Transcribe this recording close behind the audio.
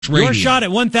Your shot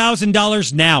at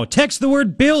 $1,000 now. Text the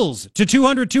word BILLS to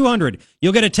 200-200.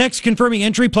 You'll get a text confirming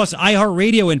entry plus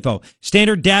iHeartRadio info.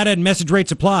 Standard data and message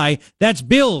rates apply. That's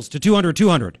BILLS to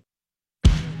 200-200.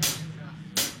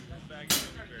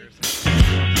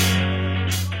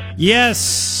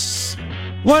 Yes.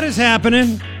 What is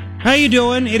happening? How you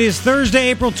doing? It is Thursday,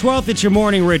 April 12th. It's your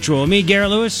morning ritual. Me,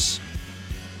 Garret Lewis.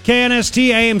 KNST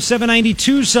AM 790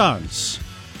 Tucson's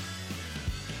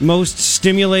most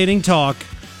stimulating talk.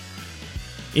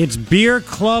 It's Beer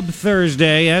Club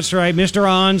Thursday. That's right. Mr.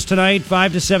 Ons tonight,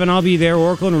 5 to 7. I'll be there,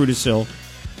 Oracle and Rudisill.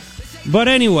 But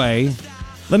anyway,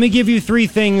 let me give you 3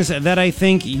 things that I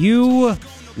think you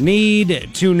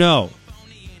need to know.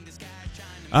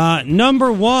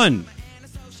 Number 1.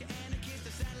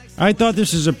 I thought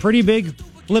this is a pretty big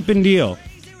flipping deal.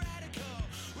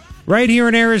 Right here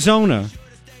in Arizona,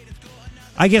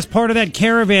 I guess part of that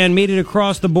caravan made it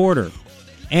across the border.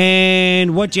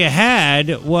 And what you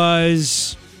had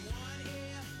was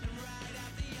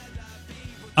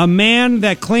a man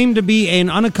that claimed to be an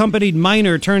unaccompanied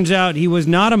minor. Turns out he was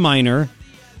not a minor.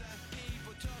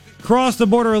 Crossed the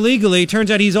border illegally. Turns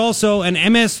out he's also an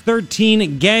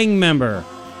MS-13 gang member.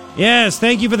 Yes,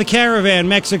 thank you for the caravan,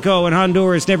 Mexico and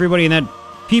Honduras and everybody in that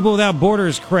People Without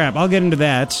Borders crap. I'll get into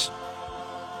that.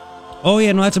 Oh,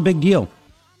 yeah, no, that's a big deal.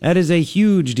 That is a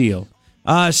huge deal.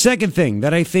 Second thing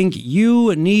that I think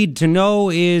you need to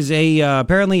know is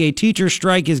apparently a teacher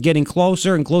strike is getting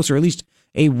closer and closer, at least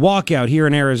a walkout here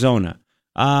in Arizona.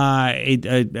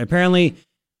 Apparently,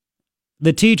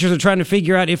 the teachers are trying to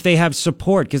figure out if they have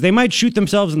support, because they might shoot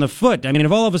themselves in the foot. I mean,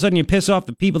 if all of a sudden you piss off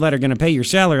the people that are going to pay your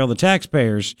salary, all the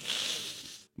taxpayers,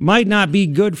 might not be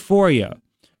good for you.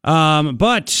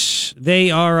 But they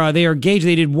are engaged.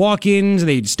 They did walk-ins.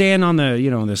 They'd stand on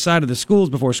the side of the schools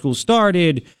before school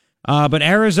started. But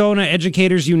Arizona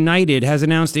Educators United has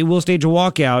announced it will stage a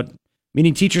walkout,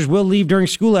 meaning teachers will leave during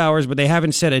school hours, but they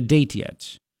haven't set a date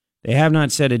yet. They have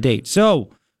not set a date.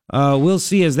 So we'll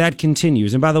see as that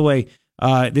continues. And by the way,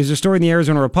 there's a story in the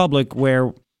Arizona Republic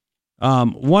where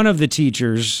one of the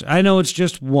teachers, I know it's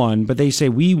just one, but they say,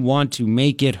 we want to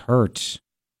make it hurt.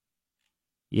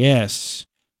 Yes,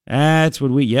 that's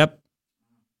what they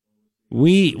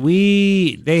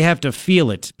have to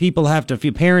feel it. People have to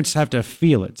feel, parents have to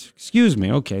feel it. Excuse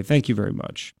me. Okay, thank you very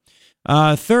much.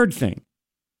 Third thing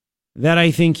that I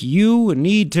think you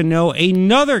need to know,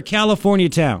 another California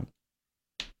town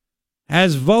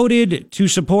has voted to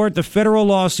support the federal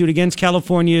lawsuit against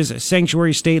California's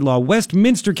sanctuary state law.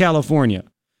 Westminster, California,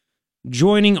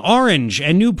 joining Orange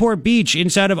and Newport Beach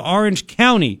inside of Orange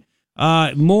County.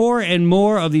 More and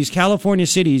more of these California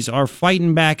cities are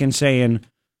fighting back and saying,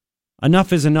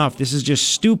 enough is enough. This is just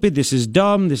stupid. This is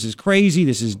dumb. This is crazy.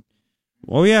 This is,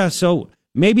 oh yeah, so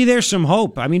maybe there's some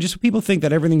hope. I mean, just people think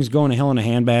that everything's going to hell in a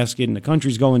handbasket and the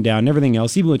country's going down and everything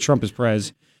else, even with Trump as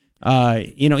pres.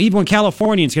 Even when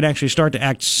Californians could actually start to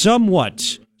act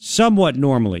somewhat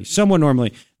normally,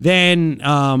 then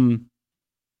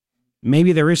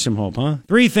maybe there is some hope, huh?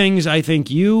 3 things I think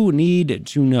you need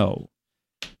to know.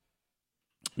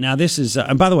 Now, this is,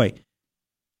 and by the way,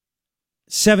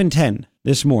 7:10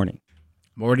 this morning.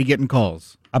 I'm already getting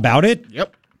calls. About it?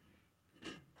 Yep.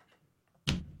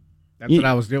 That's what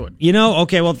I was doing.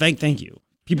 Okay, well, thank you.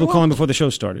 People calling before the show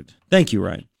started. Thank you,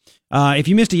 Ryan. If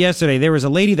you missed it yesterday, there was a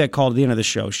lady that called at the end of the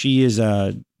show. She is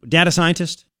a data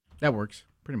scientist. That works,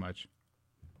 pretty much.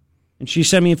 And she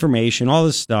sent me information, all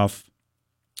this stuff,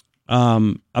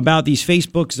 about these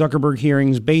Facebook Zuckerberg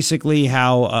hearings, basically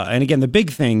how, and again, the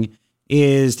big thing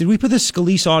is, did we put the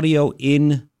Scalise audio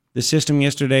in the system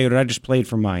yesterday, or did I just play it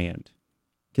from my end?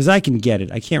 Because I can get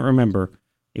it. I can't remember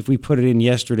if we put it in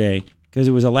yesterday, because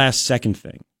it was a last-second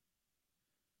thing.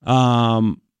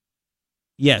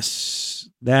 Yes,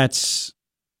 that's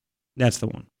the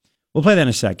one. We'll play that in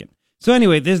a second. So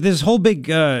anyway, there's this whole big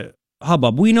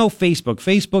hubbub. We know Facebook.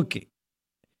 Facebook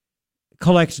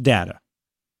collects data.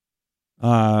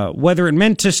 Whether it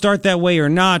meant to start that way or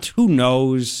not, who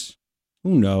knows?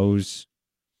 Who knows?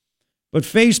 But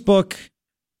Facebook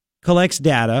collects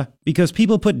data because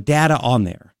people put data on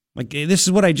there. Like, this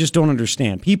is what I just don't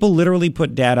understand. People literally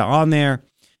put data on there,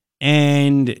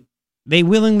 and they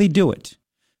willingly do it.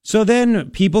 So then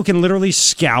people can literally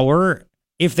scour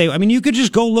you could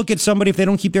just go look at somebody if they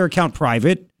don't keep their account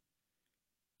private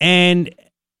and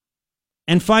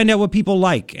find out what people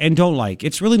like and don't like.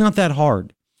 It's really not that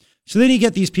hard. So then you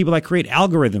get these people that create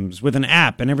algorithms with an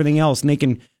app and everything else, and they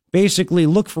can basically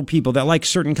look for people that like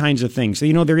certain kinds of things.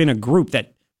 So, they're in a group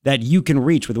that you can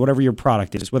reach with whatever your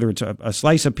product is, whether it's a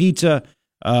slice of pizza,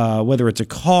 whether it's a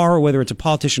car, whether it's a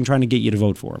politician trying to get you to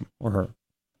vote for him or her.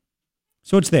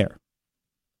 So it's there.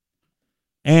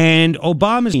 And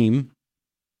Obama's team,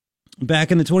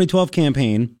 back in the 2012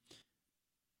 campaign,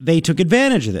 they took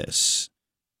advantage of this.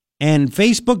 And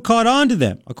Facebook caught on to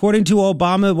them. According to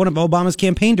Obama, one of Obama's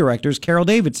campaign directors, Carol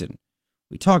Davidson,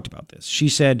 we talked about this. She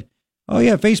said, oh,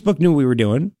 yeah, Facebook knew what we were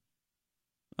doing,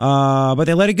 but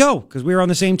they let it go because we were on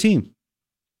the same team.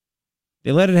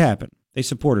 They let it happen. They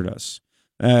supported us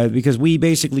because we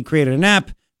basically created an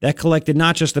app that collected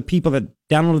not just the people that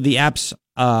downloaded the app's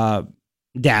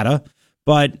data,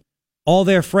 but all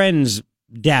their friends'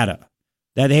 data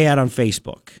that they had on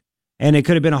Facebook. And it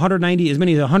could have been as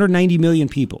many as 190 million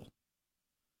people.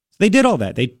 So they did all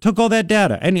that. They took all that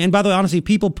data. And by the way, honestly,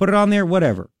 people put it on there,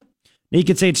 whatever. Now, you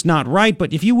could say it's not right,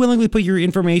 but if you willingly put your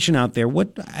information out there,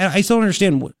 I still don't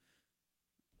understand.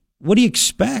 What do you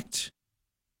expect?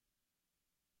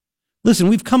 Listen,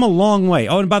 we've come a long way.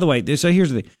 Oh, and by the way, so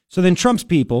here's the thing. So then Trump's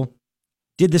people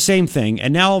did the same thing,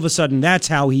 and now all of a sudden that's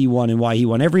how he won and why he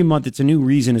won. Every month it's a new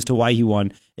reason as to why he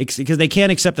won, because they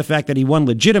can't accept the fact that he won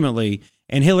legitimately,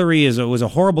 and Hillary was a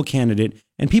horrible candidate,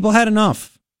 and people had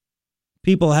enough.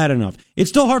 People had enough. It's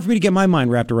still hard for me to get my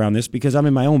mind wrapped around this because I'm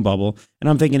in my own bubble, and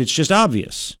I'm thinking it's just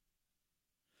obvious.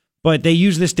 But they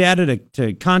use this data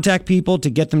to contact people, to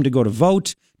get them to go to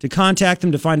vote, to contact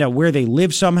them, to find out where they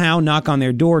live somehow, knock on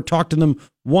their door, talk to them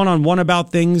one-on-one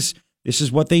about things. This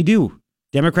is what they do.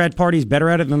 Democrat Party's better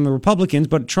at it than the Republicans,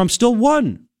 but Trump still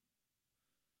won.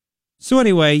 So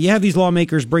anyway, you have these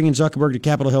lawmakers bringing Zuckerberg to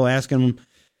Capitol Hill asking him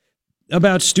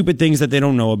about stupid things that they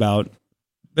don't know about.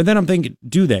 But then I'm thinking,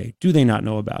 do they? Do they not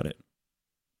know about it?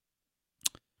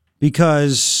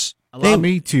 Because allow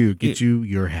me to get you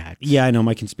your hat. Yeah, I know,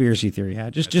 my conspiracy theory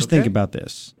hat. Just think about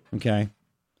this, okay?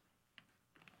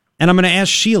 And I'm going to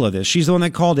ask Sheila this. She's the one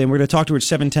that called in. We're going to talk to her at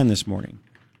 7:10 this morning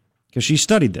because she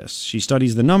studied this. She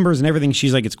studies the numbers and everything.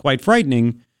 She's like, it's quite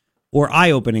frightening or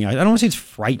eye-opening. I don't want to say it's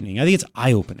frightening. I think it's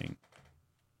eye-opening.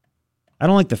 I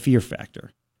don't like the fear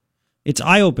factor. It's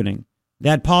eye-opening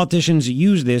that politicians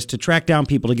use this to track down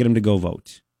people to get them to go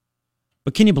vote.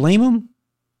 But can you blame them?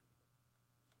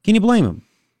 Can you blame them?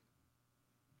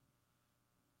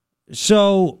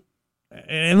 So,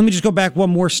 and let me just go back one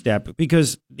more step,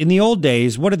 because in the old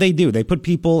days, what did they do? They put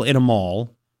people in a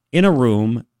mall, in a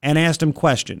room, and asked them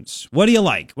questions. What do you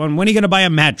like? When are you going to buy a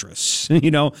mattress?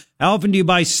 How often do you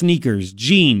buy sneakers,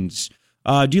 jeans?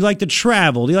 Do you like to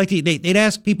travel? Do you like to, they'd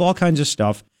ask people all kinds of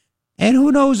stuff. And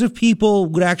who knows if people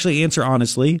would actually answer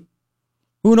honestly?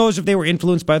 Who knows if they were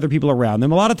influenced by other people around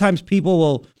them? A lot of times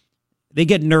people they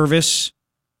get nervous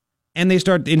and they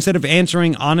start, instead of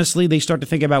answering honestly, they start to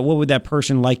think about what would that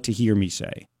person like to hear me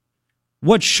say?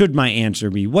 What should my answer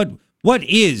be? What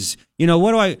is,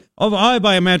 what do I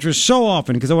buy a mattress so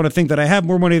often because I want to think that I have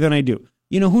more money than I do.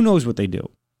 Who knows what they do?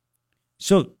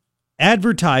 So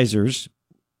advertisers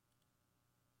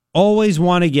always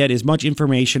want to get as much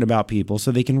information about people so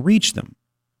they can reach them,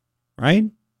 right?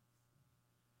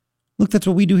 Look, that's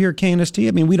what we do here at KNST.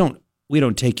 I mean, we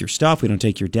don't take your stuff, we don't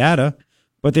take your data,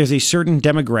 but there's a certain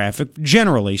demographic,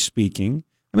 generally speaking.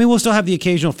 I mean, we'll still have the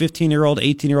occasional 15-year-old,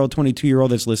 18-year-old,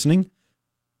 22-year-old that's listening,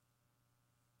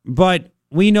 but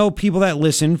we know people that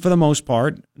listen, for the most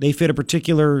part, they fit a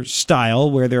particular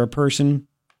style where they're a person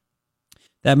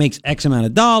that makes X amount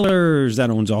of dollars,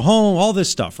 that owns a home, all this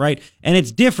stuff, right? And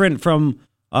it's different from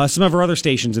some of our other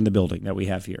stations in the building that we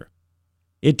have here.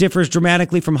 It differs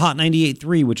dramatically from Hot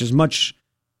 98.3, which is much,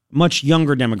 much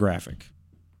younger demographic.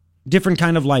 Different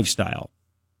kind of lifestyle.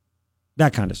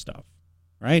 That kind of stuff,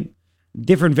 right?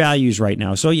 Different values right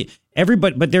now. So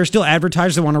everybody, but there's still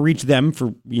advertisers that want to reach them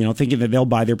for, thinking that they'll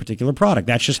buy their particular product.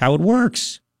 That's just how it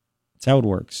works. That's how it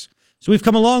works. So we've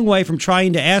come a long way from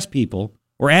trying to ask people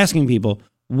or asking people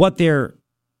what their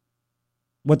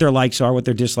likes are, what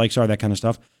their dislikes are, that kind of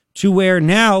stuff, to where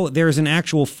now there's an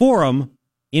actual forum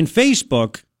in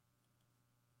Facebook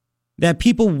that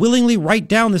people willingly write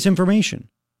down this information.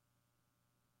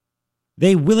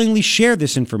 They willingly share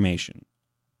this information.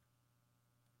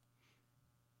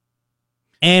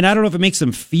 And I don't know if it makes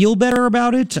them feel better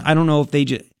about it. I don't know if they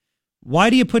just... Why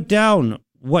do you put down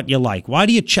what you like? Why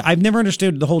do you... I've never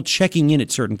understood the whole checking in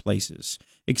at certain places.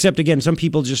 Except, again, some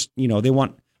people just, they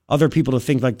want other people to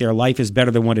think like their life is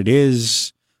better than what it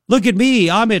is. Look at me.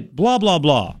 I'm at blah, blah,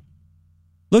 blah.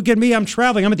 Look at me. I'm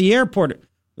traveling. I'm at the airport.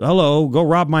 Hello, go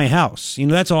rob my house.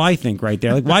 That's all I think right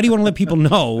there. Like, why do you want to let people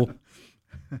know?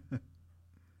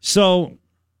 So,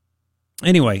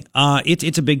 anyway,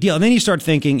 it's a big deal. And then you start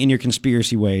thinking in your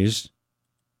conspiracy ways.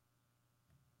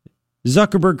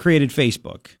 Zuckerberg created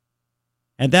Facebook.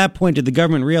 At that point, did the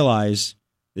government realize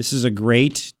this is a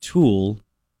great tool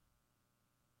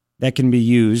that can be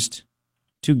used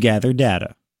to gather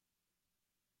data?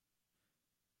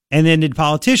 And then did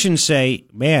politicians say,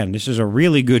 man, this is a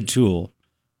really good tool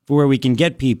for where we can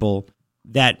get people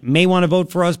that may want to vote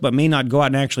for us but may not go out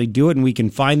and actually do it, and we can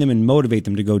find them and motivate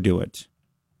them to go do it.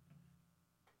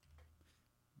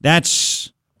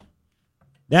 That's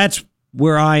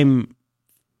where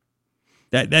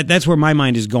that's where my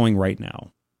mind is going right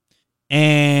now.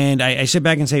 And I sit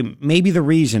back and say, maybe the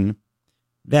reason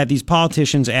that these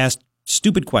politicians asked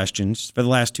stupid questions for the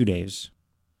last 2 days,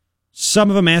 some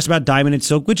of them asked about diamond and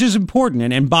silk, which is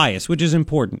important, and bias, which is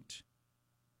important.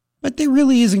 But there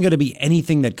really isn't going to be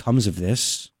anything that comes of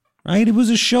this, right? It was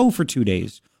a show for 2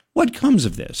 days. What comes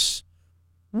of this?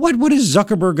 What is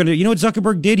Zuckerberg going to... You know what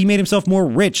Zuckerberg did? He made himself more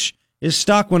rich. His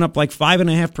stock went up like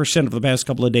 5.5% over the past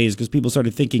couple of days because people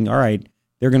started thinking, all right,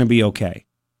 they're going to be okay.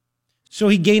 So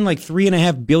he gained like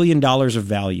 $3.5 billion of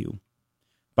value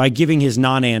by giving his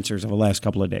non-answers over the last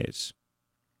couple of days.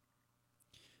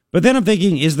 But then I'm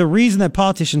thinking, is the reason that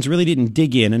politicians really didn't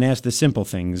dig in and ask the simple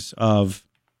things of,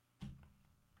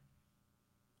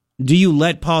 do you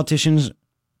let politicians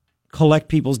collect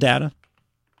people's data?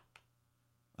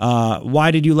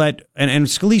 Why did you let, and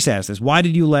Scalise asked this, why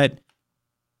did you let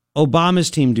Obama's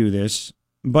team do this,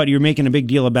 but you're making a big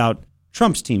deal about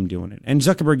Trump's team doing it? And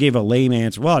Zuckerberg gave a lame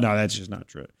answer. Well, no, that's just not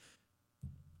true.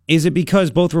 Is it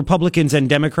because both Republicans and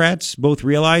Democrats both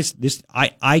realize this?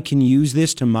 I can use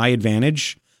this to my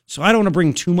advantage. So I don't want to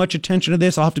bring too much attention to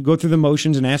this. I'll have to go through the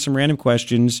motions and ask some random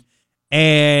questions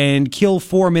and kill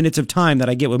 4 minutes of time that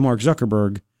I get with Mark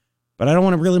Zuckerberg. But I don't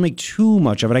want to really make too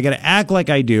much of it. I got to act like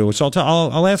I do. So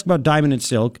I'll ask about diamond and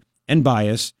silk and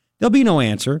bias. There'll be no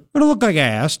answer. It'll look like I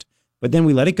asked. But then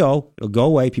we let it go. It'll go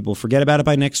away. People forget about it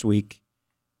by next week.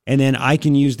 And then I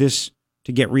can use this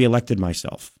to get reelected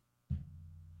myself.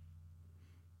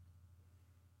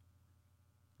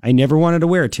 I never wanted to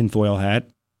wear a tinfoil hat.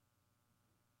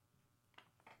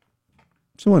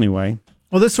 So anyway.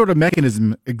 Well, this sort of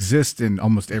mechanism exists in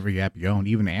almost every app you own,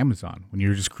 even Amazon, when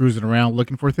you're just cruising around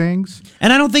looking for things.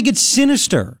 And I don't think it's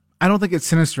sinister. I don't think it's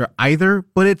sinister either,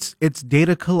 but it's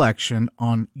data collection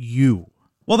on you.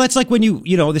 Well, that's like when you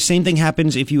know, the same thing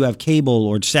happens if you have cable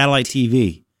or satellite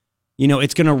TV. You know,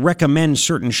 it's going to recommend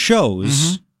certain shows.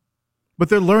 Mm-hmm. But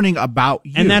they're learning about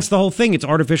you. And that's the whole thing. It's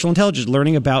artificial intelligence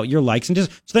learning about your likes and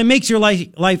dislikes. So that makes your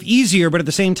life easier, but at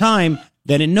the same time,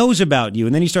 then it knows about you.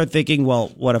 And then you start thinking, well,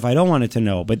 what if I don't want it to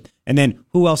know? And then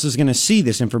who else is going to see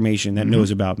this information that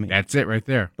knows about me? That's it right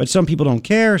there. But some people don't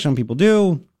care. Some people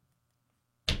do.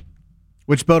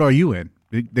 Which boat are you in?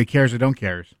 They cares or don't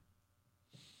cares?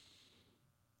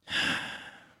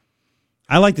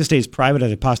 I like to stay as private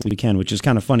as I possibly can, which is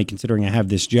kind of funny considering I have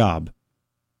this job.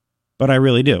 But I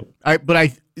really do.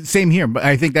 Same here. But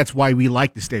I think that's why we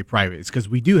like to stay private. It's because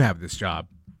we do have this job.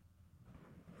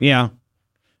 Yeah.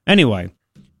 Anyway,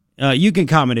 you can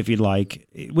comment if you'd like.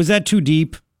 Was that too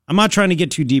deep? I'm not trying to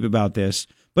get too deep about this,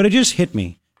 but it just hit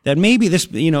me that maybe this,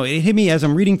 it hit me as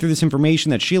I'm reading through this information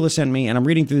that Sheila sent me, and I'm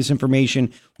reading through this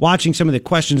information, watching some of the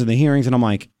questions in the hearings, and I'm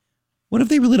like, what if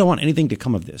they really don't want anything to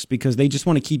come of this because they just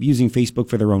want to keep using Facebook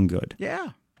for their own good?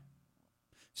 Yeah.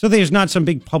 So there's not some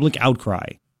big public outcry.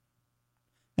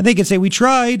 And they can say, we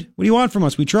tried. What do you want from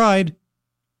us? We tried.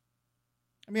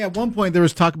 I mean, at one point there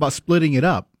was talk about splitting it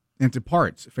up into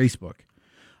parts, Facebook.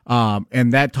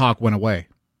 And that talk went away.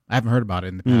 I haven't heard about it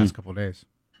in the past couple of days.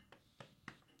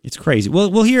 It's crazy. Well,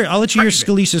 I'll let you hear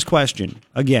Scalise's question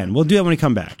again. We'll do that when we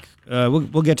come back.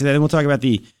 We'll get to that, and we'll talk about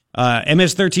the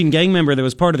MS-13 gang member that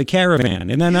was part of the caravan.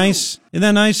 Isn't that nice? Isn't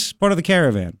that nice? Part of the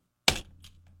caravan.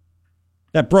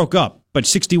 That broke up, but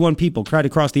 61 people tried to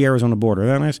cross the Arizona border.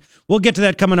 Isn't that nice? We'll get to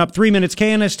that coming up. 3 minutes.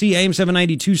 KNST AM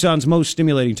 790, Tucson's most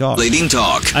stimulating talk. Stimulating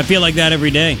talk. I feel like that every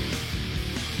day.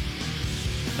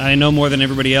 I know more than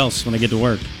everybody else when I get to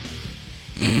work.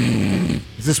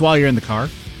 Is this while you're in the car?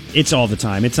 It's all the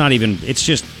time. It's not even, it's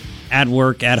just at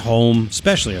work, at home,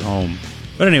 especially at home.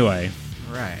 But anyway.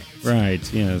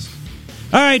 Right, yes.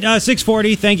 All right,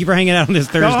 6:40. Thank you for hanging out on this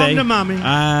Thursday. Go home to mommy.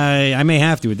 I may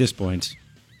have to at this point.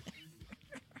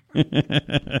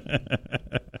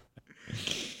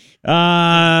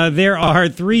 There are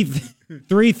three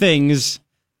things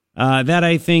that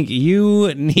I think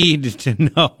you need to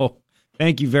know.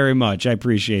 Thank you very much. I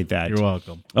appreciate that. You're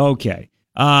welcome. Okay.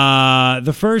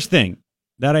 The first thing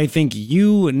that I think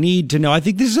you need to know, I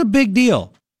think this is a big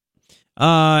deal.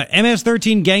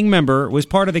 MS-13 gang member was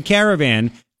part of the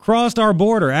caravan, crossed our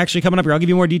border. Actually, coming up here, I'll give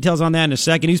you more details on that in a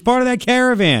second. He's part of that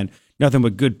caravan. Nothing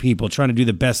but good people trying to do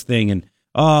the best thing, and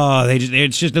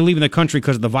they're leaving the country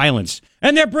because of the violence,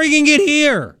 and they're bringing it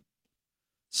here.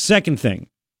 Second thing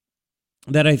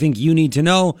that I think you need to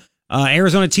know: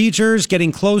 Arizona teachers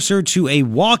getting closer to a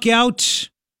walkout.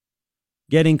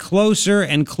 getting closer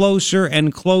and closer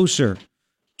and closer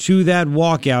to that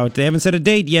walkout. They haven't set a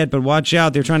date yet, but watch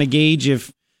out. They're trying to gauge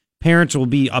if parents will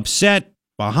be upset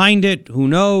behind it. Who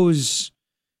knows?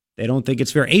 They don't think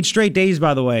it's fair. 8 straight days,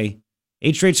 by the way.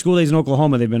 8 straight school days in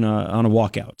Oklahoma, they've been on a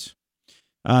walkout.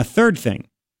 Third thing,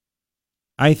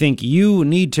 I think you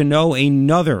need to know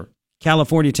another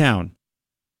California town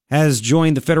has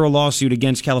joined the federal lawsuit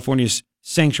against California's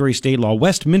sanctuary state law,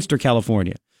 Westminster,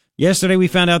 California. Yesterday, we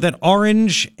found out that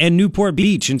Orange and Newport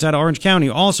Beach inside Orange County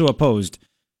also opposed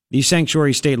the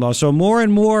sanctuary state law. So more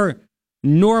and more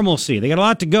normalcy. They got a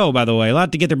lot to go, by the way, a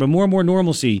lot to get there, but more and more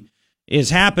normalcy is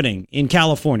happening in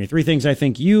California. 3 things I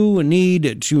think you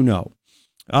need to know.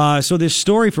 So this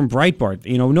story from Breitbart,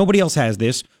 nobody else has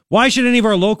this. Why should any of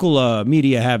our local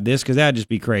media have this? Because that'd just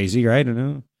be crazy, right? I don't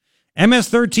know.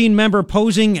 MS-13 member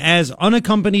posing as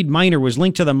unaccompanied minor was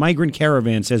linked to the migrant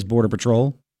caravan, says Border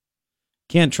Patrol.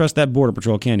 Can't trust that Border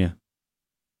Patrol, can you?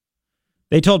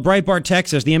 They told Breitbart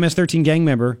Texas the MS-13 gang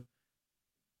member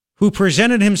who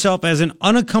presented himself as an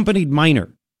unaccompanied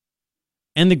minor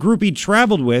and the group he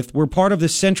traveled with were part of the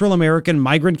Central American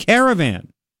migrant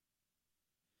caravan.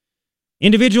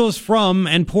 Individuals from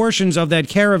and portions of that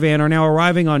caravan are now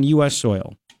arriving on U.S.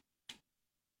 soil.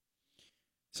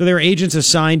 So there are agents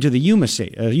assigned to the Yuma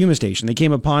station. They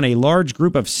came upon a large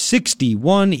group of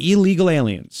 61 illegal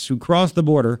aliens who crossed the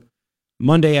border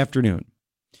Monday afternoon.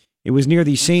 It was near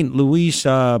the St. Louis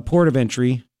port of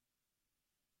entry.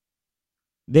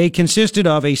 They consisted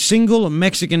of a single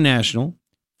Mexican national,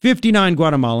 59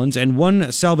 Guatemalans, and 1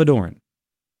 Salvadoran.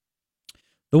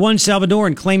 The 1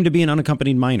 Salvadoran claimed to be an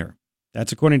unaccompanied minor.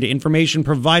 That's according to information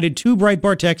provided to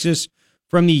Breitbart, Texas,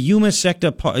 from the Yuma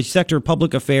sector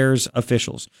public affairs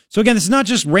officials. So again, this is not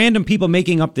just random people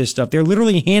making up this stuff. They're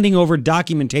literally handing over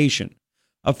documentation,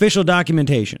 official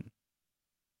documentation.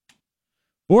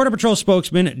 Border Patrol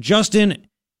spokesman Justin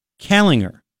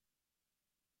Kallinger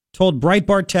told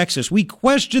Breitbart, Texas, we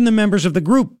question the members of the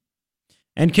group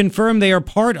and confirm they are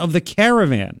part of the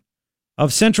caravan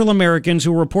of Central Americans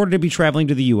who were reported to be traveling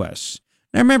to the U.S.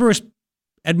 Now remember, it was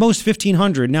at most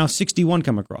 1,500, now 61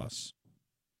 come across.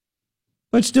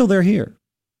 But still, they're here.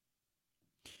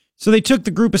 So they took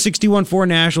the group of 61 foreign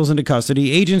nationals into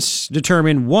custody. Agents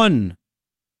determined 1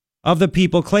 of the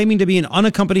people claiming to be an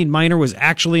unaccompanied minor was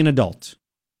actually an adult.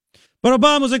 But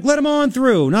Obama was like, let him on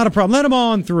through. Not a problem. Let him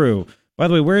on through. By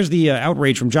the way, where's the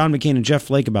outrage from John McCain and Jeff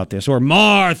Flake about this? Or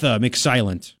Martha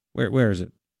McSilent. Where is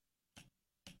it?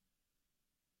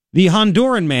 The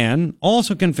Honduran man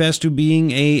also confessed to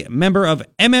being a member of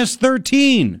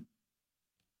MS-13.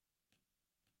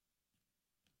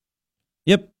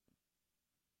 Yep.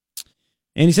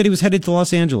 And he said he was headed to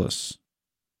Los Angeles,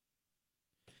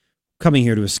 coming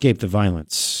here to escape the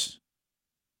violence.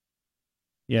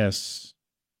 Yes.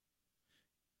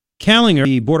 Kallinger,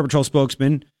 the Border Patrol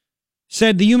spokesman,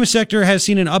 said the Yuma sector has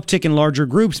seen an uptick in larger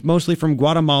groups, mostly from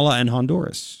Guatemala and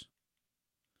Honduras.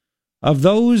 Of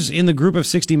those in the group of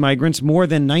 60 migrants, more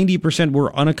than 90%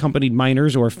 were unaccompanied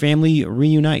minors or family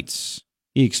reunites,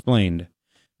 he explained.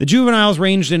 The juveniles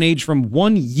ranged in age from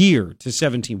 1 year to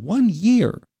 17. 1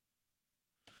 year.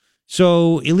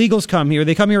 So illegals come here.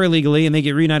 They come here illegally, and they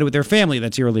get reunited with their family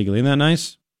that's here illegally. Isn't that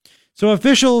nice? So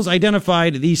officials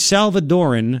identified the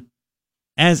Salvadoran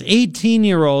as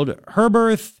 18-year-old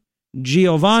Herbert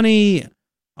Giovanni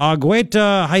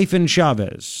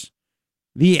Argueta-Chavez.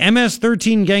 The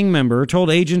MS-13 gang member told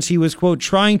agents he was, quote,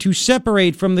 trying to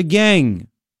separate from the gang.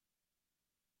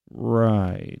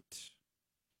 Right.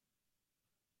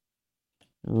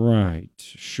 Right.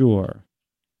 Sure.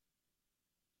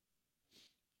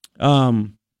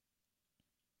 Again,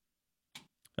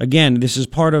 this is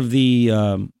part of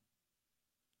the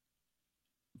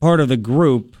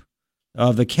group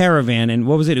of the caravan, and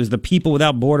what was it? It was the People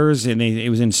Without Borders, and it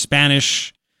was in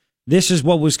Spanish. This is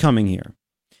what was coming here.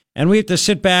 And we have to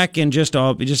sit back and just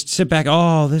sit back.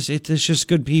 Oh, it's just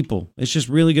good people. It's just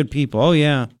really good people. Oh,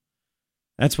 yeah.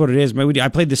 That's what it is. I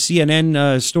played the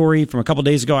CNN story from a couple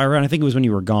days ago. I think it was when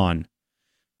you were gone,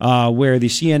 where the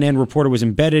CNN reporter was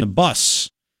embedded in a bus,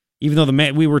 even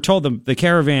though we were told the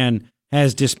caravan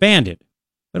has disbanded.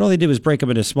 But all they did was break up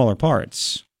into smaller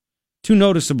parts. Too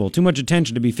noticeable, too much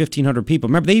attention to be 1,500 people.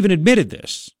 Remember, they even admitted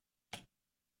this.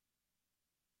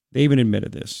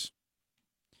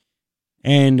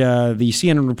 And the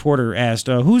CNN reporter asked,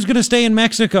 who's going to stay in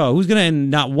Mexico? And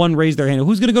not one raised their hand.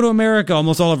 Who's going to go to America?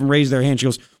 Almost all of them raised their hand. She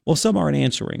goes, well, some aren't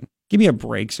answering. Give me a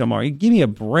break, some are. Give me a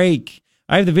break.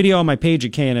 I have the video on my page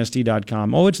at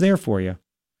knsd.com. Oh, it's there for you.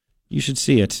 You should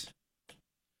see it.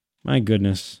 My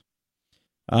goodness.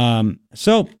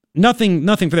 So nothing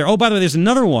for there. Oh, by the way, there's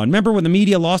another one. Remember when the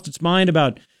media lost its mind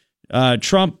about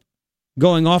Trump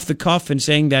going off the cuff and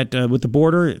saying that with the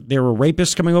border, there were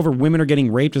rapists coming over. Women are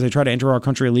getting raped as they try to enter our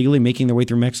country illegally, making their way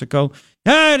through Mexico.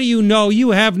 How do you know?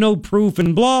 You have no proof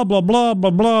and blah, blah, blah,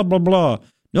 blah, blah, blah, blah.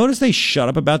 Notice they shut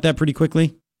up about that pretty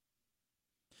quickly.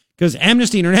 Because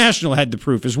Amnesty International had the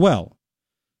proof as well.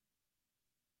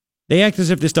 They act as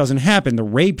if this doesn't happen. The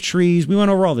rape trees, we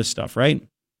went over all this stuff, right?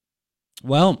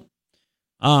 Well,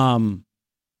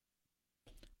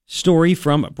 story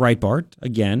from Breitbart,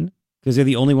 again, because they're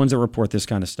the only ones that report this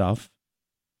kind of stuff.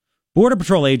 Border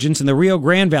Patrol agents in the Rio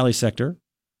Grande Valley sector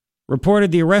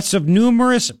reported the arrests of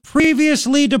numerous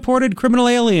previously deported criminal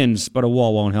aliens, but a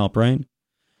wall won't help, right?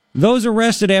 Those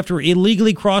arrested after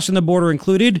illegally crossing the border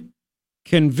included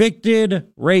convicted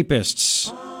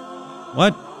rapists.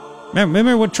 What?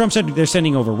 Remember what Trump said? They're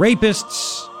sending over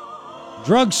rapists,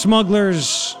 drug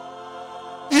smugglers,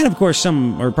 and of course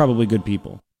some are probably good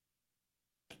people.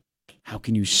 How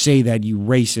can you say that, you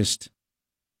racist?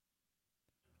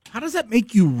 How does that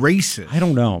make you racist? I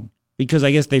don't know. Because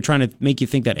I guess they're trying to make you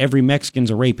think that every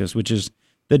Mexican's a rapist, which is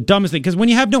the dumbest thing. Because when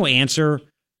you have no answer,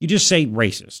 you just say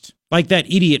racist. Like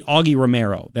that idiot Augie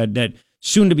Romero, that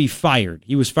soon to be fired.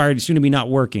 He was fired, soon to be not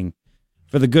working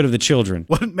for the good of the children.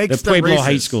 What makes the Pueblo racist?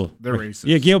 High School? They're racist.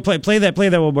 Yeah, you know, play that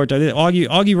one more time.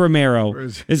 Augie Romero.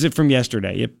 Is it from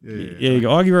yesterday? Yeah.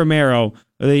 Augie Romero,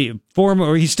 the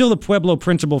former, he's still the Pueblo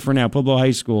principal for now, Pueblo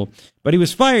High School. But he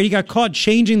was fired. He got caught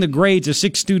changing the grades of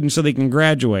 6 students so they can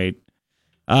graduate.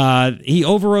 He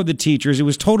overrode the teachers. It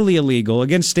was totally illegal,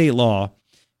 against state law,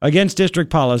 against district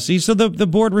policy. So the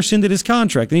board rescinded his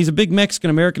contract. And he's a big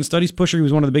Mexican-American studies pusher. He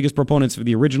was one of the biggest proponents of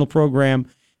the original program.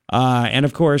 And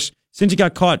of course, since he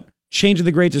got caught changing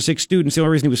the grades of 6 students, the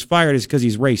only reason he was fired is because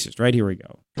he's racist. Right, here we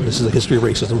go. This is the history of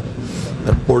racism.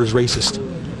 The board is racist.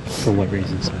 For what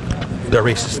reasons? They're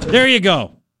racist. There you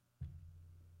go.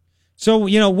 So,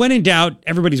 when in doubt,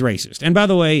 everybody's racist. And by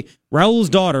the way, Raul's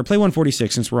daughter, play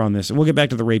 146 since we're on this, and we'll get back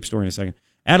to the rape story in a second.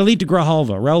 Adelita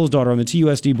Grijalva, Raul's daughter on the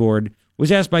TUSD board,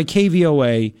 was asked by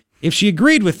KVOA if she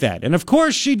agreed with that. And of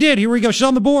course she did. Here we go. She's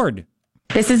on the board.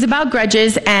 This is about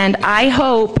grudges, and I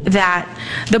hope that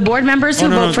the board members who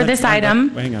vote for this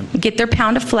item get their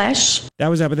pound of flesh. That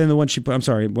was that, but then the one she put, I'm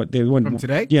sorry, the one from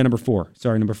today? Yeah, number 4.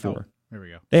 Sorry, number 4. Oh, here we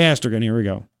go. They asked her again. Here we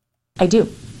go. I do.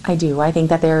 I think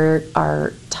that there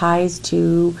are ties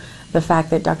to the fact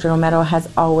that Dr. Romero has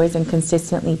always and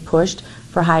consistently pushed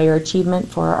for higher achievement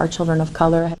for our children of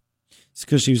color. It's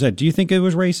because she said, do you think it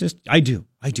was racist? I do.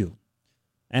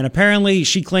 And apparently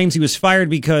she claims he was fired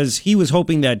because he was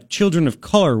hoping that children of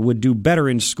color would do better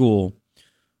in school,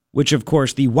 which, of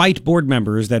course, the white board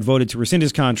members that voted to rescind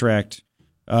his contract,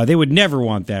 they would never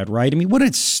want that, right? I mean, what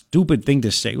a stupid thing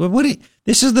to say.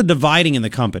 This is the dividing in the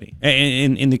company,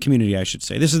 in the community, I should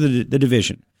say. This is the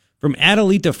division. From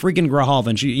Adelita freaking Grijalva,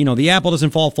 and she, the apple doesn't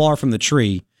fall far from the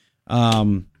tree.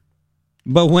 But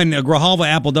when a Grijalva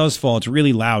apple does fall, it's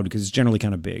really loud because it's generally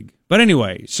kind of big. But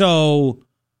anyway, so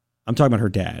I'm talking about her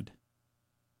dad.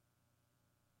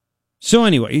 So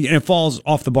anyway, and it falls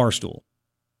off the bar stool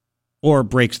or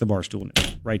breaks the bar stool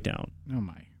right down. Oh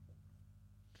my.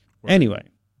 Anyway,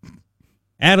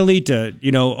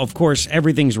 Adelita, of course,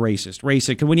 everything's racist.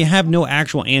 Because when you have no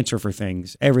actual answer for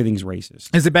things, everything's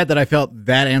racist. Is it bad that I felt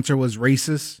that answer was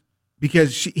racist?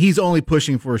 Because he's only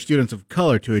pushing for students of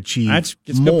color to achieve That's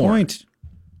more. a good point.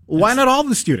 Why not all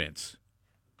the students?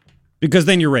 Because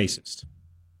then you're racist.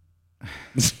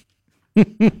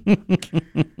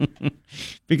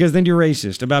 Because then you're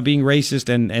racist about being racist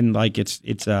and like it's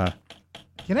Can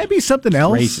I be something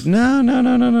else? racist. No,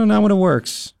 not when it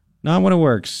works. Not when it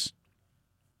works.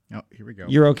 Oh, here we go.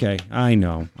 You're okay. I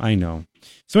know.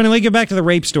 So anyway, get back to the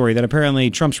rape story that apparently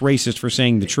Trump's racist for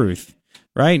saying the truth,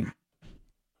 right?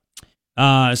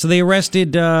 So they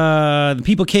arrested, the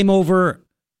people came over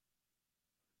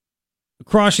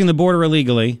crossing the border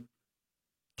illegally.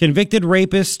 Convicted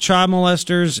rapists, child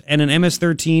molesters, and an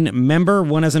MS-13 member.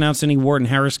 One has an outstanding warrant in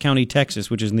Harris County, Texas,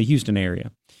 which is in the Houston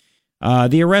area.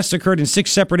 The arrests occurred in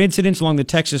 6 separate incidents along the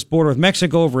Texas border with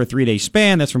Mexico over a 3-day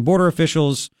span. That's from border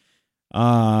officials.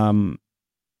 On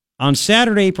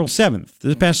Saturday, April 7th,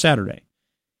 this past Saturday,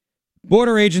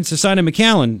 border agents assigned to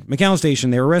McAllen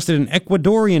Station. They arrested an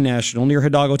Ecuadorian national near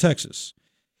Hidalgo, Texas.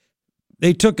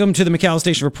 They took him to the McAllen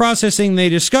Station for processing. They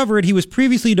discovered he was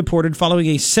previously deported following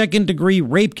a second-degree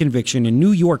rape conviction in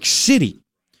New York City.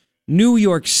 New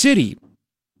York City.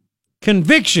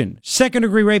 Conviction.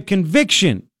 Second-degree rape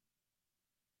conviction.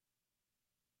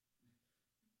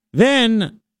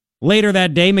 Then, later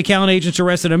that day, McAllen agents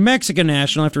arrested a Mexican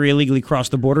national after he illegally crossed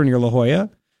the border near La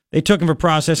Jolla. They took him for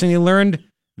processing. They learned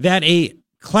that a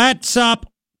Clatsop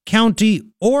County,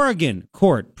 Oregon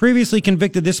court previously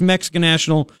convicted this Mexican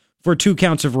national for 2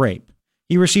 counts of rape.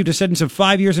 He received a sentence of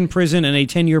 5 years in prison and a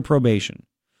 10-year probation.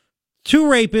 2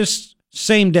 rapists,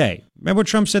 same day. Remember what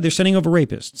Trump said? They're sending over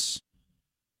rapists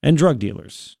and drug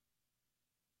dealers.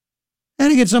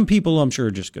 And again, some people, I'm sure,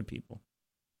 are just good people.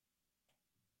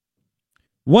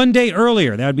 One day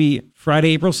earlier, that would be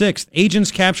Friday, April 6th,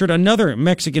 agents captured another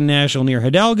Mexican national near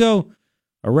Hidalgo.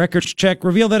 A records check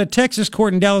revealed that a Texas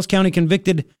court in Dallas County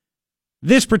convicted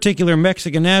this particular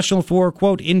Mexican national for,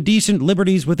 quote, indecent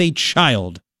liberties with a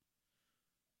child.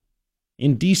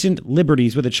 Indecent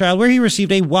liberties with a child, where he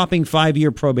received a whopping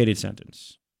 5-year probated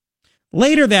sentence.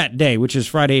 Later that day, which is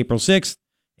Friday, April 6th,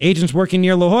 agents working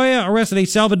near La Jolla arrested a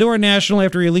Salvador national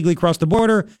after he illegally crossed the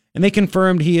border, and they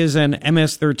confirmed he is an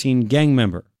MS-13 gang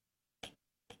member.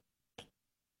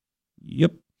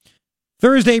 Yep.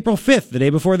 Thursday, April 5th, the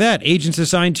day before that, agents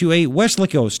assigned to a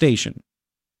Weslaco station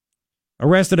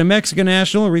arrested a Mexican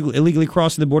national illegally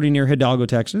crossing the border near Hidalgo,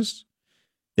 Texas.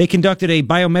 They conducted a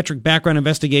biometric background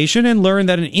investigation and learned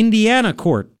that an Indiana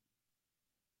court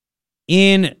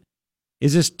in,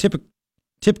 is this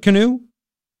Tippecanoe?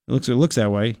 It looks that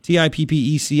way.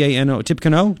 Tippecano.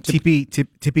 Tippecanoe?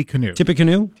 Tippecanoe.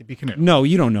 Tippecanoe? Tippecanoe. No,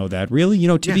 you don't know that. Really? You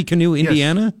know Tippecanoe,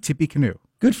 Indiana? Yes. Tippecanoe.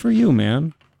 Good for you,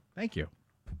 man. Thank you.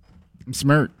 I'm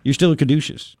smart. You're still a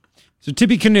caduceus. So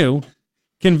Tippecanoe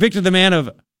convicted the man of,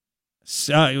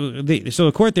 so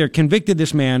the court there convicted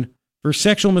this man for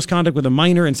sexual misconduct with a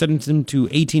minor and sentenced him to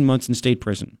 18 months in state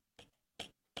prison.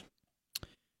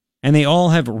 And they all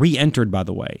have re-entered, by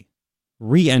the way.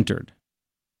 Re-entered.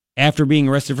 After being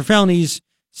arrested for felonies,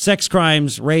 sex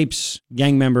crimes, rapes,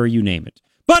 gang member, you name it.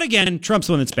 But again, Trump's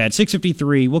the one that's bad.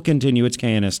 653, we'll continue. It's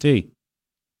KNST.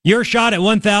 Your shot at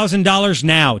 $1,000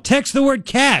 now. Text the word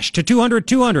cash to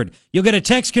 200-200. You'll get a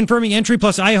text confirming entry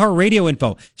plus iHeartRadio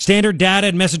info. Standard data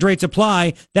and message rates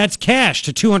apply. That's cash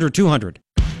to 200-200.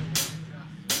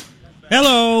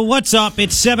 Hello, what's up?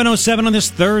 It's 7:07 on this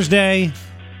Thursday.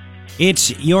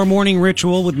 It's your morning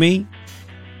ritual with me,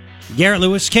 Garret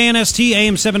Lewis, KNST,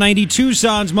 AM 790,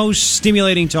 Tucson's most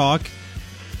stimulating talk.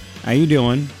 How you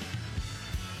doing?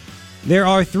 There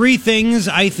are 3 things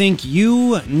I think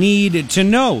you need to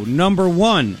know. Number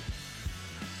 1,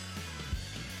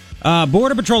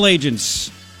 Border Patrol agents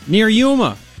near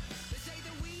Yuma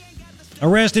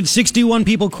arrested 61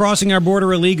 people crossing our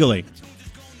border illegally.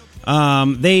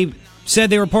 They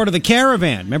said they were part of the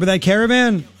caravan. Remember that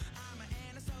caravan?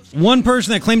 One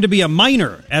person that claimed to be a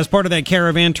minor as part of that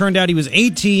caravan turned out he was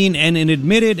 18 and an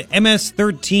admitted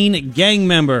MS-13 gang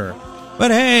member.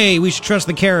 But hey, we should trust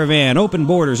the caravan. Open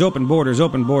borders, open borders,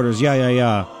 open borders.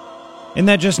 Yeah. Isn't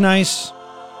that just nice?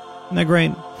 Isn't that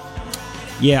great?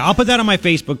 Yeah, I'll put that on my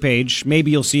Facebook page.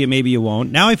 Maybe you'll see it, maybe you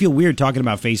won't. Now I feel weird talking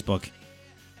about Facebook.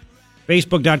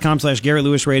 Facebook.com/Garret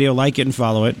Lewis Radio. Like it and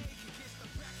follow it.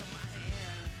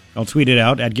 I'll tweet it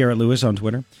out at Garret Lewis on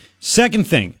Twitter. Second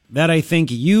thing that I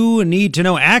think you need to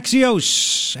know.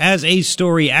 Axios has a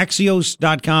story.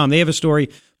 Axios.com. They have a story.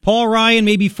 Paul Ryan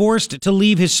may be forced to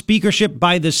leave his speakership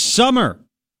by the summer.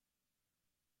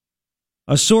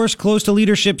 A source close to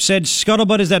leadership said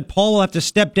scuttlebutt is that Paul will have to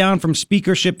step down from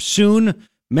speakership soon.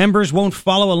 Members won't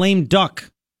follow a lame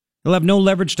duck. He'll have no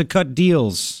leverage to cut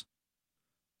deals.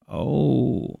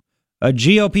 Oh. A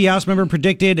GOP House member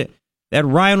predicted that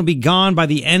Ryan will be gone by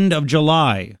the end of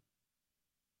July.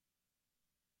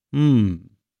 Man,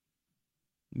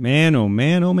 oh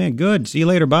man, oh man. Good. See you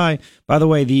later. Bye. By the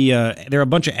way, there are a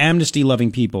bunch of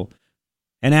amnesty-loving people.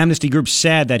 An amnesty group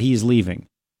sad that he's leaving.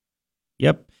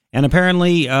 Yep. And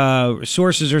apparently,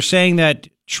 sources are saying that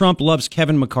Trump loves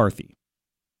Kevin McCarthy.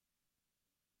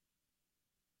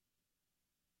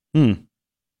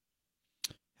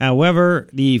 However,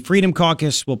 the Freedom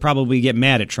Caucus will probably get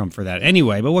mad at Trump for that.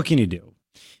 Anyway, but what can you do?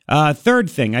 Third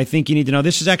thing I think you need to know,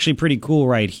 this is actually pretty cool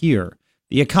right here.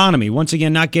 The economy, once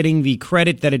again, not getting the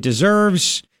credit that it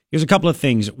deserves. Here's a couple of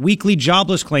things. Weekly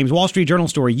jobless claims, Wall Street Journal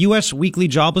story. U.S. weekly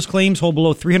jobless claims hold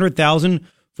below 300,000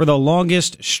 for the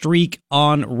longest streak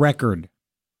on record.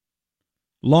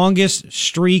 Longest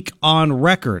streak on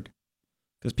record.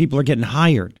 Because people are getting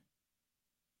hired.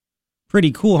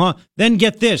 Pretty cool, huh? Then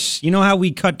get this. You know how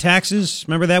we cut taxes?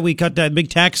 Remember that? We cut that big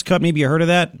tax cut. Maybe you heard of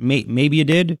that. Maybe you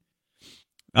did.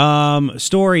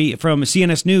 Story from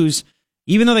CNS News.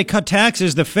 Even though they cut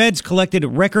taxes, the feds collected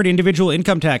record individual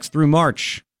income tax through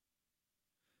March.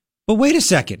 But wait a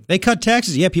second. They cut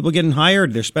taxes. Yeah, people getting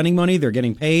hired. They're spending money. They're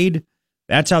getting paid.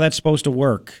 That's how that's supposed to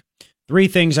work. 3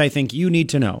 things I think you need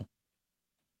to know.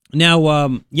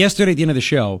 Now, yesterday at the end of the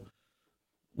show,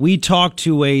 we talked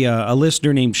to a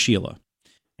listener named Sheila.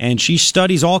 And she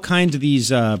studies all kinds of these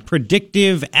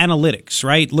predictive analytics,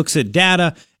 right? Looks at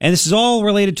data. And this is all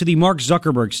related to the Mark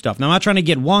Zuckerberg stuff. Now, I'm not trying to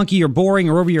get wonky or boring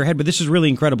or over your head, but this is really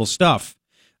incredible stuff.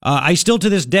 I still to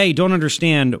this day don't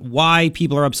understand why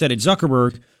people are upset at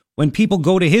Zuckerberg. When people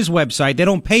go to his website, they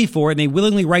don't pay for it, and they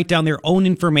willingly write down their own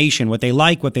information, what they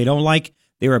like, what they don't like,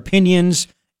 their opinions.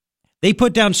 They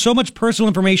put down so much personal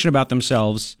information about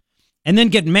themselves and then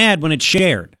get mad when it's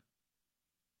shared.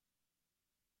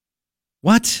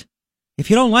 What? If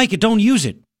you don't like it, don't use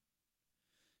it.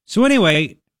 So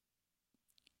anyway,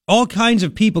 all kinds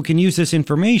of people can use this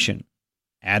information.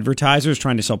 Advertisers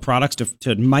trying to sell products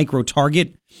to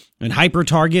micro-target and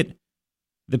hyper-target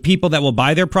the people that will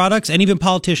buy their products, and even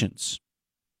politicians.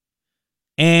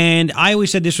 And I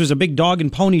always said this was a big dog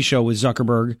and pony show with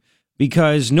Zuckerberg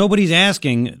because nobody's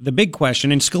asking the big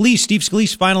question. And Steve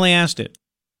Scalise finally asked it.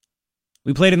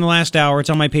 We played it in the last hour. It's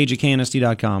on my page at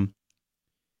KNST.com.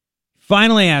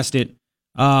 Finally asked it.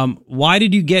 Why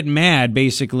did you get mad,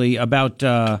 basically, about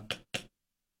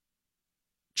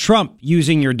Trump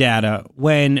using your data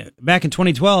when back in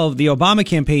 2012, the Obama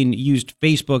campaign used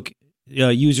Facebook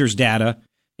users' data,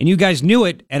 and you guys knew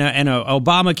it, and a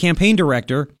Obama campaign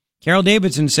director, Carol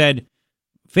Davidson, said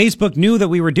Facebook knew that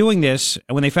we were doing this,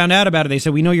 and when they found out about it, they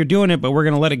said, we know you're doing it, but we're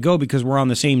going to let it go because we're on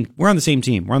the same team. We're on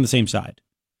the same side.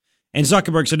 And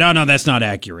Zuckerberg said, no, that's not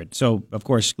accurate. So, of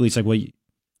course, Scalise's like, well, you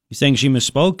saying she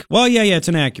misspoke? Well, yeah, it's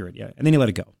inaccurate, yeah. And then he let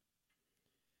it go.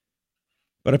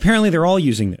 But apparently they're all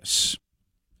using this.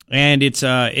 And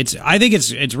I think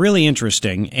it's really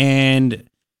interesting. And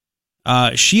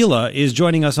Sheila is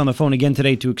joining us on the phone again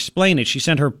today to explain it. She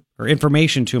sent her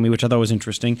information to me, which I thought was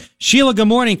interesting. Sheila, good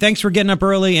morning. Thanks for getting up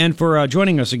early and for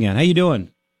joining us again. How you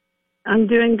doing? I'm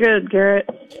doing good, Garrett.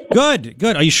 Good.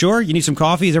 Are you sure? You need some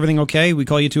coffee? Is everything okay? We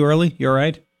call you too early? You all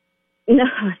right? No,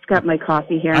 I've got my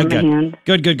coffee here in my hand.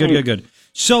 Good.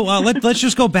 So let's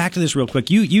just go back to this real quick.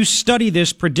 You study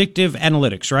this predictive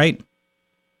analytics, right?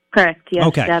 Correct. Yes.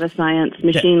 Okay. Data science,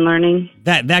 machine learning.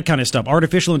 That kind of stuff.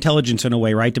 Artificial intelligence in a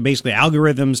way, right? To basically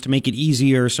algorithms to make it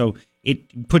easier so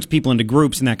it puts people into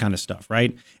groups and that kind of stuff,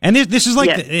 right? And this is like,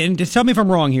 yes. And tell me if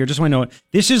I'm wrong here, just so I know it.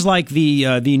 This is like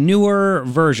the newer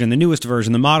version, the newest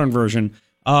version, the modern version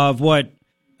of what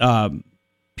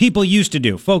people used to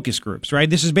do, focus groups, right?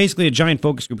 This is basically a giant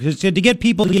focus group. Because to get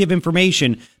people to give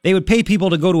information, they would pay people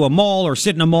to go to a mall or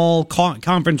sit in a mall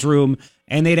conference room,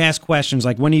 and they'd ask questions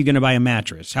like, when are you going to buy a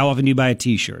mattress? How often do you buy a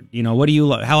T-shirt? You know,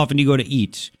 how often do you go to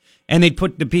eat? And they'd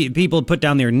put people put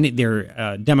down their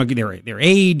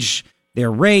age,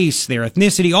 their race, their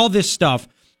ethnicity, all this stuff,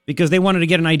 because they wanted to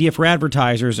get an idea for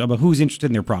advertisers about who's interested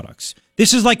in their products.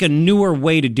 This is like a newer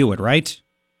way to do it, right?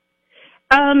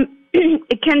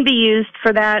 It can be used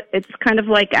for that. It's kind of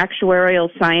like actuarial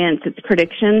science. It's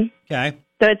prediction. Okay.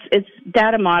 So it's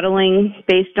data modeling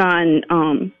based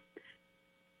on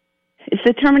it's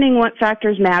determining what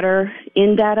factors matter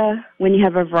in data when you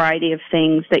have a variety of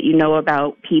things that you know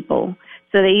about people.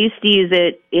 So they used to use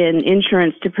it in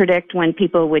insurance to predict when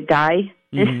people would die.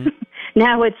 Mm-hmm.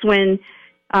 Now it's when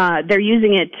they're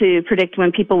using it to predict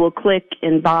when people will click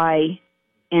and buy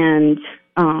and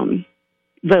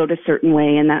vote a certain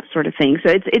way and that sort of thing.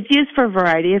 So it's used for a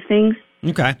variety of things.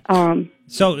 Okay.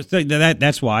 So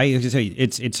that's why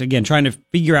it's again trying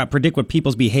to predict what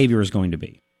people's behavior is going to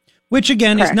be. Which,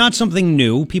 again, Correct. Is not something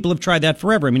new. People have tried that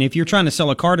forever. I mean, if you're trying to sell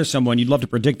a car to someone, you'd love to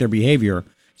predict their behavior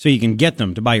so you can get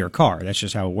them to buy your car. That's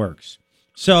just how it works.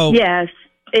 So yes,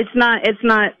 it's not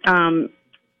an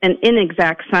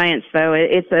inexact science, though.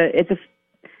 It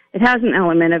has an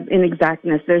element of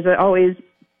inexactness. There's always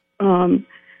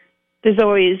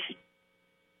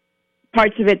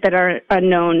parts of it that are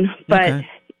unknown, but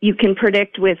you can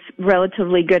predict with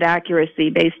relatively good accuracy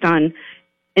based on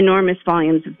enormous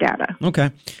volumes of data. Okay.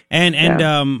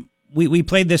 And we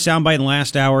played this soundbite in the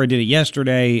last hour, did it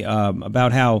yesterday,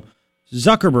 about how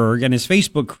Zuckerberg and his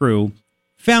Facebook crew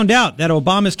found out that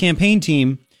Obama's campaign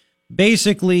team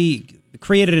basically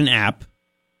created an app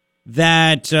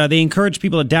that they encouraged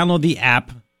people to download the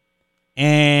app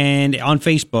and on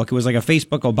Facebook. It was like a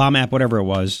Facebook Obama app, whatever it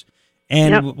was.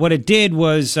 And what it did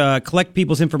was collect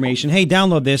people's information. Hey,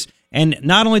 download this. And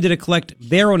not only did it collect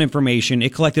their own information,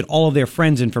 it collected all of their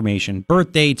friends' information,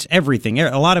 birth dates, everything,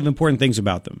 a lot of important things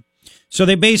about them. So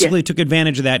they basically took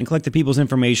advantage of that and collected people's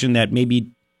information that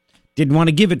maybe didn't want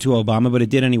to give it to Obama, but it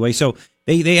did anyway. So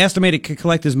they estimate it could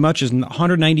collect as much as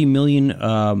 190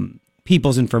 million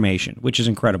people's information, which is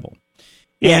incredible.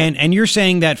 Yeah. And you're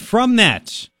saying that from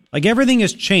that, like everything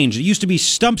has changed. It used to be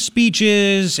stump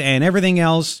speeches and everything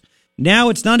else. Now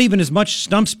it's not even as much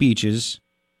stump speeches.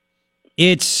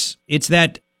 It's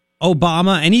that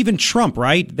Obama and even Trump,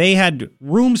 right? They had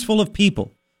rooms full of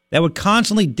people that would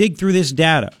constantly dig through this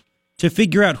data to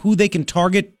figure out who they can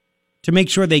target to make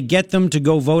sure they get them to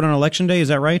go vote on Election Day. Is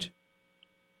that right?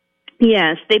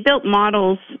 Yes, they built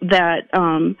models that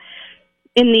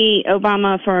in the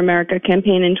Obama for America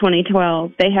campaign in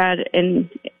 2012, they had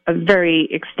a very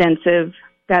extensive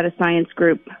data science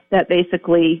group that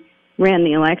basically ran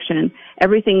the election.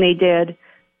 Everything they did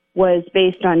was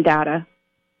based on data.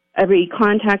 Every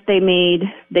contact they made,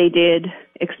 they did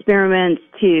experiments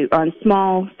on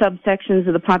small subsections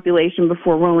of the population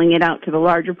before rolling it out to the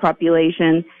larger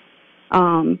population.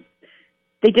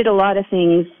 They did a lot of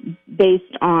things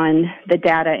based on the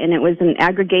data, and it was an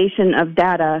aggregation of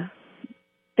data.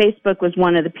 Facebook was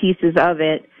one of the pieces of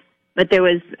it, but there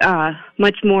was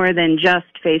much more than just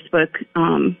Facebook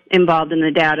involved in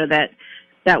the data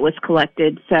that was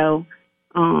collected. So,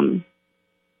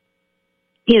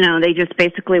 they just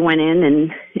basically went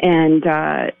in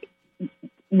and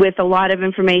with a lot of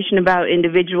information about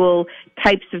individual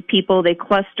types of people, they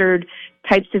clustered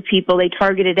types of people. They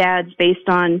targeted ads based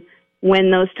on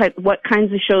what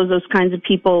kinds of shows those kinds of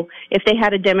people, if they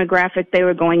had a demographic they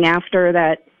were going after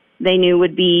that they knew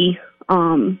would be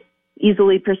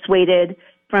easily persuaded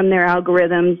from their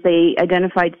algorithms. They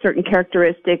identified certain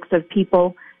characteristics of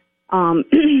people.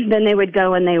 Then they would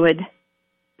go and they would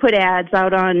put ads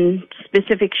out on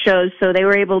specific shows, so they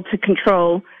were able to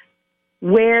control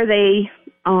where they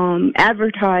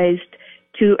advertised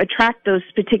to attract those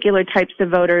particular types of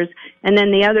voters. And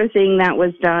then the other thing that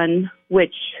was done,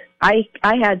 which I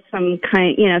had some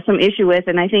issue with,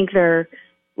 and I think they're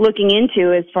looking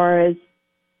into as far as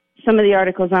some of the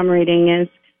articles I'm reading is,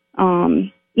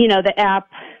 the app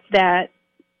that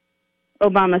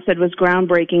Obama said was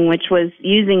groundbreaking, which was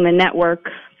using the network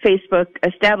Facebook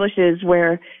establishes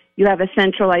where you have a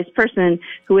centralized person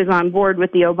who is on board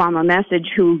with the Obama message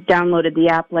who downloaded the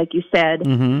app, like you said,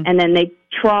 and then they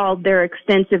trawled their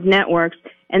extensive networks,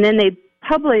 and then they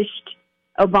published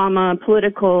Obama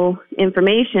political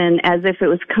information as if it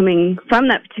was coming from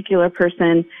that particular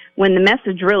person when the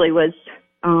message really was,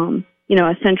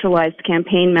 a centralized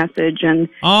campaign message. And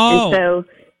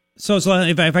so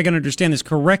if I can understand this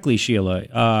correctly,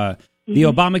 Sheila, the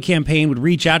Obama campaign would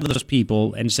reach out to those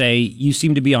people and say, you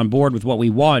seem to be on board with what we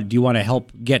want. Do you want to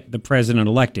help get the president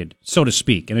elected, so to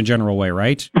speak, in a general way,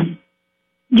 right?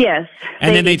 Yes.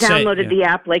 And then they'd downloaded the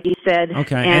app, like you said.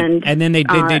 Okay. And then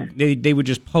they would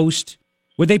just post.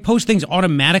 Would they post things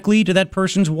automatically to that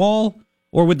person's wall?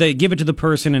 Or would they give it to the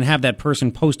person and have that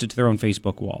person post it to their own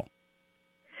Facebook wall?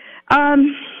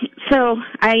 So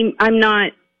I'm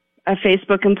not a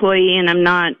Facebook employee, and I'm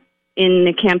not in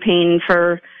the campaign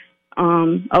for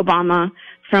Obama.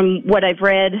 From what I've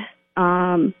read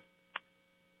on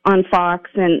Fox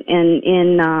and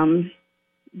in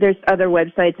there's other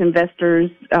websites,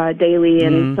 Investors Daily,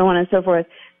 and so on and so forth,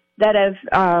 that have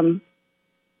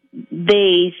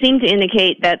they seem to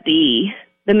indicate that the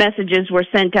messages were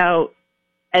sent out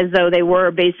as though they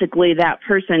were basically that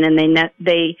person, and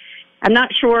they I'm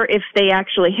not sure if they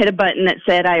actually hit a button that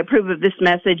said, I approve of this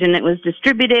message, and it was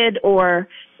distributed, or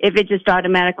if it just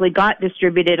automatically got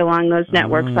distributed along those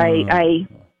networks. I'm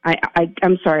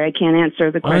sorry, I can't answer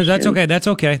the question. That's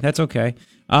okay.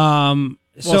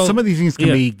 So some of these things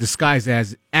can be disguised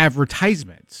as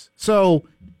advertisements. So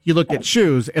you look at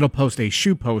shoes, it'll post a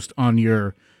shoe post on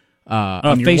your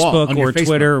on your Facebook wall, on or your Facebook.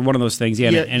 Twitter, one of those things.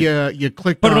 You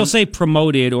click, but it'll say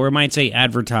promoted, or it might say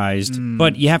advertised.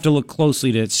 But you have to look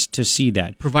closely to see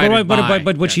that.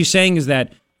 But what she's saying is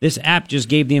that this app just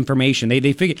gave the information.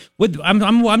 They figured.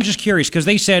 I'm just curious because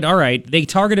they said, all right, they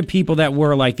targeted people that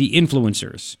were like the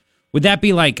influencers. Would that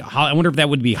be like? I wonder if that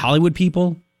would be Hollywood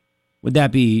people. Would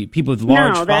that be people with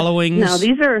large followings? No,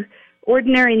 these are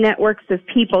ordinary networks of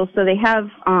people. So they have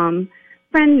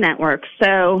friend networks.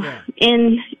 So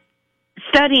in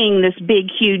studying this big,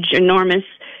 huge, enormous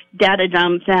data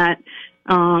dump that,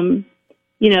 the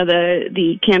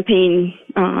campaign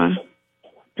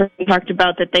person talked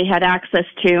about that they had access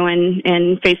to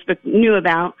and Facebook knew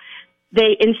about,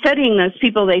 in studying those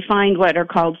people, they find what are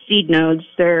called seed nodes.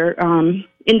 They're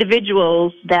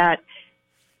individuals that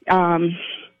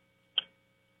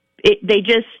they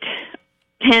just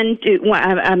tend to,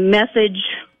 a message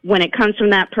when it comes from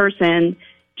that person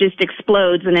just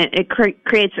explodes, and it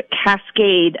creates a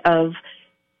cascade of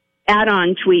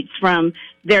add-on tweets from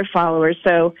their followers.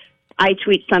 So I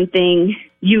tweet something,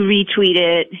 you retweet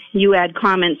it, you add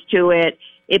comments to it,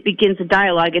 it begins a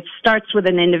dialogue. It starts with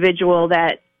an individual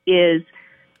that is,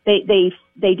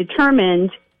 they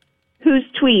determined whose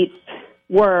tweets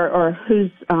were, or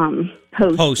whose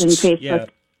posts in Facebook.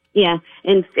 Yeah,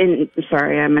 and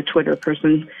sorry, I'm a Twitter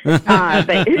person.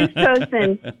 But whose posts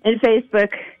in Facebook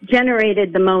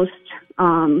generated the most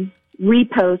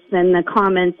reposts and the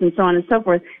comments and so on and so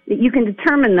forth. You can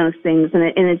determine those things, and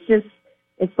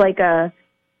it's like a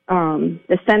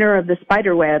the center of the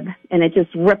spider web, and it just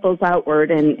ripples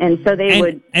outward, and so they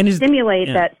would stimulate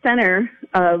that center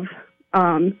of,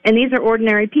 and these are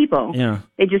ordinary people. Yeah.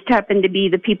 They just happen to be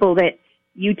the people that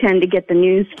you tend to get the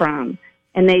news from,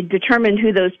 and they determined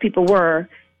who those people were,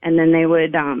 and then they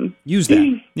would use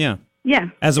that. Yeah. Yeah.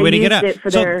 As a way to get out.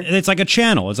 It's like a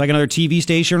channel. It's like another TV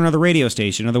station or another radio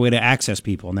station, another way to access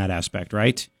people in that aspect,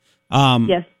 right?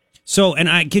 Yes. So,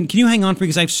 and can you hang on for me,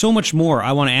 because I have so much more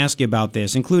I want to ask you about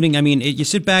this, including, I mean, you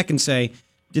sit back and say,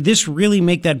 did this really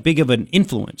make that big of an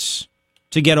influence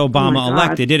to get Obama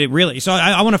elected? Did it really? So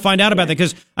I want to find out about that,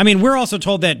 because, I mean, we're also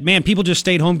told that, man, people just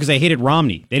stayed home because they hated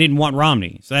Romney. They didn't want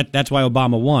Romney. So that's why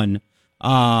Obama won.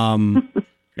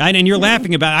 And you're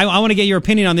laughing about it. I want to get your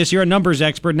opinion on this. You're a numbers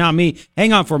expert, not me.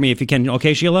 Hang on for me if you can.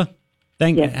 Okay, Sheila?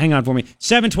 Hang on for me.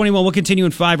 7:21. We'll continue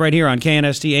in 5 right here on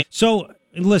KNST. So,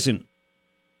 listen,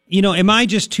 am I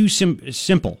just too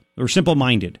simple or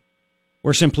simple-minded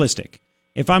or simplistic?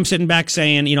 If I'm sitting back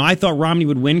saying, I thought Romney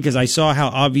would win because I saw how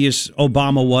obvious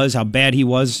Obama was, how bad he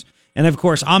was. And, of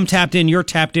course, I'm tapped in, you're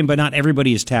tapped in, but not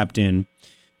everybody is tapped in.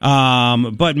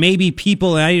 But maybe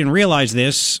people, and I didn't realize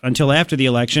this until after the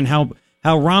election,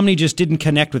 how Romney just didn't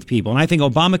connect with people. And I think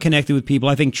Obama connected with people.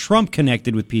 I think Trump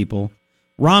connected with people.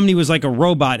 Romney was like a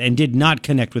robot and did not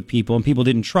connect with people, and people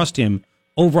didn't trust him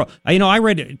overall. I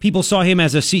read people saw him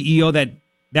as a CEO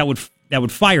that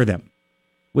would fire them,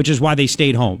 which is why they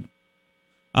stayed home.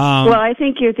 Well, I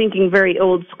think you're thinking very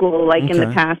old school, like in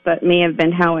the past. That may have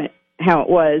been how it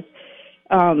was.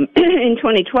 In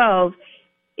 2012,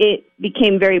 it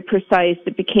became very precise.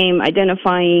 It became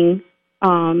identifying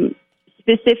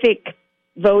specific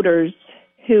voters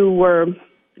who were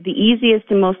the easiest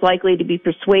and most likely to be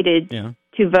persuaded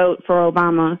to vote for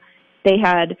Obama. They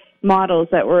had models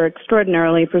that were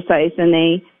extraordinarily precise, and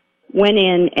they went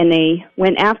in and they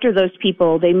went after those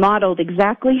people. They modeled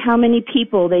exactly how many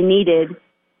people they needed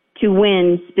to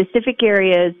win specific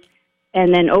areas,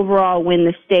 and then overall win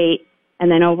the state, and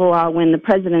then overall win the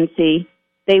presidency.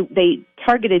 They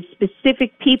targeted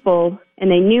specific people,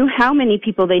 and they knew how many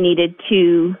people they needed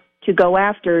to go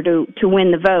after to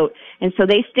win the vote. And so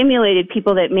they stimulated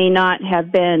people that may not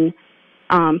have been,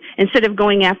 instead of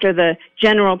going after the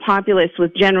general populace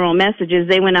with general messages,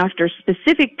 they went after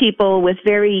specific people with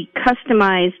very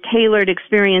customized, tailored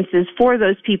experiences for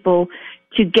those people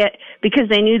because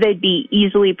they knew they'd be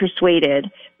easily persuaded.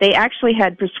 They actually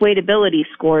had persuadability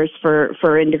scores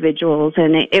for individuals,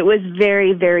 and it was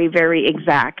very, very, very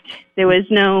exact. It was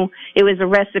a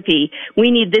recipe.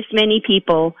 We need this many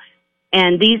people,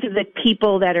 and these are the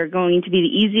people that are going to be the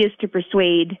easiest to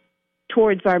persuade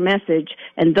towards our message,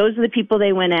 and those are the people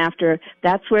they went after.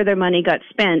 That's where their money got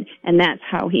spent, and that's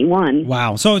how he won.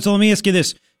 Wow. So let me ask you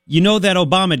this. You know that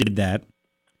Obama did that,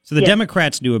 so the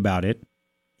Democrats knew about it.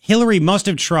 Hillary must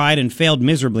have tried and failed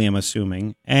miserably, I'm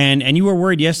assuming. And you were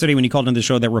worried yesterday when you called on the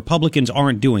show that Republicans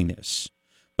aren't doing this.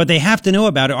 But they have to know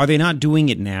about it. Are they not doing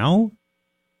it now?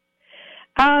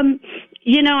 I'm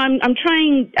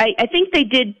trying. I think they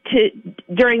did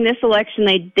during this election.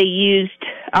 They used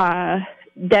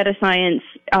data science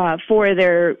for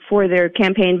their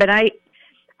campaign, but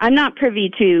I'm not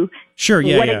privy to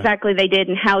what exactly they did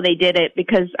and how they did it,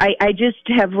 because I just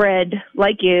have read,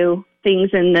 like you,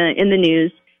 things in the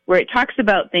news where it talks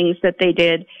about things that they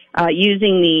did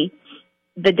using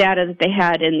the data that they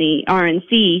had in the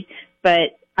RNC,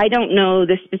 but I don't know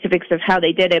the specifics of how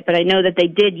they did it, but I know that they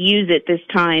did use it this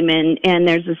time, and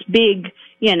there's this big,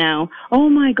 oh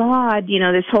my God,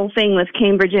 this whole thing with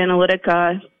Cambridge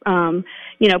Analytica,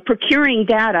 procuring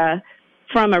data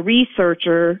from a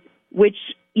researcher, which,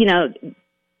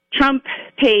 Trump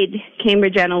paid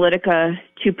Cambridge Analytica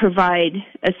to provide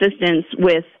assistance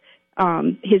with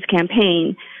his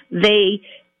campaign. They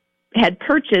had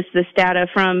purchased this data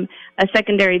from a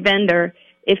secondary vendor.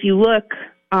 If you look,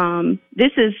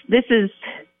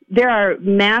 there are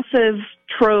massive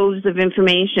troves of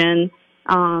information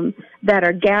that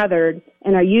are gathered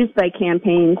and are used by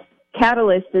campaigns.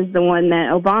 Catalyst is the one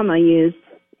that Obama used,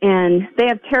 and they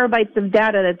have terabytes of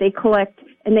data that they collect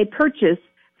and they purchase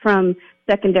from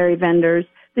secondary vendors.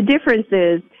 The difference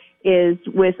is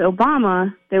with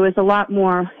Obama, there was a lot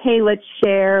more, hey, let's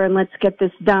share and let's get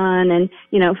this done, and,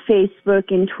 Facebook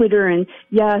and Twitter and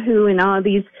Yahoo and all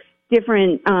these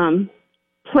different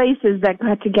places that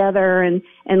got together and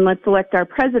let's elect our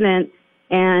president.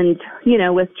 And,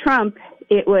 with Trump,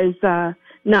 it was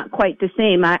not quite the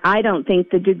same. I don't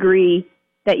think the degree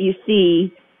that you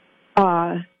see,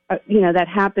 that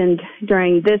happened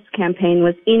during this campaign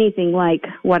was anything like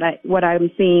what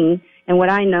I'm seeing and what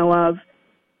I know of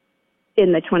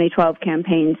in the 2012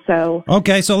 campaign. So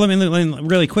okay, so let me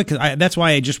really quick. That's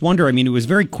why I just wonder. I mean, it was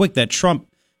very quick that Trump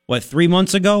 3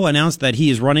 months ago, announced that he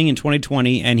is running in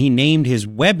 2020, and he named his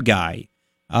web guy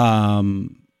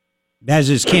as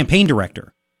his campaign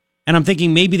director. And I'm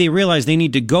thinking maybe they realize they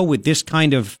need to go with this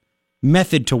kind of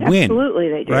method to win. Absolutely,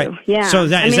 they do. Right? Yeah. So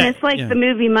it's like the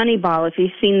movie Moneyball. If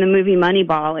you've seen the movie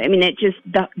Moneyball, I mean, it just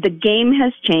the game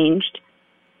has changed.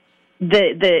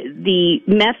 The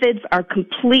methods are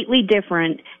completely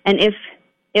different, and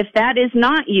if that is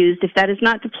not used, if that is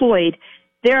not deployed,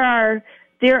 there are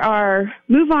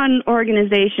MoveOn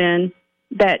organization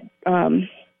that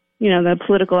the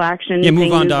political action thing,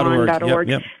 MoveOn.org.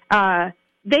 Yep.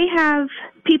 They have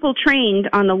people trained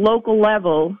on the local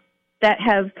level that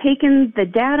have taken the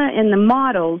data and the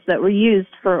models that were used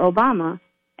for Obama,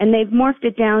 and they've morphed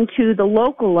it down to the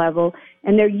local level,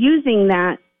 and they're using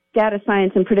that data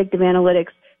science and predictive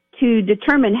analytics to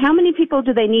determine how many people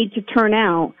do they need to turn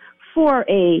out for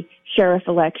a sheriff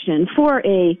election, for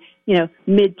a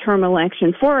midterm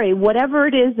election, for a whatever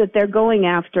it is that they're going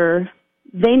after.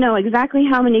 They know exactly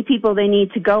how many people they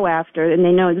need to go after, and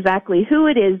they know exactly who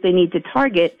it is they need to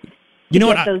target to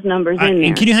get those numbers in there.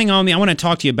 And can you hang on with me? I want to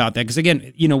talk to you about that, because,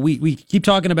 again, we keep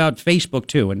talking about Facebook,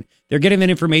 too, and they're getting that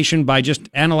information by just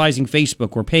analyzing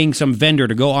Facebook or paying some vendor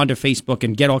to go onto Facebook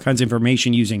and get all kinds of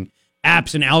information using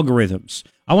apps and algorithms.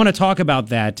 I want to talk about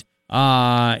that,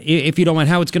 if you don't mind,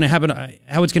 how it's going to happen,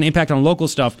 how it's going to impact on local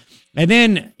stuff. And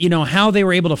then, how they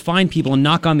were able to find people and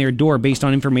knock on their door based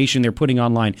on information they're putting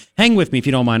online. Hang with me if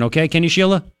you don't mind, okay? Can you,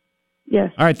 Sheila? Yes.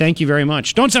 All right, thank you very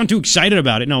much. Don't sound too excited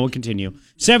about it. No, we'll continue.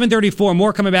 7:34,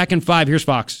 more coming back in 5. Here's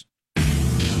Fox.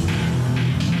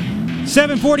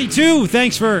 7:42,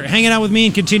 thanks for hanging out with me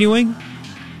and continuing.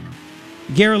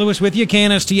 Garret Lewis with you,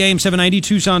 KNST AM 790,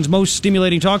 Tucson's most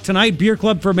stimulating talk tonight. Beer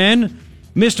Club for Men.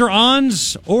 Mr.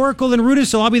 Ons, Oracle, and Rudis,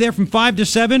 so I'll be there from 5 to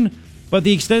 7. But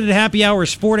the extended happy hour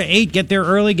is 4 to 8. Get there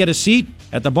early, get a seat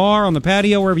at the bar, on the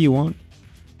patio, wherever you want.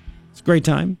 It's a great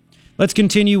time. Let's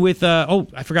continue with,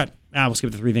 I forgot. We'll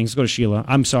skip the 3 things. Let's go to Sheila.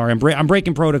 I'm sorry. I'm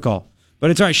breaking protocol. But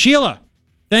it's all right. Sheila,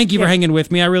 thank you for hanging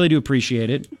with me. I really do appreciate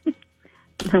it.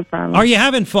 No problem. Are you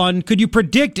having fun? Could you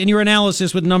predict in your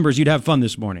analysis with numbers you'd have fun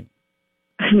this morning?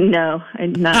 No,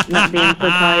 I'm not being so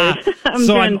tired. I'm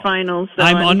doing finals, so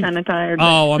I'm kind of tired.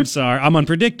 Oh, I'm sorry. I'm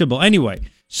unpredictable. Anyway,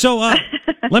 so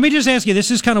let me just ask you,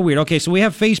 this is kind of weird. Okay, so we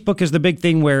have Facebook as the big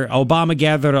thing where Obama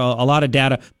gathered a lot of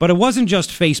data, but it wasn't just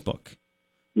Facebook.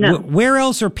 No. Where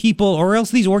else are people, or else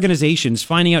these organizations,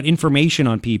 finding out information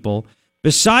on people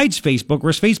besides Facebook?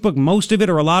 Where's Facebook most of it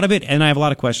or a lot of it? And I have a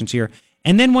lot of questions here.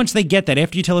 And then once they get that,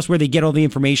 after you tell us where they get all the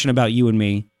information about you and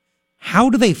me, how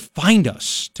do they find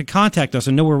us to contact us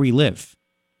and know where we live?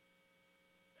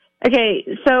 Okay,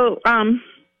 so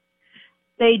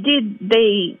they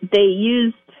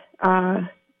used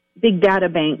big data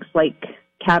banks like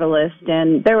Catalyst,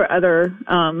 and there were other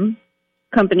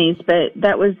companies, but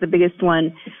that was the biggest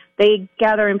one. They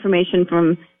gather information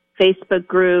from Facebook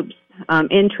groups,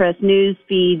 interest, news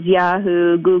feeds,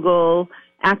 Yahoo, Google,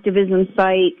 activism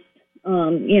sites,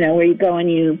 where you go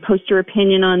and you post your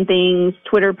opinion on things,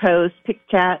 Twitter posts,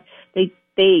 PicChat.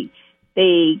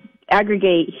 They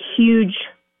aggregate huge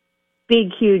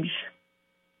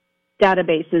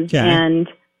databases, okay.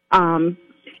 and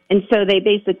so they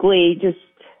basically just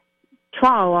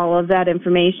trawl all of that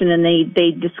information, and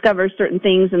they discover certain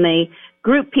things, and they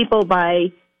group people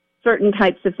by certain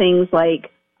types of things,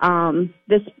 like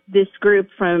this group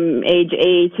from age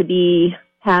A to B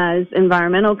has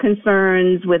environmental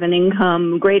concerns with an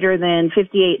income greater than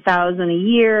 $58,000 a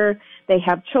year. They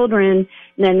have children,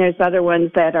 and then there's other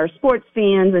ones that are sports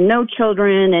fans and no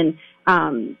children,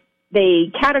 and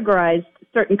they categorized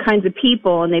certain kinds of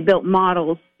people, and they built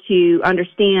models to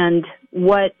understand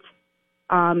what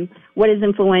is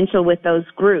influential with those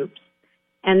groups.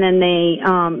 And then they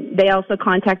also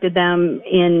contacted them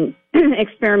in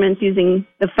experiments using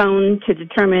the phone to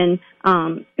determine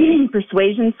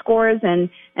persuasion scores and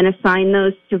assign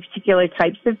those to particular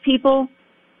types of people.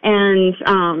 And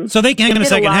so they can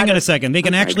hang on a second. They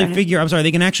can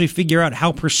actually figure out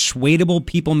how persuadable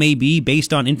people may be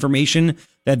based on information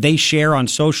that they share on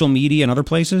social media and other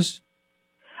places.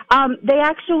 They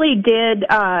actually did.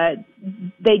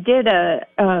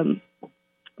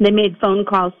 They made phone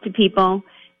calls to people,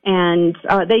 and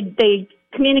they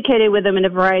communicated with them in a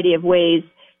variety of ways.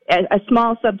 A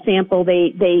small subsample.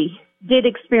 They did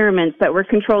experiments that were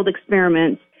controlled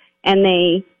experiments, and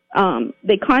they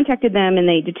contacted them, and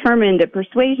they determined a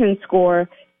persuasion score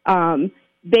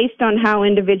based on how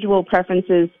individual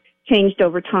preferences changed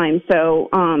over time. So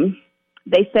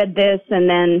they said this, and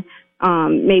then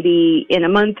maybe in a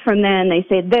month from then they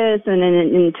said this, and then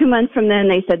in 2 months from then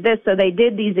they said this. So they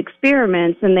did these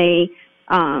experiments, and they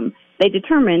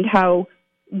determined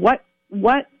what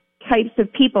types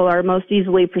of people are most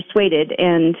easily persuaded,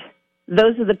 and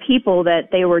those are the people that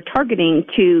they were targeting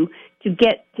to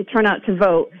get to turn out to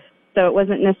vote. So it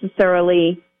wasn't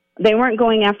necessarily, they weren't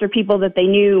going after people that they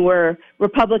knew were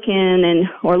Republican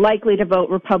or likely to vote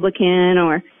Republican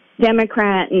or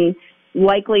Democrat and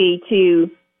likely to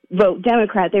vote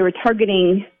Democrat. They were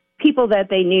targeting people that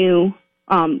they knew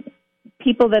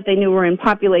were in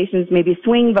populations, maybe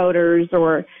swing voters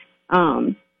or,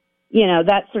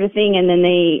 that sort of thing. And then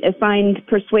they assigned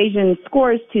persuasion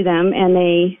scores to them, and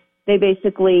they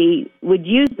basically would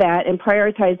use that and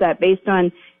prioritize that based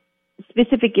on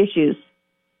specific issues.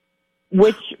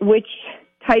 Which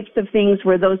types of things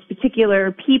were those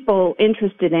particular people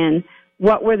interested in?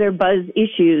 What were their buzz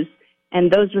issues? And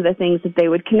those were the things that they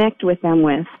would connect with them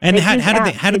with. And how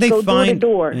do they find door to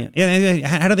door? Yeah,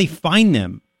 how do they find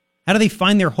them? How do they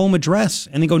find their home address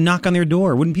and then go knock on their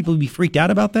door? Wouldn't people be freaked out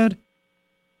about that?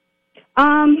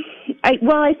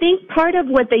 I think part of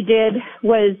what they did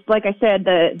was, like I said,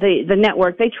 the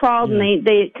network. They trawled and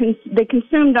they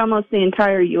consumed almost the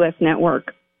entire U.S.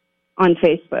 network on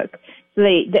Facebook. So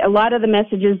a lot of the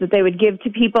messages that they would give to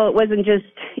people,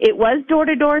 it was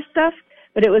door-to-door stuff,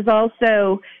 but it was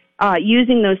also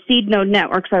using those seed node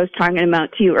networks I was talking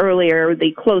about to you earlier,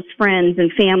 the close friends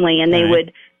and family, and they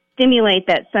would stimulate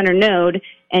that center node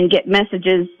and get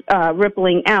messages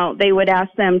rippling out. They would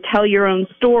ask them, tell your own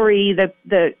story,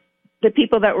 the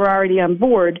people that were already on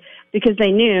board, because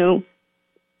they knew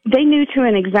to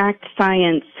an exact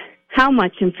science how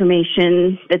much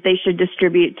information that they should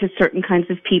distribute to certain kinds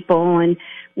of people and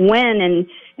when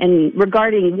and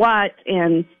regarding what.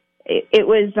 And it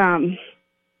was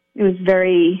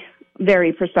very,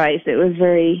 very precise. It was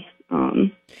very,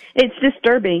 it's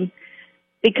disturbing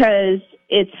because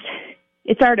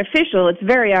it's artificial. It's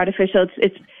very artificial.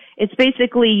 It's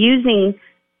basically using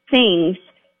things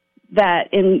that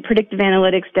in predictive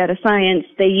analytics, data science,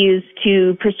 they use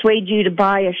to persuade you to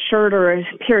buy a shirt or a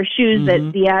pair of shoes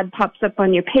that the ad pops up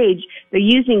on your page. They're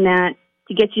using that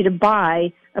to get you to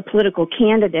buy a political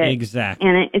candidate. Exactly.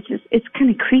 And it's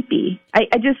kind of creepy.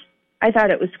 I thought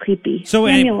it was creepy. So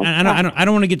I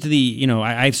don't want to get to the,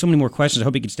 I have so many more questions. I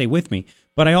hope you can stay with me.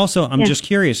 But I'm just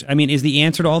curious. I mean, is the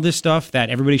answer to all this stuff that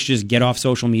everybody should just get off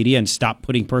social media and stop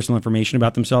putting personal information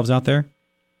about themselves out there?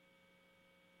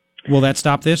 Will that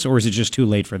stop this, or is it just too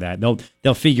late for that?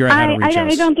 They'll figure out how to reach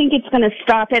us. I don't think it's going to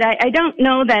stop it. I don't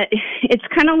know that it's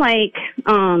kind of like,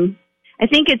 I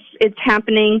think it's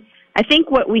happening. I think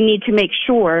what we need to make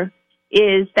sure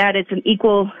is that it's an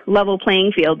equal level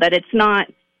playing field, that it's not,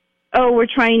 we're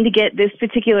trying to get this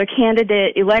particular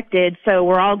candidate elected, so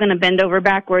we're all going to bend over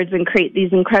backwards and create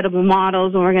these incredible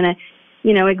models, and we're going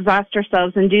to, exhaust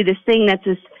ourselves and do this thing that's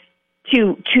just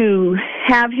to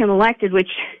have him elected, which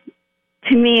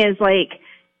to me is like,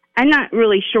 I'm not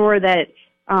really sure that,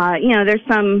 there's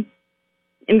some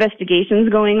investigations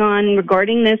going on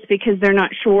regarding this because they're not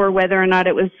sure whether or not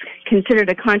it was considered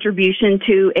a contribution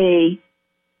to a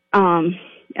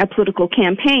political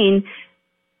campaign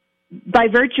by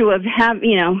virtue of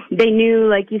they knew,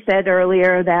 like you said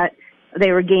earlier, that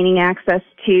they were gaining access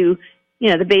to,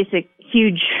 the basic,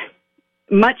 huge,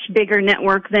 much bigger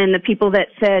network than the people that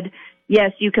said,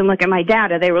 yes, you can look at my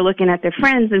data. They were looking at their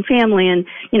friends and family and,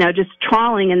 just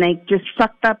trawling, and they just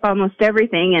sucked up almost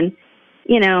everything. And,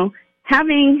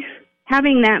 having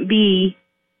that be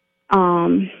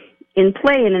in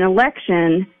play in an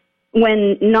election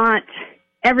when not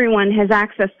everyone has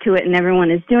access to it and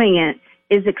everyone is doing it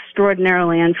is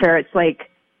extraordinarily unfair. It's like,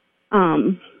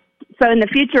 so in the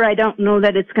future, I don't know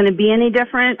that it's going to be any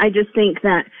different. I just think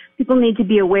that people need to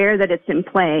be aware that it's in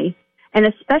play, and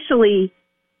especially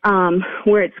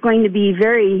where it's going to be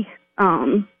very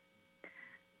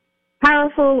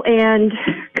powerful and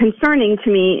concerning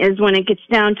to me is when it gets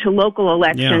down to local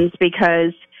elections,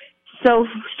 because so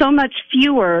much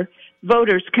fewer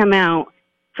voters come out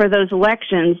for those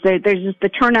elections. There's just, the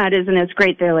turnout isn't as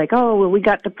great. They're like, oh, well, we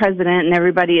got the president and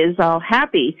everybody is all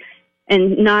happy,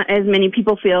 and not as many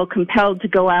people feel compelled to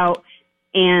go out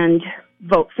and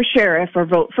vote for sheriff or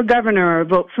vote for governor or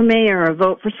vote for mayor or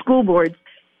vote for school boards.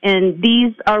 And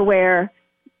these are where,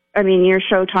 your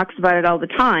show talks about it all the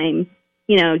time,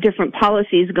 different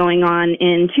policies going on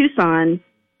in Tucson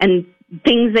and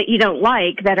things that you don't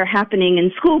like that are happening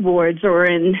in school boards or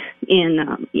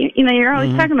you're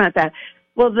always talking about that.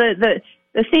 Well, the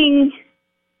thing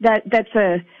that's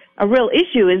a real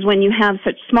issue is when you have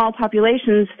such small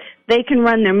populations, they can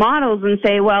run their models and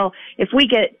say, well, if we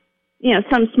get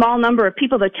some small number of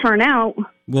people that turn out,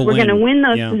 we're going to win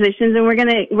those positions, and we're going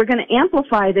to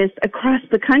amplify this across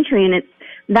the country. And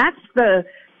that's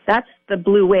the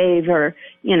blue wave, or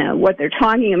what they're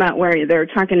talking about, where they're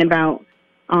talking about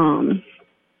having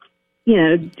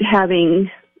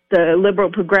the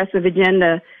liberal progressive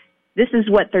agenda. This is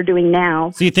what they're doing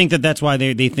now. So you think that's why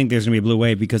they think there's going to be a blue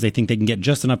wave, because they think they can get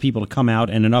just enough people to come out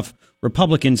and enough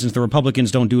Republicans, since the Republicans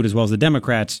don't do it as well as the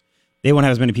Democrats, they won't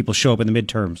have as many people show up in the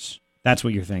midterms. That's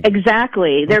what you're thinking.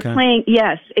 Exactly. They're playing,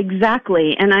 yes,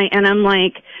 exactly. And I'm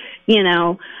like,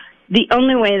 the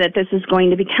only way that this is going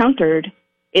to be countered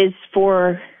is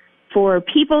for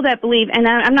people that believe, and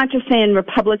I'm not just saying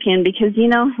Republican, because,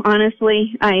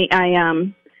 honestly,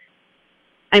 I'm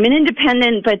an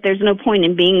independent, but there's no point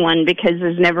in being one because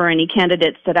there's never any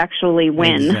candidates that actually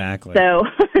win. Exactly. So,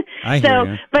 I hear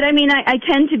you. But I mean, I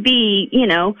tend to be,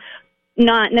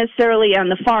 not necessarily on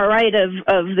the far right of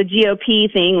the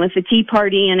GOP thing with the Tea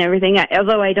Party and everything.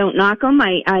 Although I don't knock them,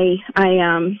 I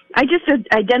just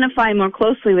identify more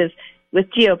closely with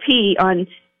GOP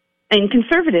in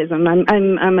conservatism.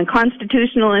 I'm a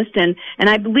constitutionalist, and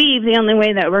I believe the only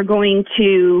way that we're going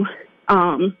to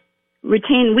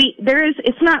retain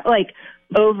it's not like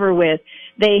over with.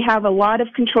 They have a lot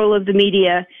of control of the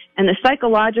media, and the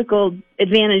psychological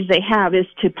advantage they have is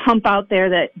to pump out there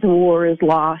that the war is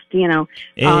lost, Exactly.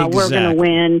 We're going to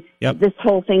win. Yep. This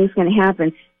whole thing's going to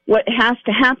happen. What has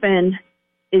to happen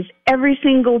is every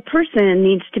single person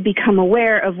needs to become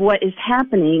aware of what is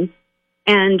happening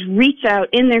and reach out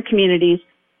in their communities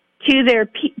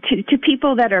to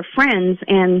people that are friends.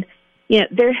 And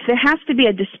there has to be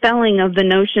a dispelling of the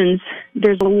notions.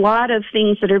 There's a lot of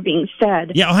things that are being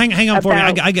said. Yeah, hang on for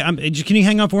me. Can you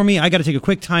hang on for me? I got to take a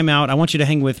quick time out. I want you to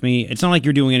hang with me. It's not like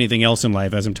you're doing anything else in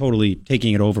life, as I'm totally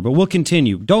taking it over, but we'll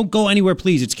continue. Don't go anywhere,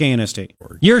 please. It's KNST.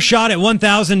 Your shot at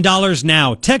 $1,000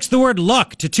 now. Text the word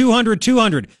luck to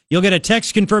 200-200. You'll get a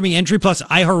text confirming entry plus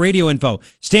iHeartRadio info.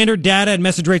 Standard data and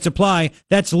message rates apply.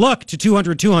 That's luck to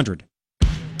 200-200.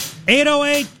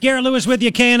 808, Garrett Lewis with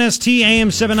you, KNST, AM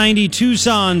 790,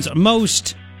 Tucson's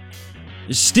most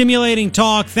stimulating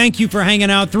talk. Thank you for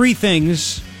hanging out. 3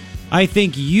 things I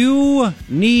think you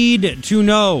need to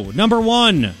know. Number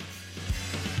 1,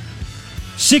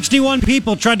 61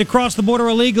 people tried to cross the border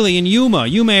illegally in Yuma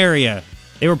area.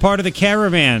 They were part of the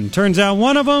caravan. Turns out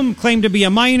one of them claimed to be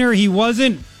a minor. He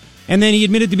wasn't. And then he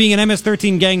admitted to being an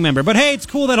MS-13 gang member. But hey, it's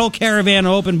cool, that whole caravan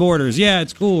of open borders. Yeah,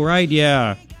 it's cool, right?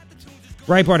 Yeah.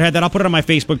 Breitbart had that. I'll put it on my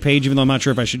Facebook page, even though I'm not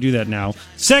sure if I should do that now.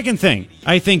 Second thing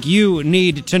I think you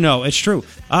need to know. It's true.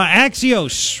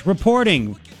 Axios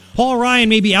reporting Paul Ryan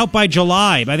may be out by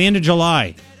the end of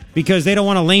July, because they don't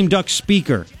want a lame duck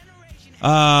speaker.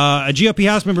 A GOP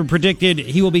House member predicted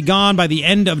he will be gone by the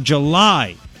end of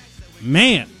July.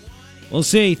 Man, we'll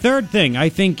see. Third thing I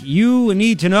think you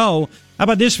need to know. How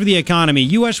about this for the economy?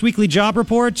 U.S. weekly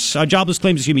jobless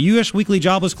claims, U.S. weekly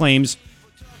jobless claims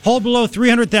hold below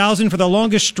 300,000 for the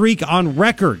longest streak on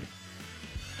record.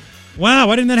 Wow,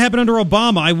 why didn't that happen under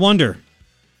Obama? I wonder.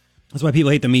 That's why people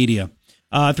hate the media.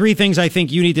 3 things I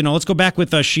think you need to know. Let's go back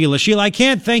with Sheila. Sheila, I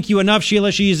can't thank you enough,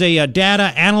 Sheila. She's a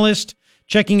data analyst,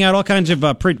 checking out all kinds of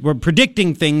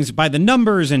predicting things by the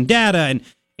numbers and data, and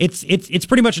it's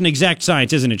pretty much an exact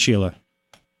science, isn't it, Sheila?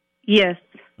 Yes.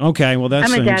 Okay, well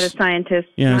that's. I'm a data scientist,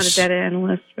 yes. Not a data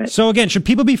analyst. But. So again, should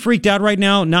people be freaked out right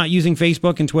now not using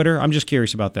Facebook and Twitter? I'm just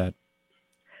curious about that.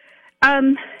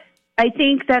 I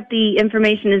think that the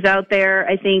information is out there.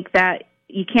 I think that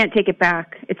you can't take it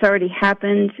back. It's already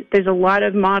happened. There's a lot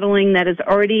of modeling that has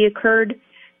already occurred,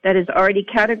 that has already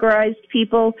categorized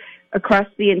people across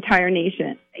the entire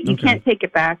nation. You can't take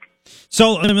it back.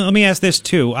 So let me ask this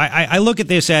too. I look at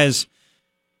this as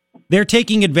they're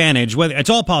taking advantage. Whether it's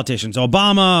all politicians,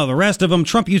 Obama, the rest of them.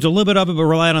 Trump used a little bit of it, but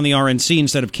relied on the RNC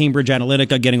instead of Cambridge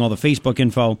Analytica getting all the Facebook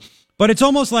info. But it's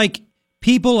almost like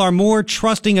people are more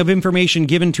trusting of information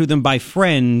given to them by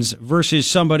friends versus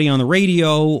somebody on the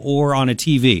radio or on a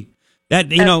TV.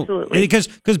 That, Absolutely.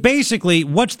 because basically,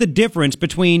 what's the difference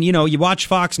between, you watch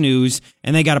Fox News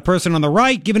and they got a person on the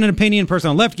right giving an opinion, person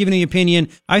on the left giving the opinion.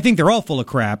 I think they're all full of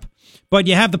crap. But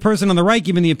you have the person on the right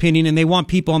giving the opinion, and they want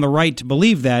people on the right to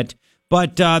believe that.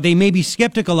 But they may be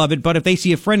skeptical of it. But if they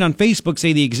see a friend on Facebook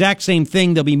say the exact same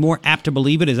thing, they'll be more apt to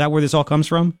believe it. Is that where this all comes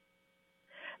from?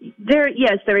 They're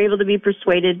able to be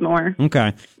persuaded more.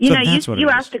 Okay. You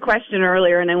asked a question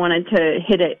earlier, and I wanted to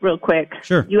hit it real quick.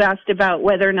 Sure. You asked about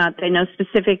whether or not they know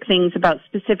specific things about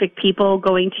specific people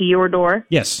going to your door.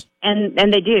 Yes. And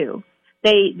they do.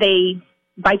 They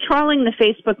by trawling the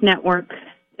Facebook network,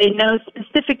 they know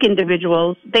specific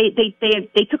individuals. They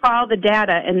took all the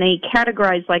data and they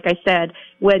categorized, like I said,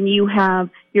 when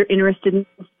you're interested in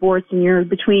sports and you're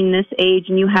between this age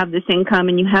and you have this income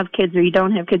and you have kids or you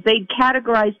don't have kids. They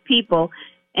categorize people,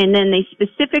 and then they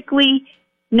specifically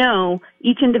know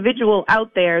each individual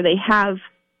out there. They have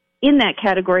in that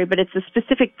category, but it's a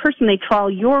specific person. They trawl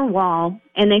your wall,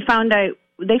 and they find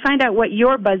out what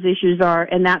your buzz issues are,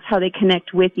 and that's how they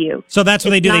connect with you. So that's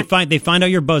what they do. They find out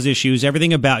your buzz issues,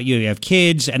 everything about you. You have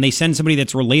kids, and they send somebody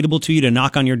that's relatable to you to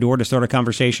knock on your door to start a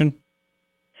conversation.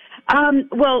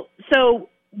 Well, so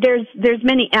there's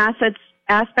many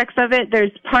aspects of it.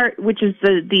 There's part which is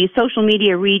the social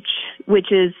media reach,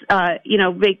 which is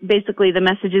basically the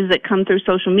messages that come through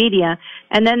social media,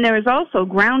 and then there's also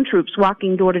ground troops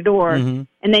walking door to door, and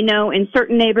they know in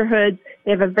certain neighborhoods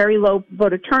they have a very low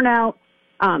voter turnout.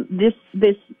 This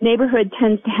neighborhood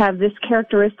tends to have this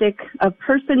characteristic of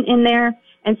person in there,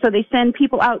 and so they send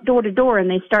people out door to door, and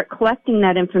they start collecting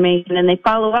that information, and they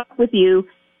follow up with you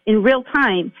in real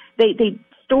time. They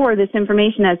store this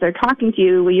information as they're talking to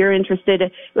you. You're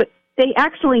interested. They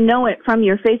actually know it from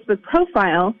your Facebook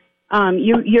profile.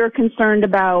 You're concerned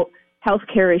about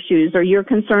healthcare issues, or you're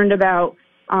concerned about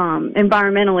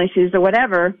environmental issues, or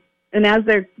whatever. And as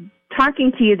they're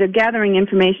talking to you, they're gathering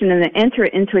information, and they enter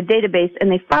it into a database, and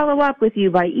they follow up with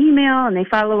you by email, and they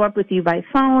follow up with you by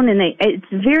phone, and it's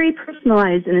very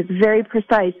personalized and it's very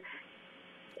precise.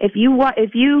 If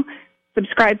you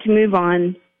subscribe to Move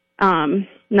On,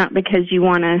 not because you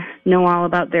want to know all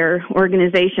about their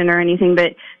organization or anything,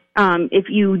 but if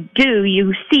you do,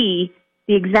 you see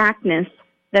the exactness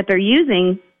that they're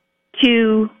using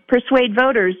to persuade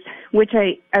voters, which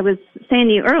I was saying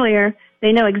to you earlier.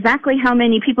 They know exactly how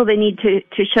many people they need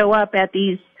to show up at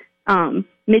these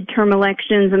midterm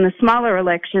elections and the smaller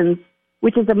elections,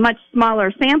 which is a much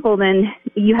smaller sample than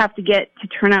you have to get to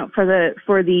turn out for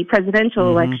the presidential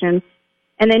election.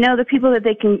 And they know the people that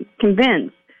they can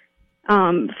convince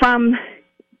from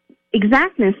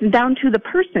exactness down to the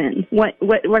person. What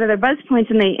are their buzz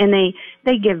points? And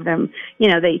they give them,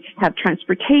 they have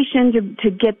transportation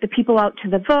to get the people out to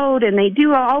the vote, and they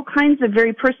do all kinds of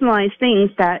very personalized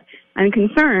things that I'm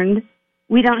concerned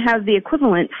we don't have the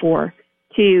equivalent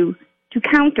to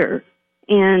counter.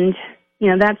 And,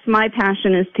 that's my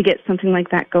passion, is to get something like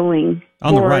that going.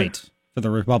 On the right, for the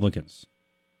Republicans.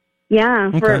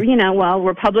 Yeah, for,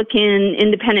 Republican,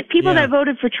 independent, people that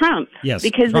voted for Trump. Yes,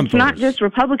 because Trump it's not voters. just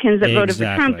Republicans that voted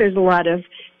for Trump. There's a lot of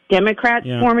Democrats,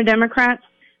 former Democrats.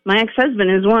 My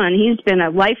ex-husband is one. He's been a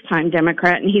lifetime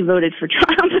Democrat, and he voted for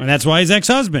Trump. And that's why he's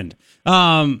ex-husband.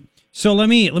 So let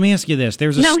me ask you this.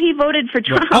 No, he voted for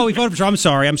Trump. Oh, he voted for Trump.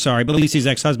 I'm sorry. But at least he's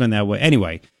ex-husband that way.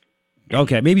 Anyway.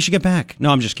 Okay, maybe you should get back. No,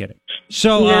 I'm just kidding.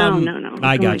 So No.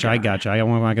 I got you. I'm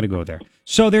not going to go there.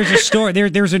 So there's a story.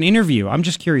 There's an interview. I'm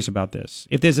just curious about this,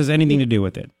 if this has anything to do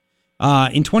with it.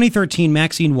 In 2013,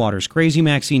 Maxine Waters, Crazy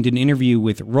Maxine, did an interview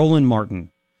with Roland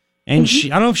Martin. And I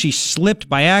don't know if she slipped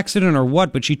by accident or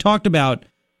what, but she talked about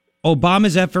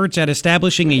Obama's efforts at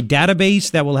establishing a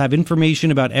database that will have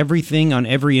information about everything on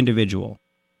every individual.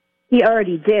 He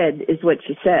already did, is what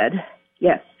she said.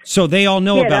 Yes. So they all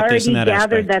know about this in that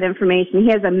aspect. He already gathered that information.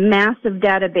 He has a massive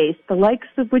database, the likes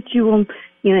of which you will,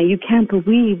 you can't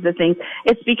believe the things.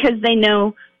 It's because they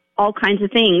know all kinds of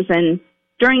things. And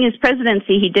during his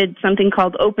presidency, he did something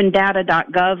called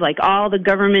opendata.gov, like all the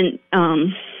government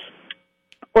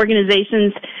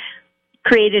organizations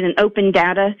created an open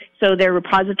data, so their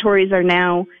repositories are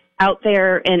now out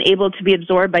there and able to be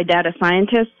absorbed by data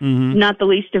scientists, not the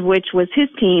least of which was his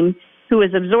team, who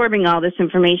was absorbing all this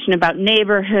information about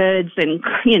neighborhoods and,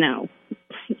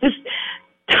 just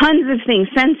tons of things,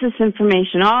 census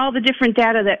information, all the different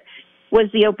data that was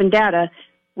the open data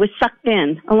was sucked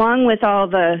in, along with all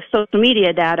the social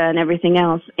media data and everything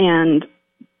else. And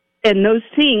those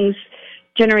things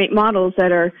generate models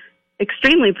that are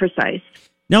extremely precise.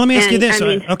 Now, let me ask you this.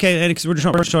 Okay, we're just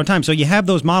short on time. So you have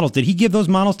those models. Did he give those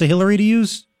models to Hillary to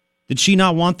use? Did she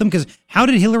not want them? Because how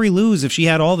did Hillary lose if she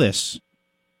had all this?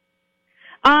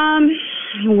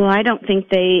 Well, I don't think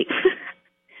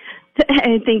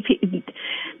I think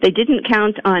they didn't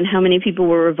count on how many people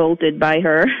were revolted by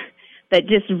her that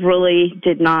just really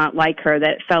did not like her,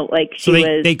 that felt like she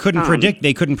was... They couldn't predict.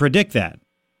 They couldn't predict that.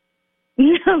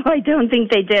 No, I don't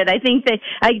think they did. I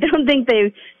don't think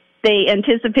they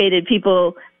anticipated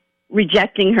people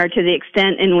rejecting her to the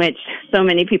extent in which so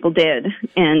many people did.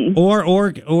 And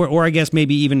or I guess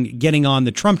maybe even getting on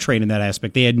the Trump train in that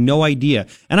aspect. They had no idea.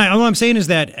 And all I'm saying is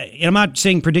that, I'm not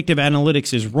saying predictive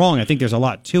analytics is wrong. I think there's a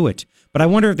lot to it. But I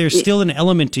wonder if there's still an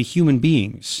element to human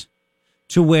beings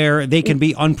to where they can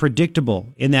be unpredictable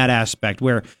in that aspect,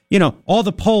 where, all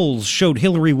the polls showed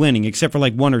Hillary winning except for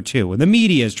like one or two. And the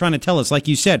media is trying to tell us, like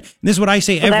you said, and this is what I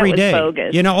say every day.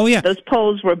 Bogus. Those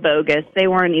polls were bogus. They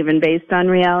weren't even based on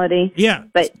reality. Yeah.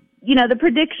 But, the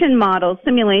prediction models,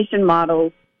 simulation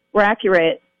models were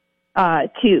accurate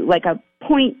to like a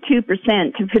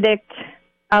 0.2% to predict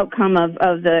outcome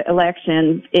of the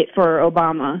election for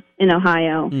Obama in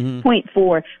Ohio.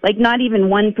 0.4, like not even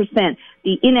 1%.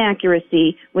 The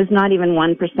inaccuracy was not even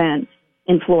 1%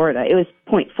 in Florida. It was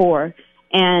 0.4.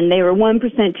 And they were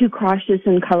 1% too cautious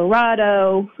in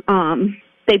Colorado.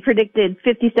 They predicted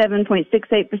 57.68%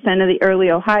 of the early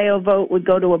Ohio vote would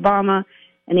go to Obama,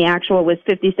 and the actual was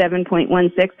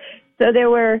 57.16. So there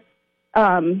were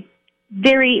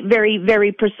very, very,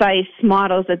 very precise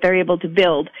models that they're able to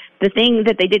build. The thing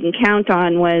that they didn't count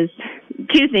on was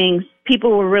two things.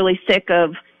 People were really sick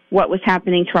of what was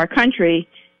happening to our country,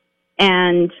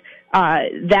 and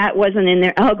that wasn't in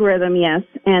their algorithm, yes.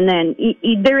 And then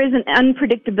there is an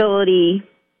unpredictability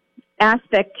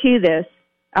aspect to this,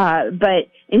 but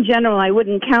in general, I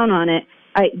wouldn't count on it.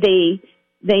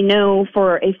 They know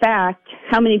for a fact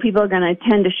how many people are going to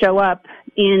tend to show up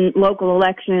in local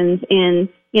elections.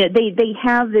 They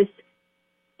have this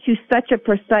to such a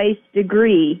precise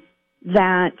degree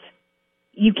that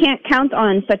you can't count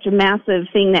on such a massive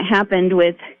thing that happened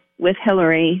with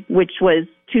Hillary, which was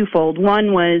twofold.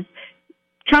 One was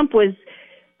Trump was,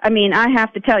 I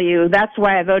have to tell you, that's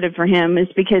why I voted for him, is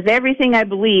because everything I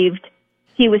believed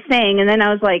he was saying, and then I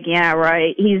was like, yeah,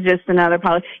 right, he's just another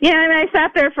politician. I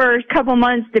sat there for a couple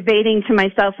months debating to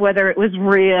myself whether it was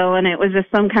real and it was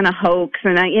just some kind of hoax,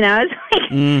 and I was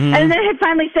like, and then I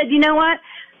finally said, you know what?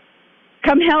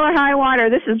 Come hell or high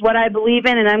water, this is what I believe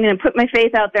in, and I'm going to put my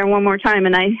faith out there one more time.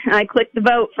 And I clicked the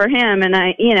vote for him, and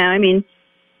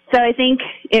so I think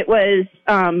it was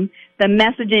the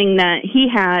messaging that he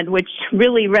had, which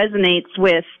really resonates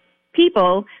with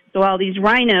people. So all these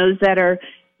rhinos that are,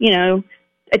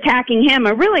 attacking him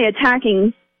are really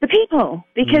attacking the people,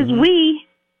 because we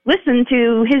listen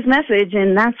to his message,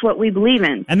 and that's what we believe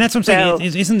in. And that's what I'm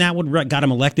saying. Isn't that what got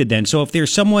him elected then? So if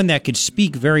there's someone that could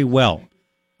speak very well,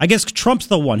 I guess Trump's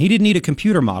the one. He didn't need a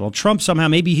computer model. Trump somehow,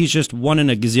 maybe he's just one in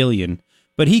a gazillion,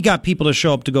 but he got people to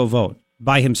show up to go vote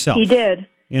by himself. He did.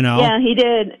 Yeah, he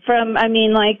did.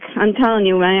 I'm telling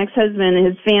you, my ex-husband and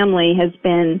his family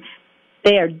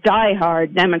they are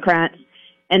diehard Democrats,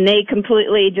 and they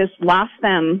completely just lost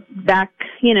them back,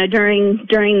 during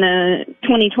the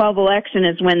 2012 election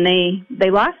is when they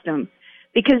lost them,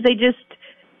 because they just,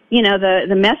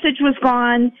 the message was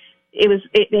gone.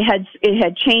 It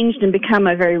had changed and become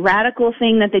a very radical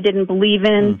thing that they didn't believe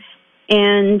in.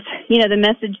 And, the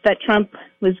message that Trump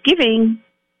was giving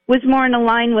was more in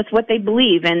line with what they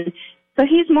believe. And so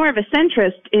he's more of a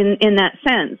centrist in that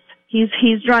sense.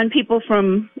 He's drawn people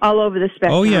from all over the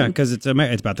spectrum. Oh, yeah, because it's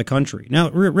about the country. Now,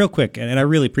 real quick, and I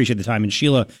really appreciate the time, and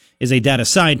Sheila is a data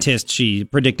scientist. She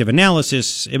predictive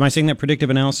analysis. Am I saying that predictive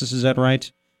analysis? Is that right?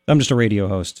 I'm just a radio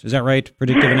host. Is that right?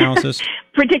 Predictive analysis?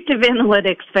 Predictive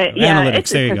analytics. But analytics,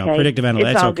 there you go. Predictive analytics.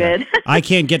 It's That's all okay. Good. I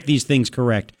can't get these things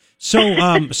correct.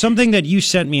 So something that you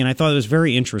sent me, and I thought it was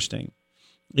very interesting,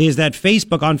 is that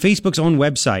on Facebook's own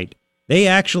website, they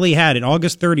actually had, on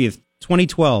August 30th,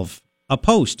 2012, a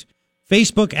post.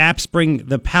 Facebook apps bring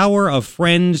the power of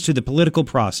friends to the political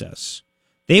process.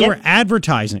 They were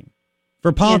advertising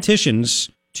for politicians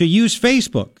to use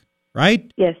Facebook,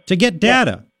 right? Yes. To get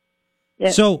data.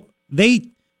 Yes. So it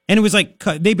was like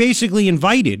they basically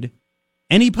invited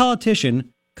any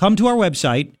politician, come to our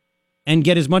website and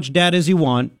get as much data as you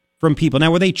want from people.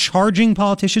 Now, were they charging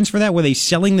politicians for that? Were they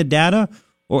selling the data?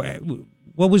 Or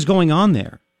what was going on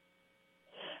there?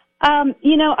 I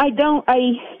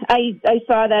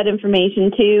saw that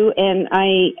information too, and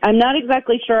I'm not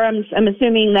exactly sure. I'm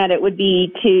assuming that it would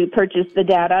be to purchase the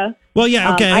data. Well,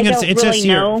 yeah, okay. I don't it really says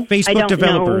here, know. Facebook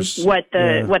developers. Know what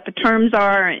the terms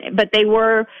are, but they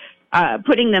were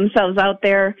putting themselves out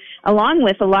there along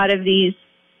with a lot of these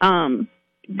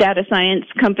data science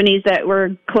companies that were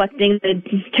collecting the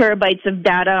terabytes of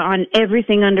data on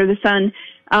everything under the sun.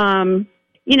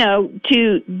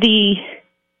 To the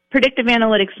predictive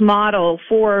analytics model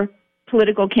for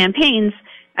political campaigns,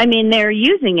 they're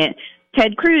using it.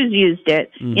 Ted Cruz used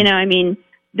it. It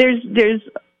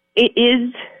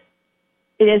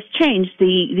has changed.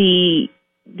 The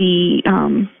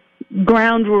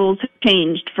ground rules have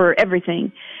changed for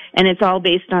everything, and it's all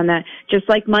based on that. Just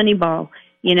like Moneyball,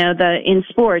 in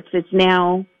sports, it's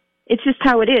just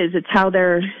how it is. It's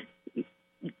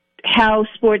how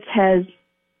sports has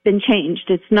been changed.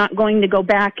 It's not going to go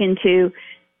back into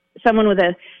someone with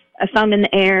a thumb in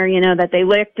the air, that they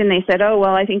licked and they said, oh,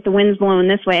 well, I think the wind's blowing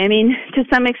this way. To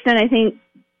some extent, I think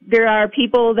there are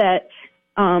people that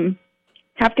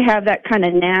have to have that kind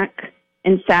of knack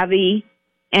and savvy,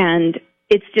 and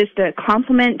it's just a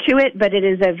compliment to it, but it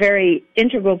is a very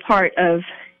integral part of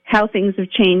how things have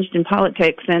changed in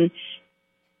politics. And,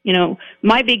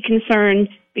 my big concern,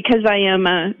 because I am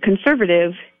a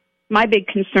conservative, my big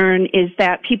concern is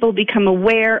that people become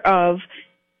aware of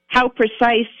how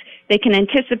precise they can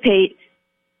anticipate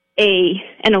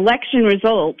an election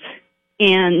result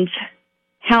and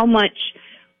how much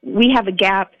we have a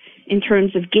gap in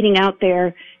terms of getting out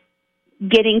there,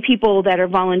 getting people that are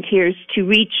volunteers to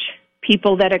reach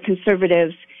people that are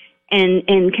conservatives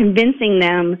and convincing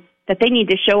them that they need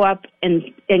to show up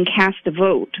and cast a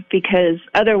vote, because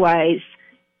otherwise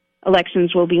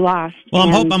elections will be lost. Well,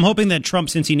 I'm hoping that Trump,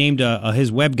 since he named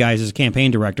his web guys as campaign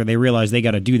director, they realize they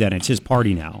got to do that. It's his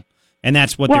party now, and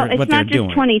that's what they're doing. Well, it's not just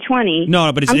 2020.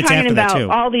 No, but it's after that too. I'm talking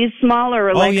about all these smaller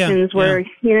elections where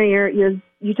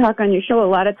you talk on your show a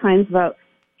lot of times about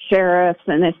sheriffs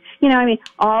and this.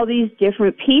 All these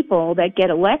different people that get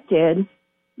elected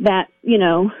that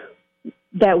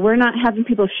that we're not having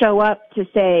people show up to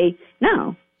say,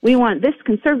 no, we want this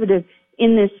conservative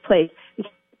in this place.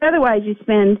 Otherwise, you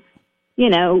spend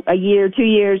a year, 2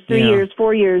 years, 3 years,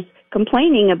 4 years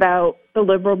complaining about the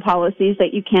liberal policies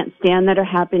that you can't stand that are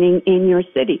happening in your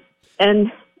city.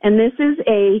 And this is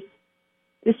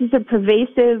a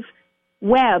pervasive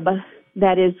web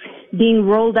that is being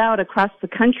rolled out across the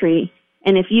country.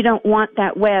 And if you don't want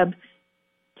that web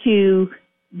to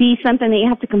be something that you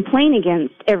have to complain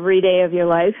against every day of your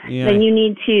life, then you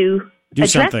need to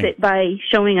address it by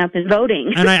showing up and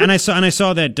voting. and I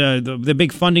saw that the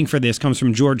big funding for this comes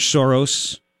from George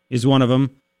Soros is one of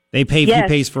them. He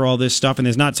pays for all this stuff, and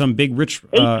there's not some big rich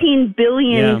 $18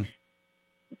 billion.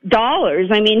 Dollars.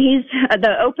 I mean, he's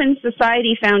the Open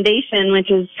Society Foundation,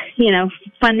 which is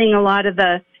funding a lot of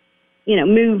the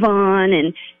Move On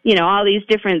and all these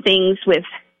different things with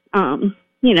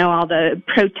all the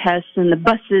protests and the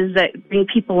buses that bring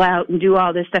people out and do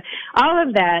all this stuff. All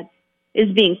of that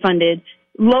is being funded.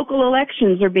 Local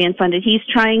elections are being funded. He's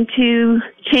trying to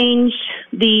change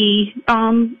the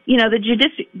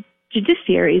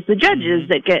judiciaries, the judges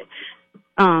that get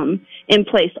in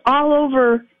place all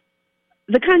over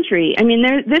the country. I mean,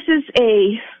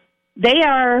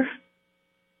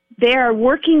 they are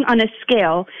working on a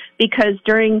scale, because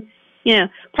during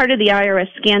part of the IRS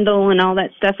scandal and all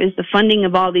that stuff is the funding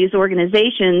of all these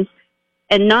organizations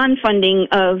and non-funding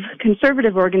of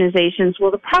conservative organizations.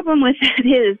 Well, the problem with that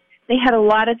is they had a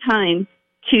lot of time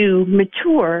to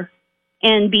mature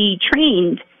and be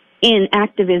trained in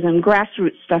activism,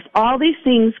 grassroots stuff. All these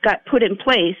things got put in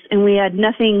place, and we had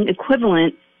nothing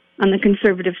equivalent on the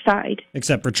conservative side.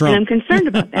 Except for Trump. And I'm concerned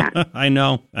about that. I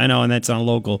know, and that's on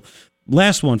local.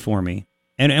 Last one for me,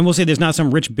 and we'll say there's not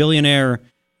some rich billionaire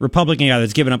Republican guy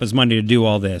that's given up his money to do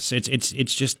all this. It's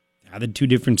just how the two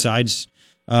different sides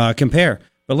compare.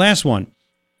 But last one,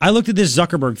 I looked at this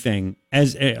Zuckerberg thing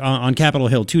as on Capitol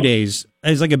Hill 2 days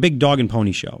as like a big dog and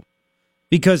pony show.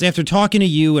 Because after talking to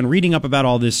you and reading up about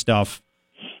all this stuff,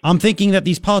 I'm thinking that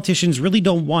these politicians really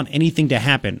don't want anything to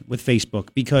happen with Facebook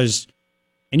because,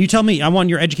 and you tell me, I want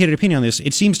your educated opinion on this.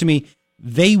 It seems to me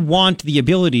they want the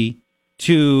ability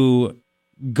to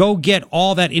go get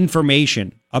all that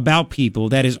information about people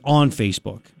that is on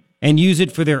Facebook and use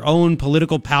it for their own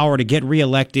political power to get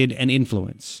reelected and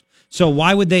influence. So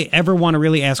why would they ever want to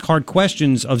really ask hard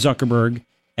questions of Zuckerberg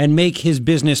and make his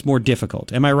business more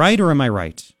difficult? Am I right or am I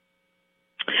right?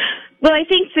 Well, I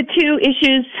think the two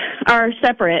issues are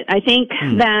separate. I think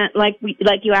that, like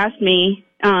you asked me,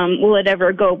 will it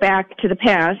ever go back to the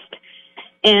past?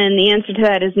 And the answer to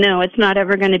that is no. It's not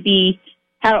ever going to be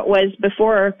how it was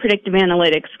before predictive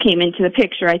analytics came into the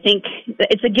picture. I think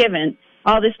it's a given.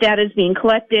 All this data is being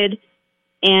collected,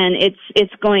 and it's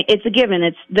a given.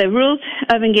 It's the rules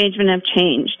of engagement have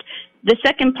changed. The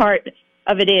second part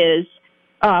of it is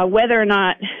whether or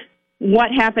not what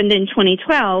happened in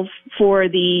 2012 for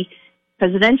the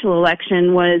presidential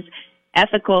election was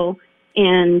ethical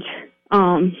and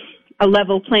a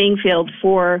level playing field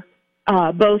for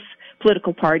both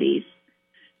political parties.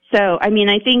 So, I mean,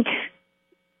 I think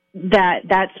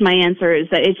that's my answer, is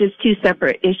that it's just two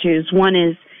separate issues. One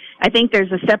is, I think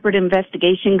there's a separate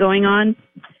investigation going on.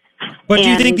 But do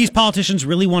you think these politicians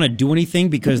really want to do anything?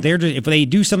 Because if they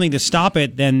do something to stop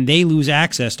it, then they lose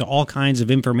access to all kinds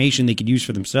of information they could use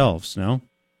for themselves, no?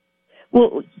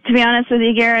 Well, to be honest with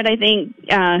you, Garrett, I think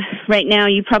right now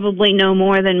you probably know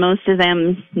more than most of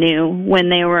them knew when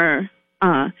they were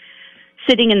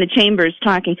sitting in the chambers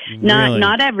talking. Really?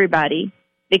 Not everybody,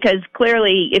 because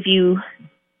clearly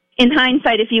in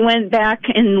hindsight, if you went back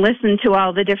and listened to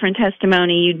all the different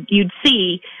testimony, you'd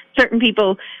see certain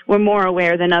people were more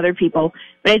aware than other people.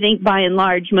 But I think by and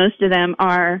large, most of them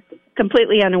are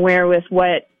completely unaware with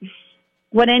what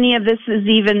any of this is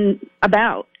even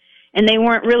about. And they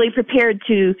weren't really prepared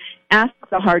to ask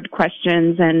the hard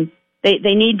questions, and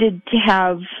they needed to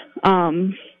have,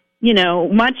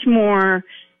 much more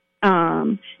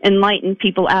enlightened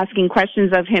people asking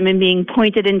questions of him and being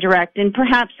pointed and direct. And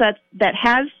perhaps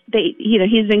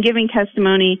he's been giving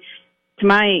testimony to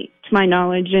my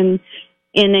knowledge and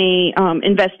in a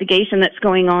investigation that's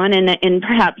going on, and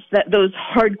perhaps that those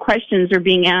hard questions are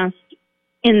being asked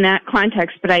in that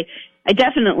context. But I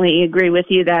definitely agree with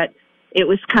you that it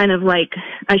was kind of like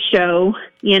a show,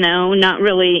 not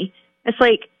really. It's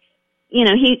like,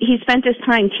 he spent his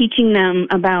time teaching them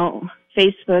about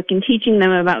Facebook and teaching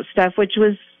them about stuff, which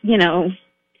was, to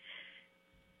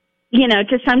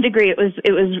some degree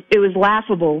it was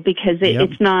laughable because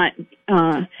it's not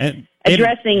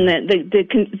addressing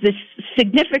the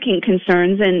significant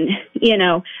concerns and,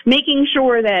 making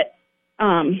sure that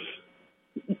a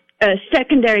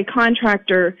secondary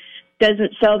contractor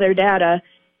doesn't sell their data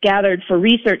gathered for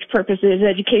research purposes,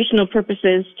 educational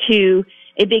purposes, to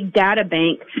a big data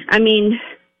bank. I mean,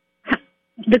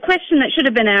 the question that should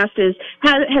have been asked is,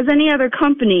 has any other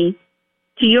company,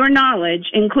 to your knowledge,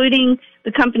 including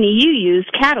the company you use,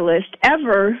 Catalyst,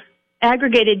 ever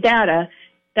aggregated data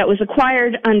that was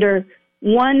acquired under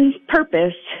one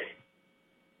purpose?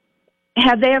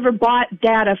 Have they ever bought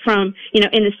data from, in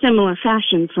a similar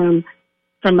fashion from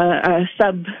a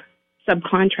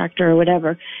subcontractor or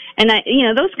whatever? And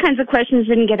those kinds of questions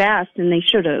didn't get asked, and they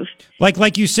should have.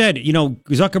 Like you said,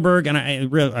 Zuckerberg, and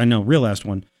I know, real last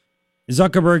one.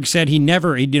 Zuckerberg said he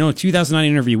never, 2009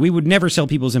 interview, we would never sell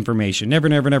people's information. Never,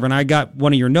 never, never. And I got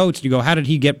one of your notes, and you go, how did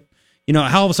he get,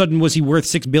 how all of a sudden was he worth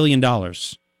 $6 billion? How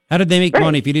did they make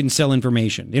money if he didn't sell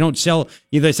information? They don't sell,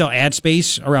 they sell ad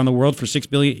space around the world for $6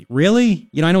 billion. Really?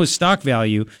 I know his stock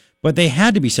value, but they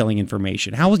had to be selling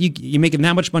information. How was you making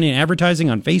that much money in advertising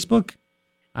on Facebook?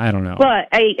 I don't know. Well,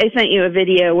 I sent you a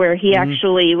video where he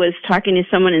actually was talking to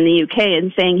someone in the UK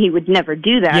and saying he would never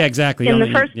do that. Yeah, exactly. In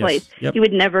the first place. Yep. He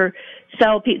would never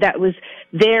sell people. That was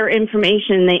their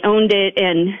information. They owned it,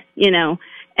 and,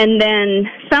 and then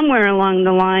somewhere along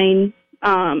the line,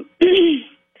 I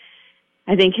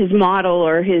think his model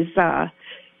or his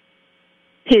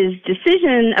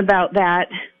decision about that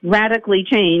radically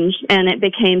changed, and it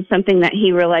became something that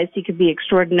he realized he could be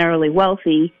extraordinarily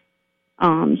wealthy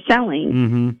selling.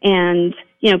 Mm-hmm. And,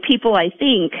 people, I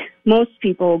think, most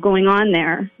people going on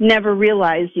there never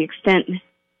realize the extent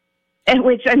at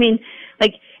which,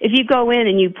 like, if you go in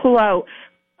and you pull out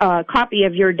a copy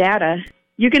of your data,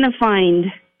 you're going to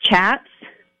find chats,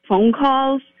 phone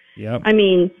calls. Yep.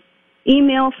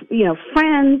 Email,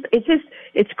 friends.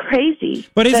 It's crazy.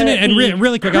 But isn't it? And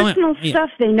really quick, personal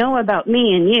stuff they know about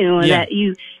me and you, and that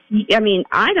you.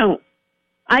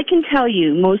 I can tell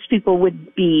you, most people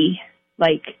would be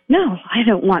like, no, I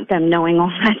don't want them knowing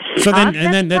all that stuff. So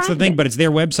then that's the thing. But it's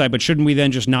their website. But shouldn't we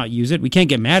then just not use it? We can't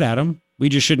get mad at them. We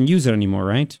just shouldn't use it anymore,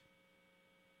 right?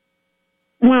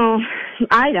 Well,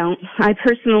 I don't. I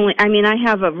personally, I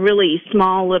have a really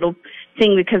small little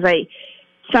thing because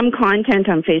some content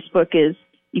on Facebook is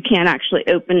you can't actually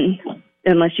open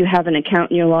unless you have an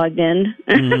account and you're logged in.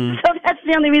 Mm. So that's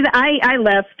the only reason I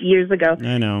left years ago.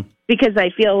 I know. Because I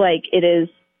feel like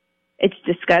it's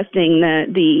disgusting,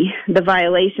 the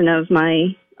violation of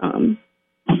my,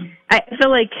 I feel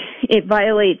like it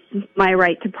violates my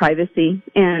right to privacy.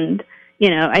 And,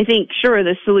 I think, sure,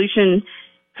 the solution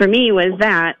for me was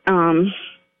that,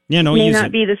 may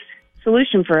not be the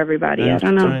solution for everybody. I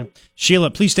don't know. Right. Sheila,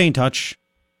 please stay in touch.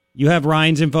 You have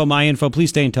Ryan's info, my info. Please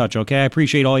stay in touch, okay? I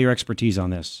appreciate all your expertise on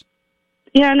this.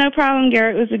 Yeah, no problem,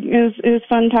 Garrett. It was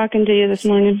fun talking to you this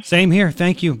morning. Same here.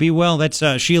 Thank you. Be well. That's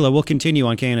Sheila. We'll continue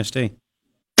on KNST.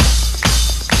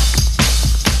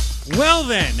 Well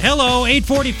then, hello,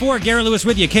 844, Garrett Lewis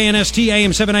with you, KNST,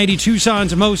 AM 790,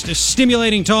 Tucson's most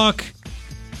stimulating talk.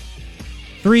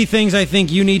 3 things I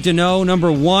think you need to know.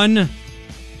 Number 1,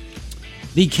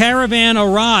 the caravan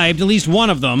arrived, at least one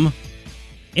of them,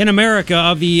 in America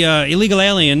of the illegal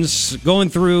aliens going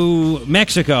through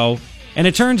Mexico. And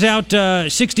it turns out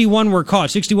 61 were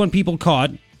caught, 61 people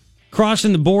caught,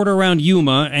 crossing the border around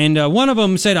Yuma. And one of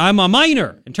them said, I'm a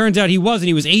minor. And turns out he wasn't.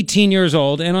 He was 18 years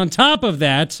old. And on top of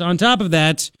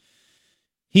that,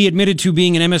 he admitted to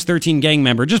being an MS-13 gang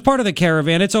member. Just part of the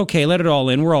caravan. It's okay. Let it all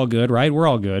in. We're all good, right? We're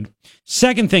all good.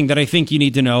 Second thing that I think you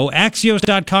need to know,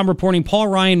 Axios.com reporting Paul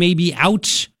Ryan may be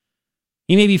out.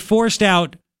 He may be forced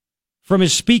out from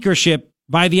his speakership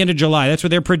by the end of July. That's what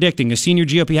they're predicting. A senior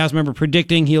GOP House member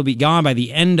predicting he'll be gone by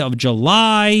the end of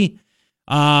July.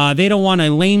 They don't want a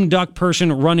lame duck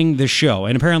person running the show.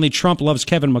 And apparently Trump loves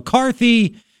Kevin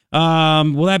McCarthy.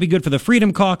 Will that be good for the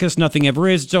Freedom Caucus? Nothing ever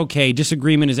is. It's okay.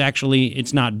 Disagreement is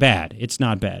it's not bad. It's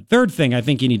not bad. Third thing I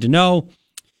think you need to know,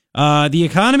 the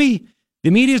economy,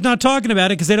 The media's not talking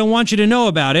about it because they don't want you to know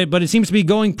about it, but it seems to be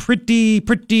going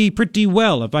pretty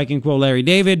well, if I can quote Larry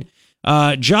David.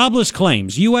 Jobless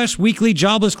claims. U.S. weekly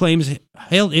jobless claims,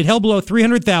 it held below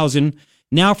 300,000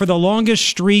 now for the longest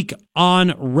streak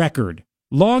on record.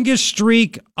 Longest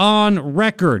streak on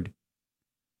record.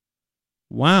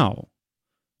 Wow.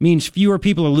 Means fewer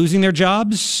people are losing their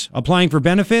jobs, applying for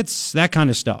benefits, that kind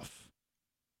of stuff.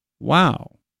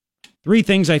 Wow. 3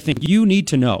 things I think you need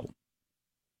to know.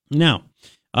 Now,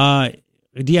 do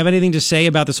you have anything to say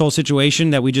about this whole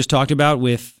situation that we just talked about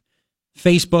with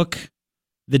Facebook,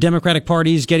 the Democratic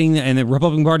Party is getting and the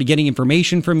Republican Party getting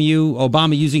information from you,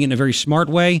 Obama using it in a very smart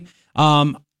way?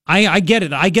 I get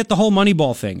it. I get the whole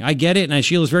Moneyball thing. I get it. And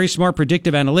Sheila's very smart,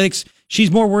 predictive analytics.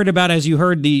 She's more worried about, as you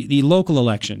heard, the local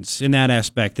elections in that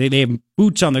aspect. They have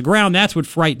boots on the ground. That's what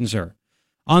frightens her.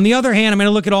 On the other hand, I'm going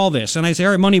to look at all this and I say,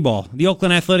 all right, Moneyball, the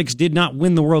Oakland Athletics did not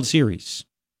win the World Series.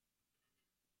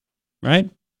 Right?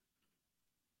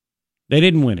 They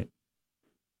didn't win it.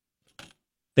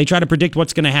 They try to predict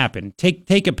what's going to happen.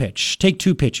 Take a pitch. Take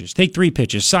 2 pitches. Take 3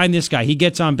 pitches. Sign this guy. He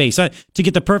gets on base to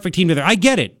get the perfect team together. I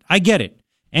get it.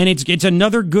 And it's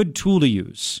another good tool to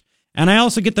use. And I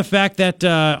also get the fact that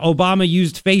Obama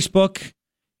used Facebook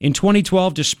in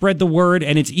 2012 to spread the word.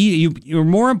 And it's you're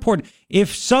more important.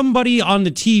 If somebody on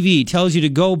the TV tells you to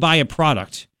go buy a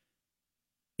product,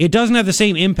 it doesn't have the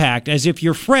same impact as if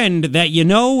your friend that you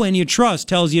know and you trust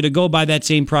tells you to go buy that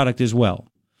same product as well.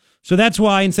 So that's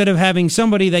why instead of having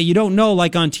somebody that you don't know,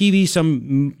 like on TV,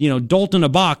 some, dolt in a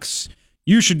box,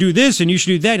 you should do this and you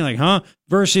should do that. You're like, huh?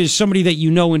 Versus somebody that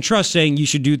you know and trust saying you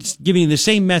should do this, giving you the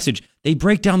same message. They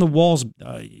break down the walls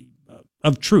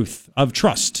of truth, of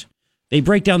trust. They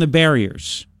break down the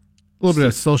barriers. A little bit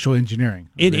of social engineering.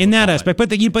 In that aspect. But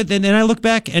then I look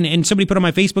back and somebody put on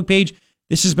my Facebook page,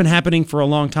 this has been happening for a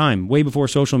long time, way before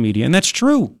social media. And that's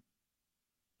true.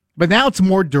 But now it's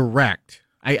more direct.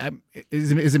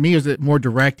 Is it me or is it more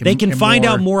direct? They can find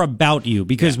out more about you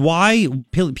because why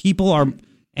people are,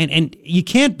 and you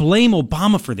can't blame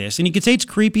Obama for this. And you could say it's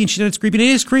creepy and she said it's creepy. And it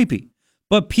is creepy.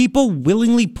 But people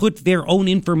willingly put their own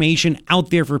information out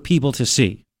there for people to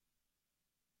see.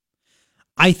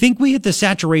 I think we hit the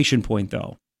saturation point,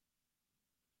 though.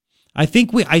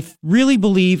 I really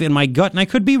believe in my gut, and I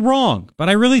could be wrong, but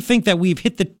I really think that we've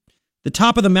hit the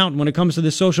top of the mountain when it comes to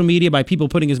this social media by people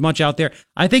putting as much out there.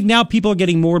 I think now people are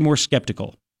getting more and more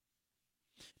skeptical.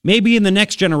 Maybe in the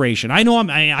next generation. I know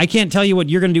I can't tell you what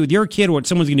you're going to do with your kid or what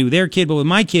someone's going to do with their kid, but with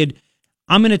my kid,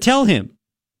 I'm going to tell him.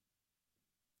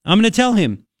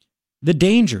 The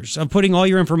dangers of putting all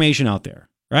your information out there,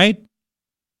 right?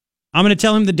 I'm going to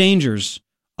tell him the dangers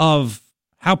of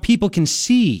how people can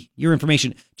see your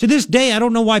information. To this day, I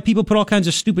don't know why people put all kinds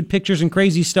of stupid pictures and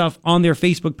crazy stuff on their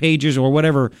Facebook pages or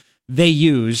whatever they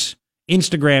use,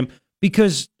 Instagram,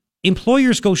 because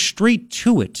employers go straight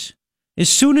to it. As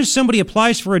soon as somebody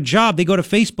applies for a job, they go to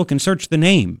Facebook and search the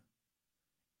name.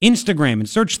 Instagram and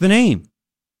search the name.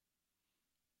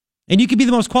 And you could be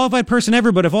the most qualified person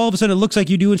ever, but if all of a sudden it looks like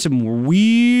you're doing some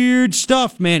weird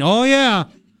stuff, man, oh yeah,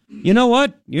 you know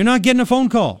what? You're not getting a phone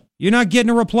call. You're not getting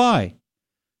a reply.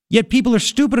 Yet people are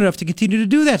stupid enough to continue to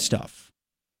do that stuff.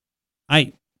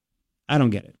 I don't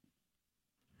get it.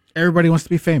 Everybody wants to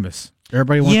be famous.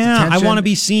 Everybody wants attention. I want to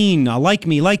be seen. Like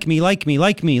me. Not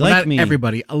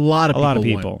everybody. A lot of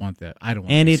people want that. I don't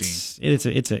want to be seen. And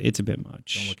it's a bit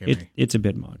much. Don't look at me. It's a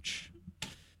bit much.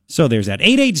 So there's that.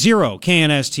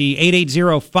 880-KNST,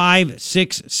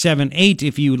 880-5678.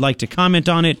 If you would like to comment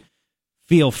on it,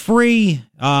 feel free.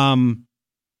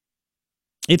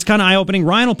 It's kind of eye-opening.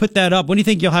 Ryan will put that up. When do you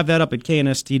think you'll have that up at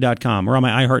knst.com or on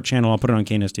my iHeart channel? I'll put it on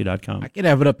knst.com. I can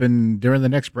have it up during the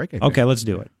next break, I think. Okay, let's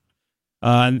do it.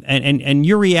 And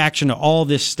your reaction to all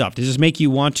this stuff, does this make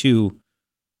you want to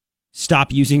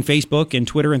stop using Facebook and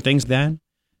Twitter and things like that?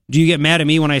 Do you get mad at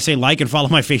me when I say like and follow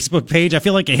my Facebook page? I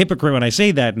feel like a hypocrite when I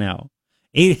say that now.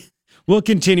 We'll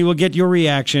continue. We'll get your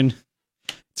reaction.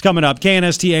 It's coming up.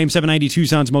 KNST AM 790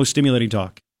 Tucson's most stimulating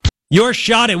talk. Your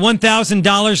shot at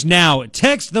 $1,000 now.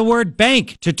 Text the word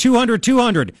bank to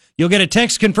 200-200. You'll get a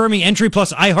text confirming entry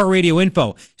plus iHeartRadio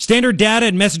info. Standard data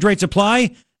and message rates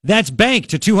apply. That's bank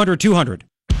to 200-200.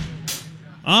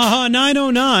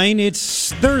 9:09.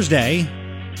 It's Thursday,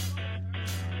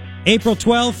 April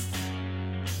 12th.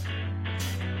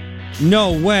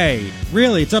 No way.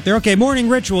 Really, it's up there. Okay, Morning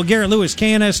Ritual, Garret Lewis,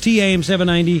 KNST AM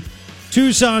 790.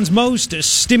 Tucson's most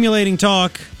stimulating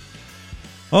talk.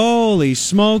 Holy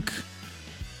smoke.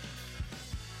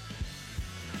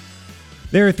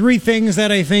 There are 3 things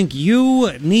that I think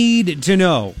you need to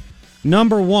know.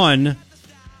 Number 1,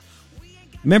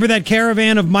 remember that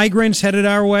caravan of migrants headed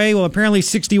our way? Well, apparently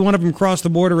 61 of them crossed the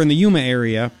border in the Yuma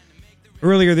area.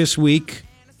 earlier this week.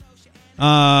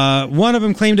 One of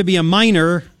them claimed to be a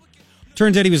minor.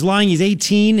 Turns out he was lying. He's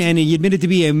 18, and he admitted to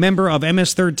be a member of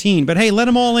MS-13. But hey, let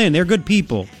them all in. They're good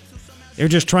people. They're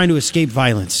just trying to escape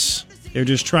violence. They're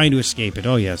just trying to escape it.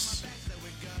 Oh, yes.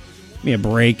 Give me a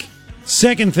break.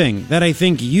 Second thing that I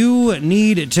think you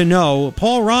need to know,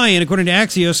 Paul Ryan, according to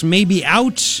Axios, may be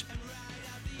out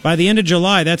by the end of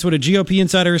July. That's what a GOP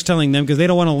insider is telling them, because they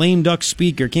don't want a lame duck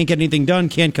speaker. Can't get anything done,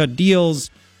 can't cut deals,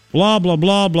 blah, blah,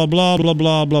 blah, blah, blah, blah,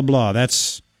 blah, blah, blah.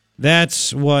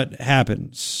 That's what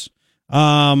happens.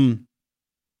 And,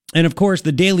 of course,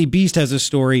 the Daily Beast has a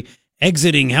story.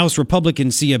 Exiting House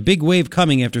Republicans see a big wave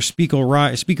coming after Speaker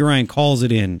Ryan calls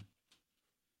it in.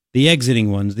 The exiting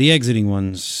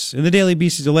ones. And the Daily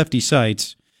Beast is a lefty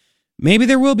site. Maybe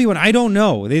there will be one. I don't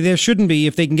know. There shouldn't be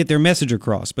if they can get their message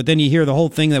across. But then you hear the whole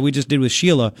thing that we just did with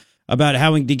Sheila about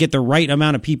having to get the right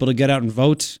amount of people to get out and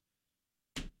vote.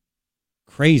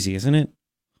 Crazy, isn't it?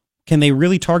 Can they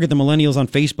really target the millennials on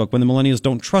Facebook when the millennials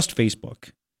don't trust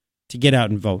Facebook to get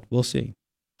out and vote? We'll see.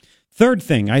 Third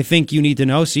thing I think you need to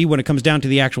know, when it comes down to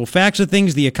the actual facts of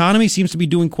things, the economy seems to be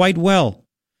doing quite well.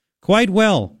 Quite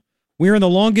well. We're in the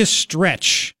longest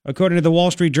stretch, according to the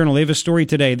Wall Street Journal. They have a story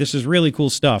today. This is really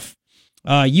cool stuff.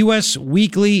 U.S.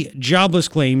 weekly jobless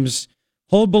claims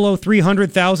hold below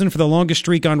 300,000 for the longest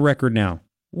streak on record now.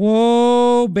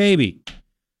 Whoa, baby.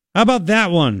 How about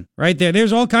that one right there?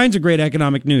 There's all kinds of great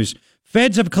economic news.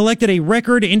 Feds have collected a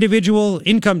record individual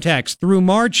income tax through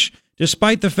March,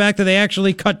 despite the fact that they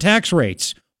actually cut tax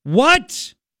rates.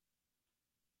 What?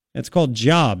 That's called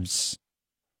jobs.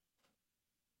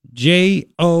 Jobs.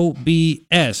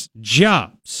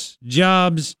 Jobs.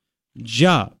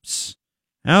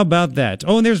 How about that?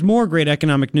 Oh, and there's more great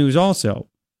economic news also.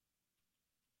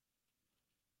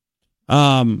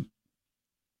 The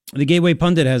Gateway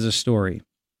Pundit has a story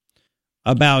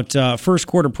about first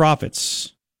quarter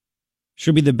profits.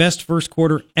 Should be the best first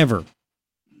quarter ever.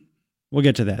 We'll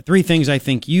get to that. Three things I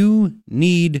think you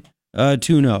need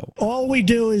to know. All we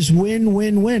do is win,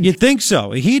 win, win. You think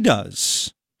so? He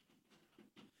does.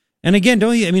 And again,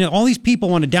 don't you? I mean, all these people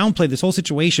want to downplay this whole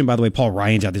situation. By the way, Paul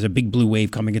Ryan's out. There's a big blue wave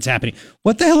coming. It's happening.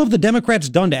 What the hell have the Democrats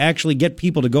done to actually get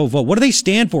people to go vote? What do they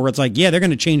stand for? It's like, yeah, they're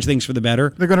going to change things for the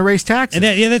better. They're going to raise taxes.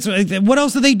 And that's what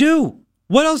else do they do?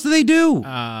 What else do they do?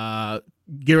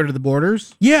 Get rid of the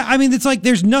borders? Yeah, I mean, it's like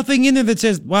there's nothing in there that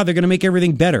says, wow, they're going to make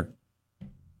everything better.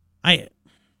 I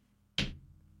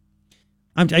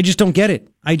just don't get it.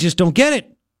 I just don't get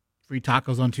it. Free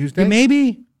tacos on Tuesday?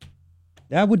 Maybe.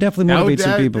 That would definitely motivate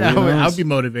some people. I would be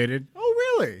motivated.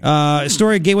 Oh, really? A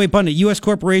story at Gateway Pundit. U.S.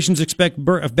 corporations expect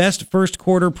best first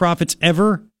quarter profits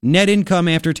ever. Net income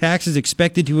after taxes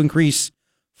expected to increase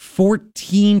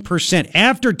 14%.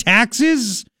 After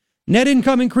taxes? Net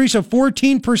income increase of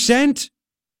 14%?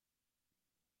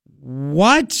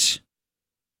 What?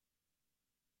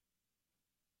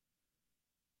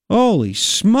 Holy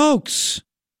smokes.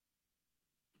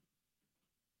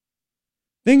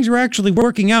 Things are actually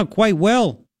working out quite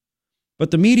well. But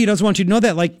the media doesn't want you to know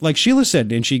that, like Sheila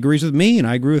said, and she agrees with me, and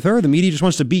I agree with her. The media just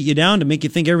wants to beat you down to make you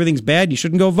think everything's bad. You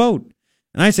shouldn't go vote.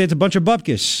 And I say it's a bunch of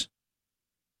bupkis.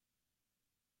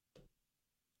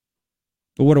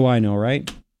 But what do I know, right?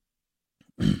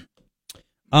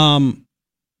 I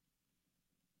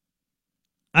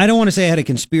don't want to say I had a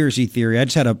conspiracy theory. I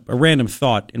just had a random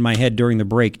thought in my head during the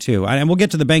break, too. And we'll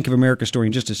get to the Bank of America story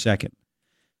in just a second.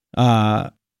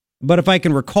 But if I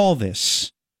can recall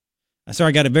this, sorry,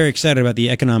 I got very excited about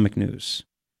the economic news.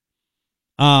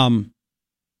 And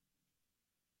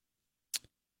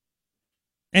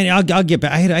I'll get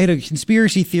back. I had a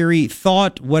conspiracy theory,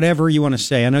 thought, whatever you want to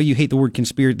say. I know you hate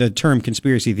the term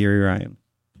conspiracy theory, Ryan.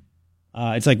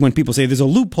 It's like when people say there's a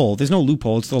loophole. There's no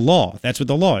loophole. It's the law. That's what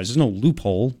the law is. There's no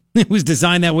loophole. It was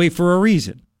designed that way for a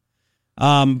reason.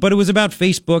 But it was about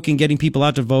Facebook and getting people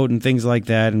out to vote and things like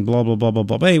that and blah, blah, blah, blah,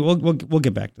 blah. But hey, we'll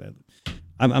get back to that.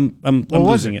 I'm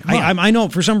losing it. I know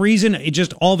for some reason, it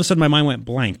just all of a sudden my mind went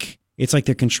blank. It's like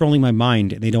they're controlling my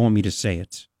mind and they don't want me to say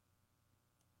it.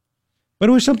 But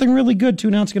it was something really good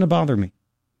too. Now it's going to bother me.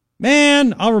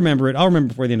 Man, I'll remember it. I'll remember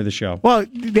before the end of the show. Well,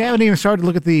 they haven't even started to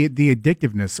look at the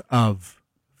addictiveness of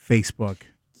Facebook.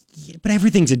 Yeah, but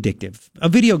everything's addictive. A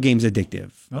video game's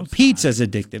addictive. Pizza's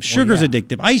addictive. Sugar's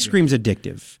addictive. Ice cream's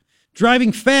addictive.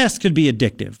 Driving fast could be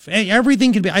addictive.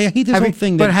 Everything could be. I hate this whole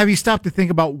thing. But have you stopped to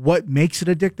think about what makes it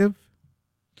addictive?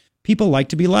 People like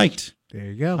to be liked. There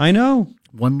you go. I know.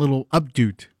 One little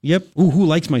updoot. Yep. Ooh, who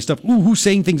likes my stuff? Ooh, who's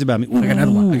saying things about me? Ooh. I got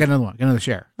another one. I got another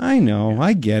share. I know. Yeah.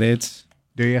 I get it.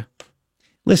 Do you?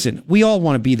 Listen, we all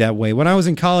want to be that way. When I was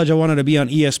in college, I wanted to be on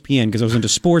ESPN because I was into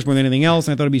sports more than anything else,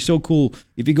 and I thought it'd be so cool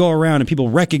if you go around and people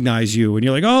recognize you, and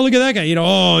you're like, oh, look at that guy.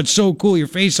 Oh, it's so cool, your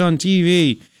face on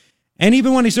TV. And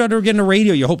even when he started getting a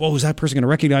radio, you hope, oh, is that person going to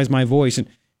recognize my voice? And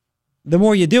the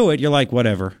more you do it, you're like,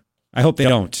 whatever. I hope they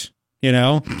don't.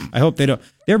 I hope they don't.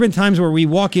 There have been times where we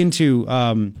walk into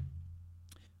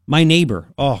my neighbor.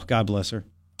 Oh, God bless her.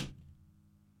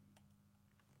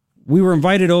 We were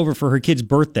invited over for her kid's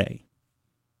birthday.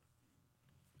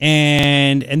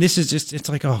 And this is just, it's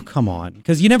like, oh, come on.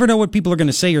 Because you never know what people are going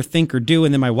to say or think or do.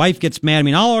 And then my wife gets mad. I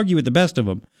mean, I'll argue with the best of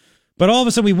them. But all of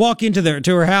a sudden we walk into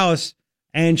her house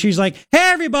and she's like,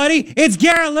 hey, everybody, it's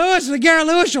Garret Lewis, the Garret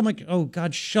Lewis Show. I'm like, oh,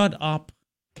 God, shut up.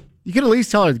 You can at least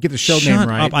tell her to get the show name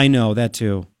right. Shut up. I know, that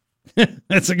too.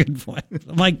 That's a good point.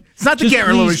 I'm like, it's not the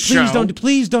Garret Lewis Show.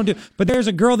 Please don't do. But there's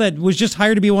a girl that was just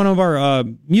hired to be one of our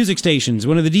music stations,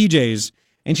 one of the DJs.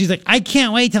 And she's like, I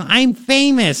can't wait till I'm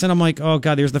famous. And I'm like, oh,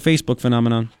 God, there's the Facebook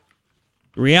phenomenon.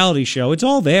 The reality show. It's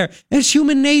all there. And it's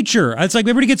human nature. It's like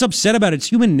everybody gets upset about it. It's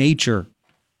human nature.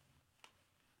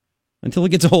 Until it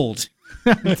gets old.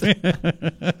 It's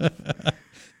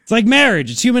like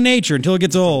marriage. It's human nature until it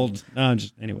gets old.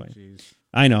 Anyway. Jeez.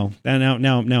 I know.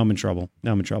 Now I'm in trouble.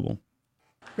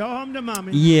 Go home to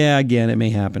mommy. Yeah, again, it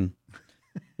may happen.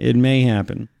 It may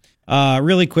happen.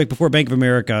 Really quick, before Bank of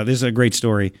America, this is a great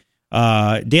story.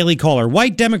 Daily Caller,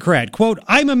 white Democrat, quote,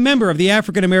 I'm a member of the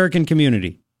African American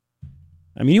community.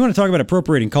 I mean, you want to talk about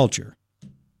appropriating culture.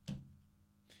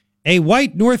 A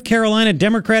white North Carolina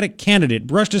Democratic candidate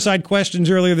brushed aside questions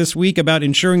earlier this week about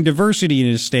ensuring diversity in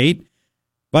his state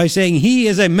by saying he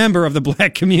is a member of the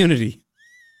black community.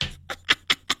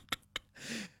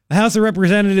 The House of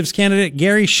Representatives candidate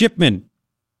Gary Shipman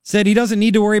said he doesn't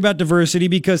need to worry about diversity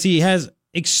because he has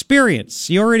experience.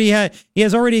 He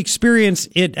has already experienced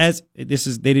it as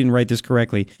they didn't write this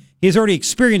correctly. He has already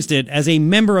experienced it as a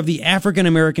member of the African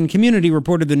American community,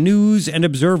 reported the News and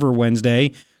Observer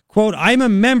Wednesday. Quote, I'm a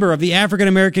member of the African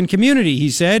American community, he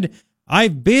said.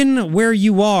 I've been where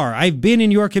you are. I've been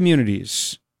in your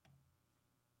communities.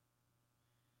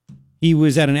 He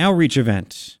was at an outreach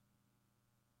event.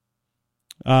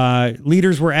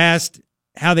 Leaders were asked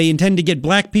how they intend to get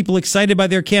black people excited by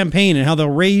their campaign and how they'll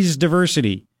raise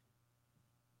diversity.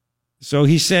 So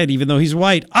he said, even though he's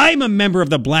white, I'm a member of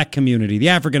the black community, the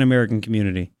African American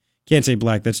community. Can't say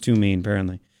black, that's too mean,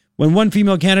 apparently. When one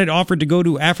female candidate offered to go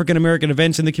to African American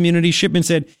events in the community, Shipman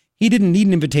said he didn't need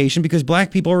an invitation because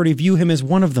black people already view him as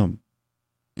one of them.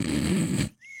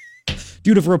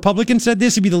 Dude, if a Republican said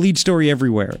this, it'd be the lead story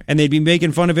everywhere, and they'd be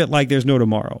making fun of it like there's no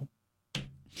tomorrow.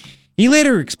 He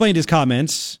later explained his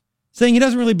comments, saying he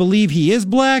doesn't really believe he is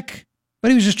black,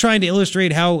 but he was just trying to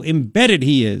illustrate how embedded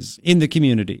he is in the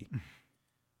community.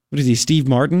 What is he, Steve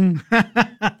Martin? I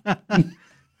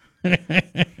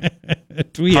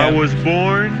was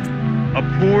born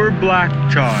a poor black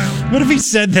child. What if he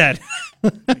said that?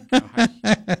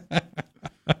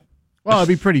 Well, it'd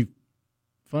be pretty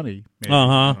funny.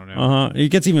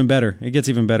 It gets even better.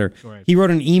 He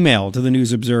wrote an email to the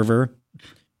News Observer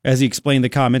as he explained the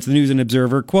comments. The News and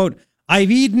Observer, quote,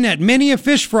 I've eaten at many a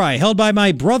fish fry held by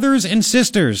my brothers and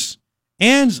sisters,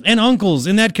 aunts and uncles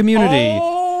in that community.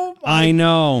 Oh, I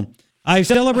know. I've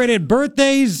celebrated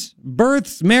birthdays,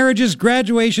 births, marriages,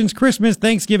 graduations, Christmas,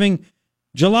 Thanksgiving,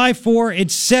 July 4,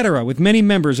 etc., with many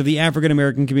members of the African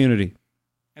American community.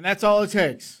 And that's all it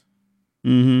takes.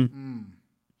 Shipman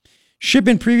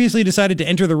previously decided to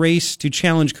enter the race to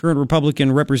challenge current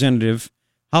Republican Representative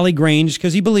Holly Grange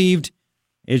because he believed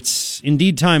it's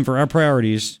indeed time for our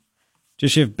priorities to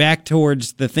shift back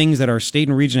towards the things that our state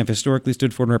and region have historically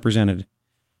stood for and represented.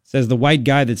 Says the white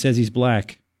guy that says he's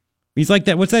black. He's like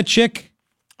that. What's that chick?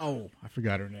 Oh, I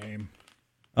forgot her name.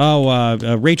 Oh,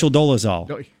 Rachel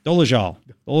Dolezal.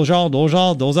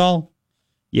 Dolezal.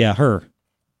 Yeah, her.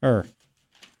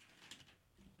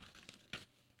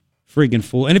 Freaking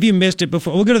fool. And if you missed it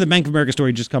before, we'll go to the Bank of America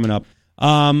story just coming up.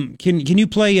 Can you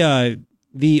play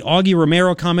the Augie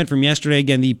Romero comment from yesterday?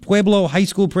 Again, the Pueblo High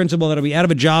School principal that'll be out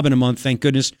of a job in a month, thank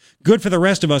goodness. Good for the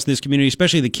rest of us in this community,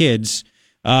 especially the kids.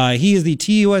 He is the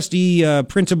TUSD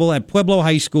principal at Pueblo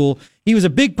High School. He was a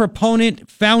big proponent,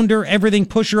 founder, everything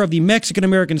pusher of the Mexican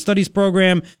American Studies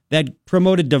program that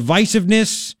promoted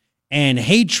divisiveness and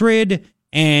hatred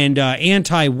and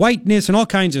anti-whiteness and all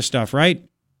kinds of stuff, right?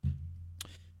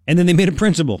 And then they made him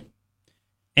principal.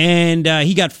 And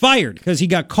he got fired because he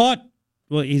got caught.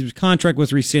 Well, his contract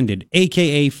was rescinded,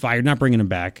 a.k.a. fired, not bringing him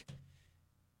back,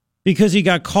 because he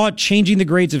got caught changing the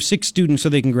grades of 6 students so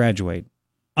they can graduate,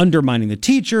 undermining the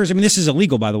teachers. I mean, this is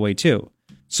illegal, by the way, too.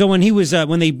 So when he was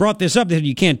when they brought this up, they said,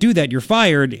 you can't do that, you're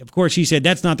fired. Of course, he said,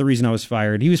 that's not the reason I was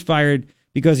fired. He was fired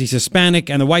because he's Hispanic,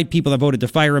 and the white people that voted to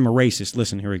fire him are racist.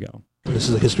 Listen, here we go. This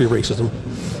is a history of racism.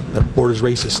 That board is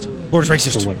racist. Board is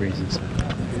racist. For what reasons?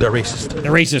 They're racist.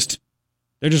 They're racist.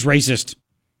 They're just racist.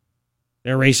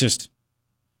 They're racist.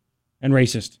 And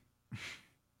racist.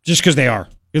 Just because they are.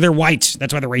 They're white.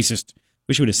 That's why they're racist.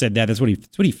 Wish he would have said that. That's what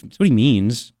he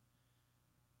means.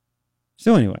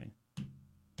 So anyway.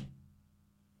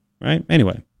 Right?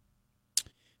 Anyway.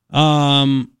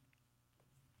 Adelita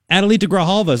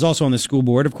Grijalva is also on the school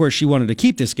board. Of course, she wanted to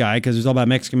keep this guy because it was all about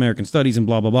Mexican-American studies and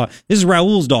blah, blah, blah. This is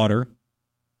Raul's daughter.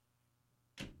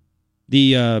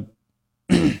 The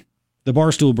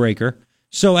barstool breaker.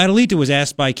 So Adelita was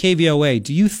asked by KVOA,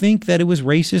 do you think that it was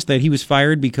racist that he was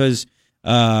fired because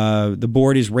the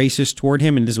board is racist toward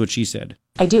him? And this is what she said.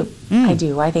 I do. I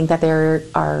do. I think that there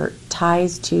are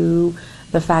ties to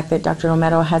the fact that Dr.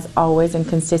 Romero has always and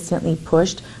consistently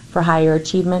pushed for higher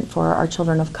achievement for our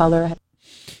children of color.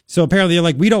 So apparently they're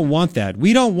like, we don't want that.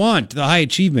 We don't want the high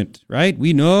achievement, right?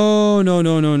 No.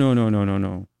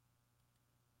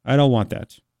 I don't want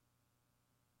that.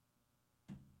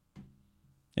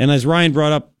 And as Ryan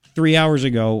brought up 3 hours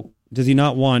ago, does he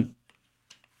not want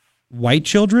white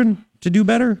children to do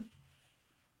better?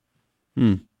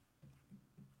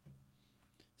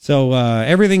 So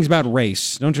everything's about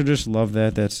race. Don't you just love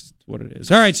that? That's what it is.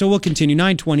 All right, so we'll continue.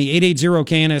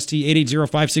 920-880-KNST,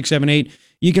 880-5678.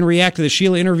 You can react to the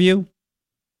Sheila interview.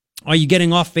 Are you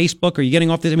getting off Facebook? Are you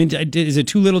getting off this? I mean, is it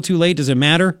too little, too late? Does it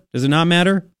matter? Does it not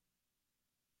matter?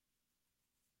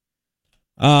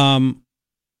 Now,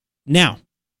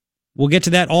 we'll get to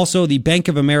that. Also, the Bank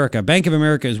of America. Bank of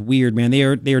America is weird, man. They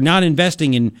are not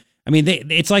investing in. I mean,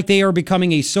 it's like they are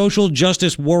becoming a social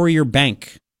justice warrior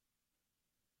bank.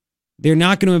 They're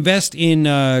not going to invest in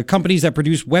companies that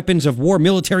produce weapons of war,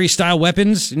 military-style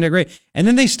weapons. Isn't that great? And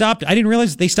then they stopped. I didn't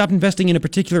realize they stopped investing in a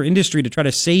particular industry to try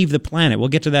to save the planet. We'll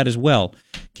get to that as well.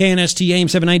 KNST AM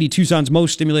 790, Tucson's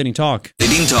most stimulating talk.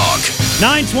 Stimulating talk.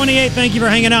 928, thank you for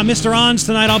hanging out. Mr. Ons,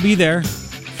 tonight I'll be there.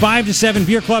 5 to 7,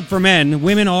 Beer Club for Men.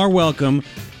 Women are welcome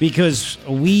because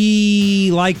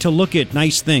we like to look at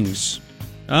nice things.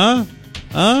 No?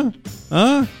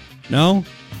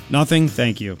 Nothing?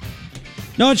 Thank you.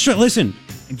 No, it's true. Listen.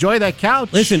 Enjoy that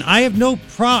couch. Listen, I have no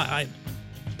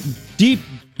deep,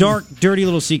 dark, dirty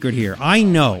little secret here. I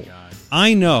know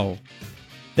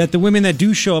that the women that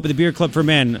do show up at the Beer Club for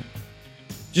Men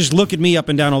just look at me up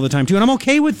and down all the time, too. And I'm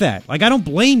okay with that. Like, I don't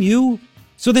blame you.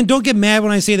 So then don't get mad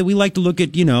when I say that we like to look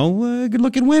at,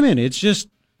 good-looking women. It's just,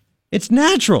 it's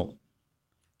natural.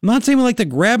 I'm not saying we like to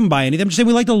grab them by anything. I'm just saying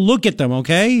we like to look at them,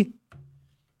 okay?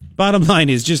 Bottom line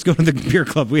is just go to the Beer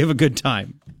Club. We have a good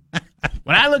time.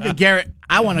 When I look at Garrett,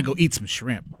 I want to go eat some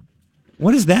shrimp.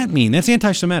 What does that mean? That's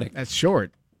anti-Semitic. That's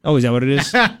short. Oh, is that what it is?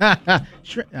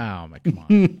 Shrimp. Oh, my, come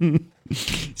on.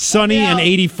 Sunny and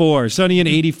 84. Sunny and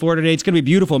 84 today. It's going to be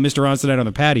beautiful, Mr. Ron, tonight on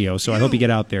the patio, so I hope you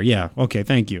get out there. Yeah, okay,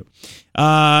 thank you.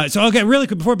 Okay, really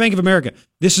quick, before Bank of America,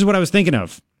 this is what I was thinking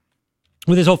of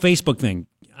with this whole Facebook thing.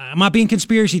 I'm not being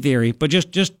conspiracy theory, but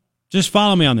just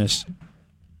follow me on this.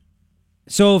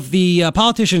 So if the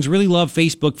politicians really love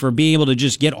Facebook for being able to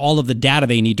just get all of the data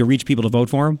they need to reach people to vote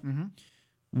for them,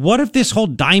 what if this whole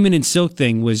diamond and silk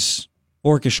thing was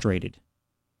orchestrated?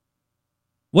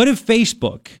 What if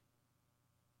Facebook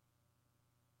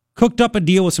cooked up a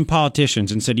deal with some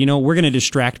politicians and said, we're going to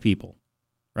distract people,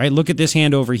 right? Look at this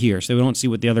hand over here so we don't see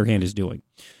what the other hand is doing.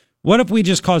 What if we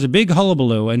just cause a big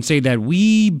hullabaloo and say that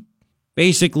we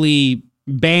basically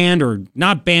banned or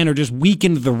not banned or just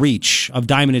weakened the reach of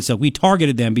diamond and silk? We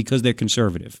targeted them because they're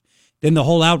conservative. Then the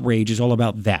whole outrage is all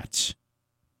about that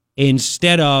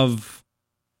instead of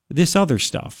this other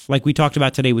stuff like we talked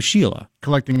about today with Sheila.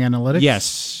 Collecting analytics?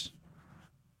 Yes.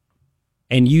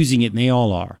 And using it, and they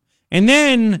all are. And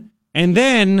then,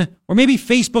 or maybe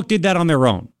Facebook did that on their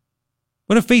own.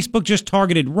 What if Facebook just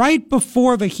targeted right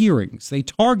before the hearings? They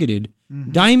targeted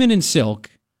diamond and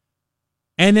silk.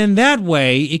 And then that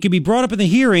way, it could be brought up in the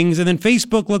hearings, and then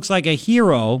Facebook looks like a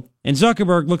hero, and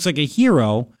Zuckerberg looks like a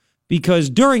hero, because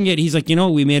during it, he's like,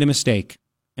 we made a mistake,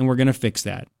 and we're going to fix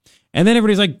that. And then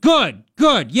everybody's like, good,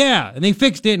 yeah. And they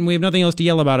fixed it, and we have nothing else to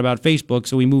yell about Facebook,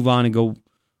 so we move on and go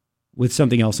with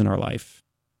something else in our life.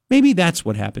 Maybe that's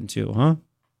what happened too, huh?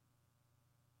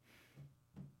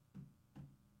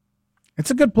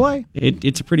 It's a good play.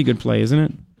 It's a pretty good play, isn't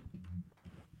it?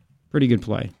 Pretty good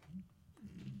play.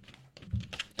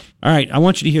 All right, I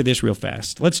want you to hear this real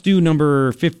fast. Let's do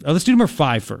number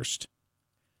 5 first.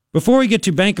 Before we get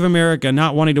to Bank of America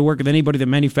not wanting to work with anybody that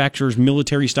manufactures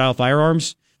military-style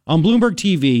firearms, on Bloomberg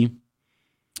TV,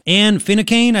 Ann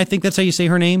Finucane, I think that's how you say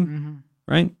her name,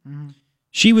 right? Mm-hmm.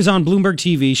 She was on Bloomberg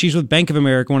TV. She's with Bank of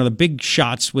America, one of the big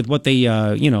shots with what they,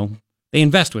 they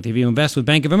invest with. If you invest with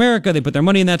Bank of America, they put their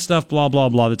money in that stuff, blah, blah,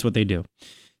 blah. That's what they do.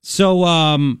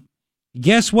 So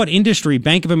guess what industry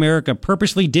Bank of America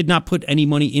purposely did not put any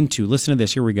money into? Listen to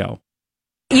this. Here we go.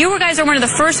 You guys are one of the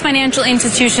first financial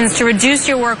institutions to reduce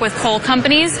your work with coal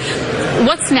companies.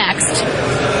 What's next?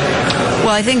 Well,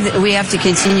 I think that we have to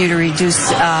continue to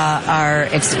reduce our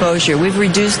exposure. We've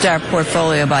reduced our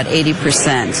portfolio about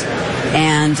 80%,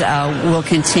 and we'll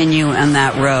continue on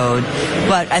that road.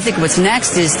 But I think what's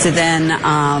next is to then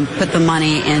put the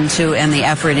money into and the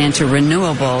effort into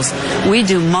renewables. We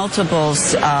do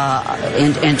multiples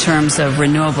in terms of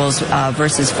renewables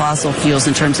versus fossil fuels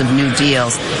in terms of new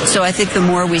deals. So I think the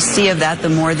more we see of that, the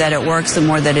more that it works, the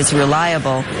more that it's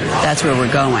reliable. That's where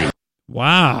we're going.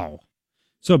 Wow.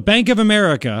 So Bank of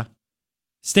America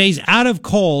stays out of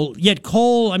coal, yet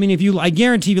coal, I mean, I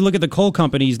guarantee if you look at the coal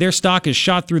companies, their stock is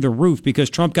shot through the roof because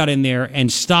Trump got in there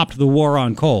and stopped the war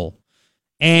on coal.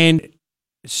 And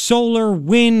solar,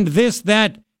 wind, this,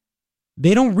 that,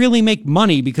 they don't really make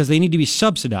money because they need to be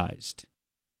subsidized.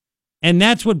 And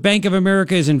that's what Bank of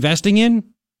America is investing in?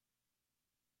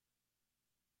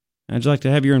 How'd you like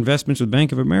to have your investments with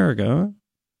Bank of America, huh?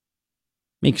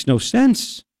 Makes no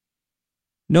sense.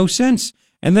 No sense.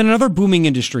 And then another booming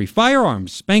industry,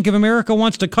 firearms. Bank of America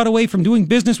wants to cut away from doing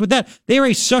business with that. They are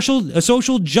a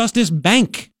social justice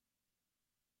bank.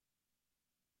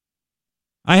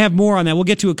 I have more on that. We'll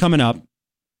get to it coming up.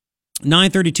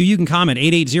 9:32, you can comment,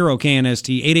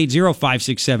 880-KNST,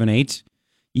 880-5678.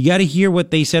 You got to hear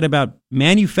what they said about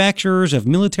manufacturers of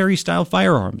military-style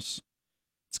firearms.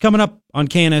 It's coming up on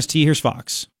KNST. Here's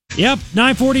Fox. Yep,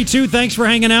 9:42. Thanks for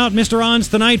hanging out. Mr. On's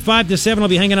tonight, 5 to 7. I'll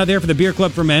be hanging out there for the Beer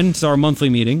Club for Men. It's our monthly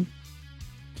meeting.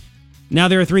 Now,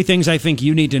 there are 3 things I think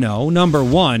you need to know. Number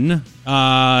 1,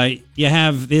 you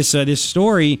have this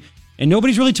story, and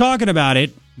nobody's really talking about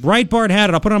it. Breitbart had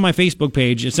it. I'll put it on my Facebook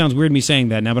page. It sounds weird me saying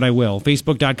that now, but I will.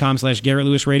 Facebook.com/Garret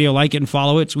Lewis Radio. Like it and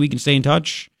follow it so we can stay in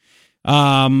touch.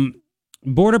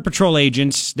 Border Patrol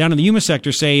agents down in the Yuma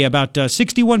sector say about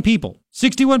 61 people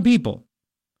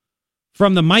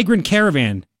from the migrant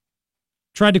caravan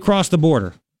tried to cross the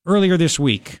border earlier this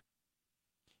week.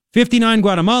 59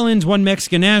 Guatemalans, 1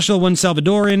 Mexican national, 1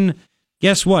 Salvadoran.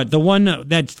 Guess what? The one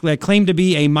that claimed to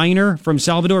be a minor from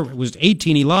Salvador was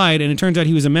 18. He lied, and it turns out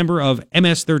he was a member of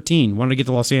MS-13, wanted to get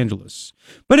to Los Angeles.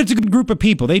 But it's a good group of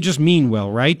people. They just mean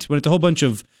well, right? When it's a whole bunch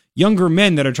of younger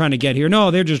men that are trying to get here.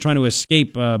 No, they're just trying to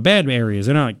escape bad areas.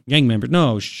 They're not gang members.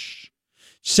 No, shh.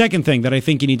 Second thing that I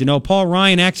think you need to know, Paul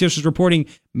Ryan, Axios is reporting,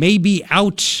 may be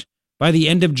out by the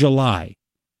end of July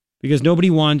because nobody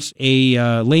wants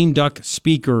a lame duck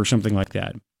speaker or something like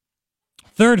that.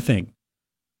 Third thing,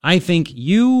 I think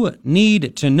you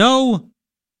need to know,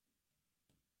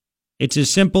 it's as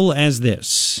simple as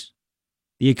this.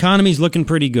 The economy's looking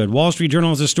pretty good. Wall Street Journal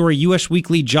has a story, U.S.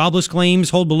 weekly jobless claims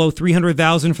hold below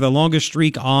 300,000 for the longest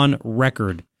streak on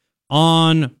record.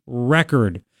 On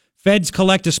record. Feds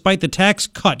collect despite the tax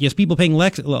cut. Yes, people paying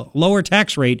lower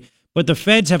tax rate, but the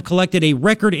feds have collected a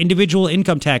record individual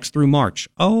income tax through March.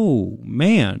 Oh,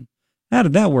 man. How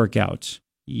did that work out?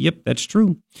 Yep, that's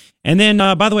true. And then,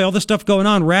 by the way, all this stuff going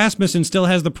on, Rasmussen still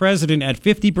has the president at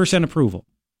 50% approval.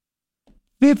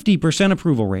 50%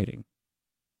 approval rating.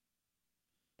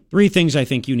 3 things I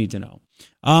think you need to know.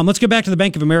 Let's get back to the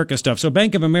Bank of America stuff. So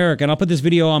Bank of America, and I'll put this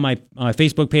video on my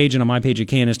Facebook page and on my page at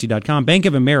knst.com. Bank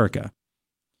of America.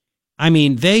 I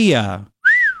mean, they are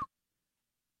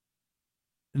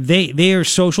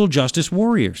social justice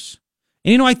warriors.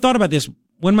 And, I thought about this.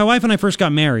 When my wife and I first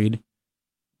got married,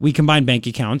 we combined bank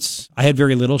accounts. I had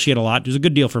very little. She had a lot. It was a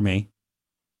good deal for me.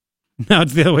 Now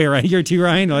it's the other way around. You're too,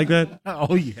 Ryan? You like that?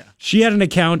 Oh, yeah. She had an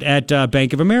account at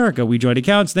Bank of America. We joined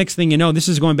accounts. Next thing you know, this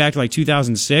is going back to like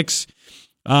 2006.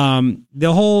 The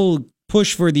whole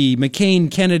push for the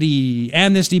McCain-Kennedy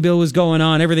amnesty bill was going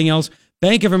on, everything else.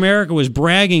 Bank of America was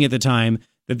bragging at the time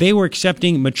that they were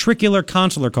accepting matricular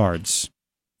consular cards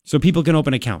so people can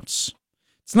open accounts.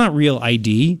 It's not real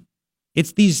ID.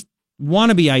 It's these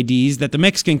wannabe IDs that the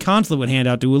Mexican consulate would hand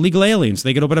out to illegal aliens so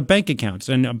they could open up bank accounts.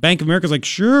 And Bank of America's like,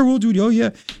 sure, we'll do it. Oh, yeah.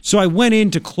 So I went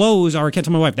in to close our account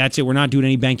to my wife. That's it. We're not doing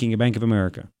any banking at Bank of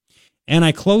America. And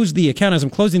I closed the account. As I'm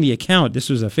closing the account, this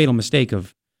was a fatal mistake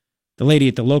of the lady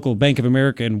at the local Bank of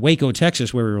America in Waco,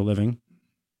 Texas, where we were living.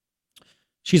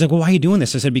 She's like, well, why are you doing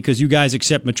this? I said, because you guys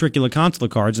accept matricular consular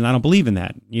cards, and I don't believe in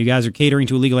that. You guys are catering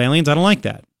to illegal aliens. I don't like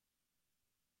that.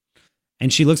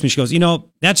 And she looks at me, she goes,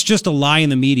 that's just a lie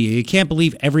in the media. You can't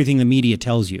believe everything the media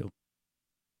tells you.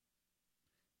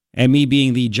 And me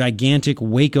being the gigantic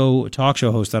Waco talk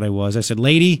show host that I was, I said,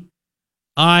 lady,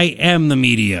 I am the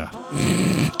media.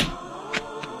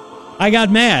 I got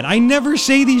mad. I never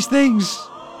say these things.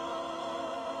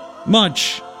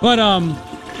 much. But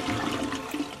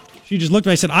she just looked at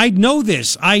me. I said, I know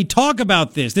this. I talk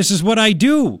about this. This is what I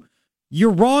do.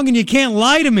 You're wrong and you can't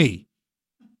lie to me.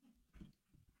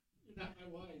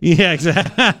 Yeah,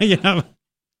 exactly. Yeah.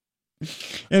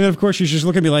 And then, of course, she's just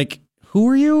looking at me like, who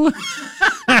are you?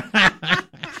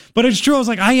 But it's true. I was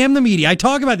like, I am the media. I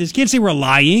talk about this. Can't say we're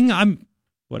lying. I'm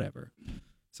whatever.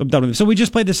 So I'm done with it. So we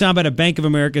just played the soundbite of Bank of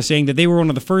America saying that they were one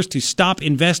of the first to stop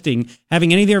investing,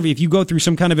 having any there. If you go through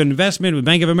some kind of investment with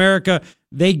Bank of America,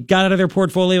 they got out of their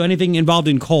portfolio anything involved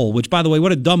in coal, which, by the way,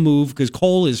 what a dumb move because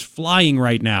coal is flying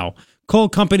right now. Coal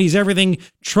companies, everything.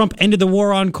 Trump ended the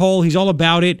war on coal. He's all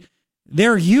about it.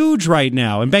 They're huge right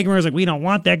now. And Bank of America's like, we don't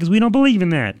want that because we don't believe in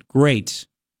that. Great.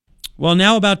 Well,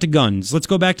 now about to guns. Let's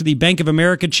go back to the Bank of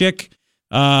America chick.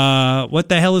 What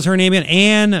the hell is her name again?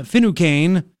 Anne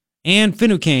Finucane.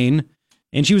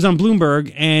 And she was on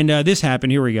Bloomberg, and this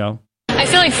happened. Here we go. I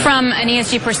feel like from an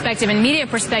ESG perspective and media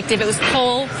perspective, it was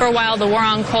coal for a while, the war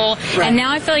on coal, right. And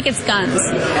now I feel like it's guns.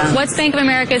 What's Bank of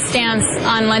America's stance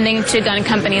on lending to gun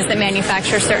companies that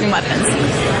manufacture certain weapons?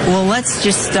 Well, let's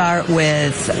just start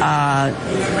with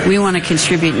we want to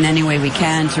contribute in any way we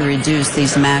can to reduce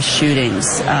these mass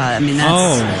shootings.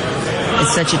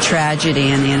 It's such a tragedy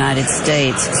in the United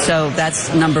States. So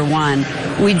that's number one.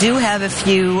 We do have a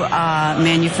few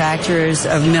manufacturers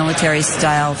of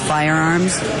military-style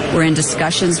firearms. We're in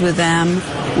discussions with them.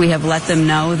 We have let them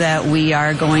know that we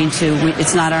are going to,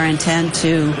 it's not our intent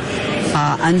to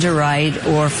underwrite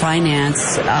or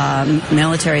finance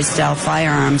military-style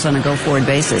firearms on a go-forward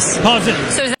basis. Pause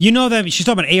it. You know that she's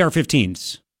talking about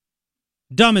AR-15s.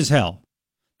 Dumb as hell.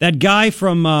 That guy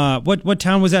from, what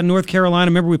town was that in North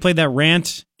Carolina? Remember we played that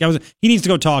rant? He needs to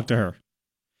go talk to her.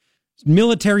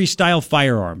 Military-style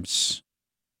firearms.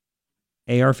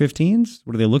 AR-15s?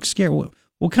 What do they look scary?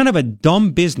 What kind of a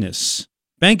dumb business?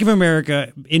 Bank of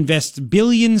America invests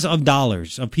billions of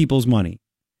dollars of people's money.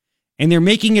 And they're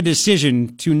making a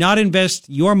decision to not invest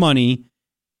your money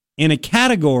in a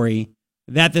category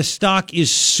that the stock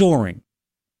is soaring.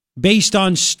 Based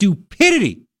on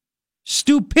stupidity.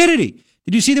 Stupidity.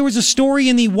 Did you see there was a story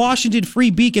in the Washington Free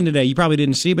Beacon today? You probably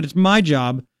didn't see, but it's my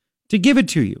job to give it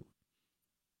to you.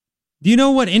 Do you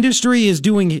know what industry is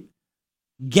doing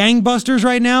gangbusters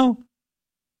right now?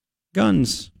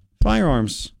 Guns,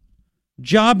 firearms.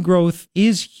 Job growth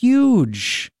is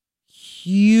huge.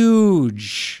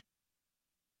 Huge.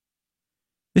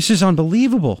 This is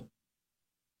unbelievable.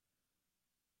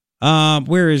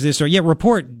 Where is this?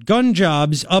 Report. Gun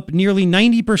jobs up nearly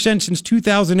 90% since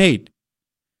 2008.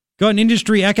 Gun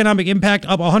industry economic impact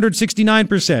up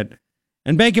 169%.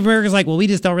 And Bank of America's like, well, we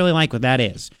just don't really like what that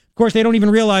is. Of course, they don't even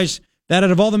realize that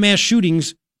out of all the mass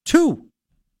shootings, two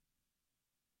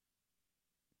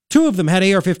of them had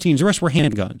AR-15s. The rest were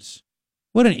handguns.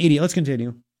 What an idiot. Let's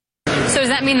continue. So does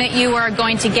that mean that you are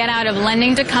going to get out of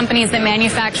lending to companies that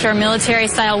manufacture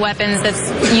military-style weapons that's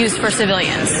used for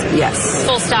civilians? Yes.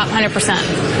 Full stop, 100%?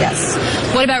 Yes.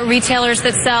 What about retailers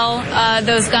that sell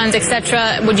those guns,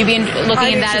 etc.? Would you be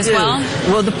looking at that as well?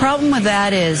 Well, the problem with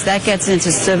that is that gets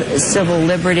into civil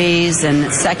liberties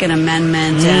and Second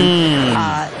Amendment.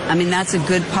 And that's a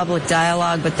good public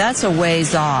dialogue, but that's a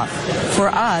ways off. For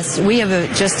us, we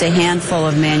have just a handful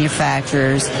of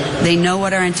manufacturers. They know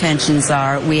what our intentions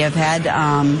are. We have had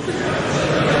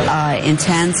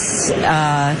intense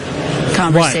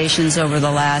conversations over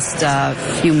the last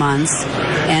few months,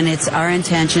 and it's our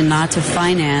intention not to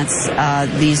finance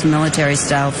these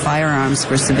military-style firearms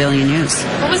for civilian use.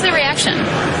 What was the reaction?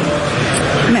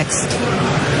 Mixed.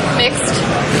 Mixed?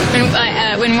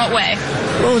 In what way?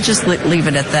 We'll just leave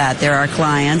it at that. They're our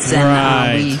clients,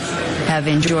 and we have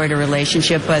enjoyed a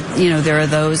relationship, but there are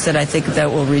those that I think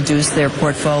that will reduce their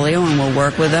portfolio and we'll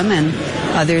work with them, and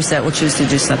others that will choose to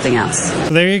do something else.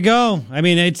 So there you go.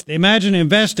 Imagine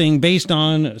investing based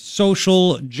on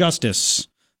social justice.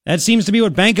 That seems to be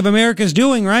what Bank of America is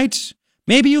doing, right?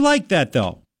 Maybe you like that,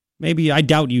 though. Maybe, I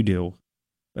doubt you do.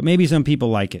 But maybe some people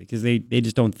like it because they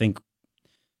just don't think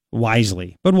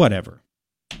wisely. But whatever.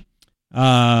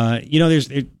 There's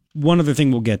one other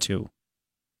thing we'll get to.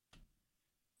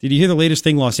 Did you hear the latest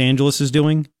thing Los Angeles is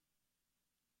doing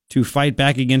to fight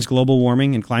back against global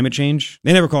warming and climate change?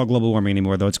 They never call it global warming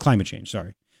anymore, though. It's climate change.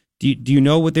 Sorry. Do you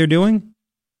know what they're doing?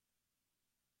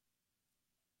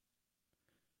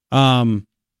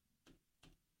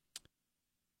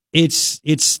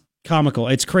 It's comical.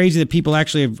 It's crazy that people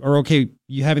actually are okay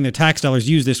you having their tax dollars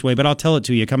used this way, but I'll tell it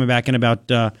to you coming back in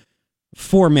about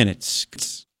 4 minutes.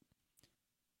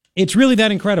 It's really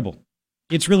that incredible.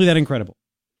 It's really that incredible.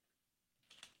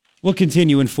 We'll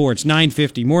continue in 4. It's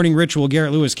 9:50. Morning Ritual,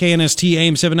 Garrett Lewis, KNST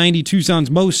AM 790, Tucson's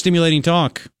most stimulating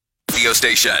talk. Radio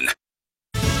station.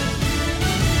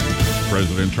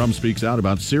 President Trump speaks out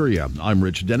about Syria. I'm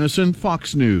Rich Dennison,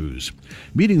 Fox News.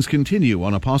 Meetings continue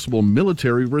on a possible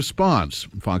military response.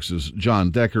 Fox's John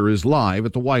Decker is live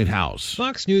at the White House.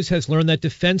 Fox News has learned that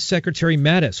Defense Secretary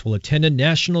Mattis will attend a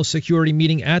national security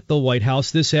meeting at the White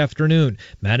House this afternoon.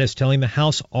 Mattis telling the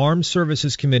House Armed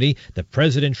Services Committee that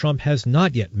President Trump has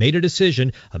not yet made a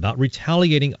decision about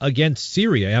retaliating against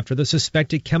Syria after the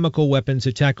suspected chemical weapons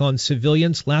attack on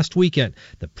civilians last weekend.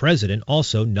 The president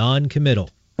also non-committal.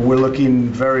 We're looking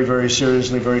very, very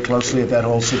seriously, very closely at that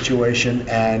whole situation,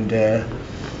 and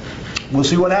we'll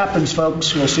see what happens,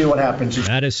 folks. We'll see what happens.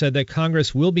 Mattis said that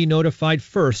Congress will be notified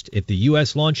first if the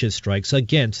U.S. launches strikes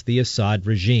against the Assad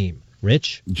regime.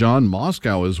 Rich? John,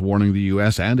 Moscow is warning the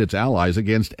U.S. and its allies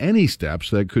against any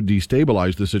steps that could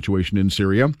destabilize the situation in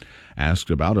Syria. Asked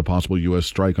about a possible U.S.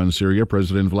 strike on Syria,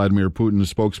 President Vladimir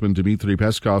Putin's spokesman Dmitry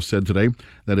Peskov said today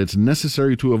that it's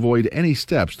necessary to avoid any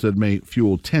steps that may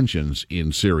fuel tensions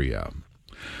in Syria.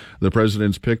 The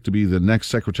president's picked to be the next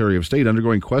Secretary of State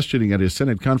undergoing questioning at his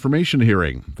Senate confirmation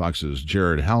hearing. Fox's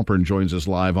Jared Halpern joins us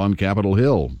live on Capitol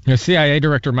Hill. CIA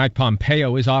Director Mike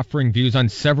Pompeo is offering views on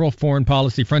several foreign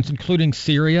policy fronts, including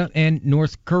Syria and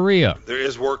North Korea. There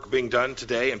is work being done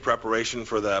today in preparation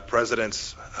for the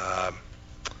president's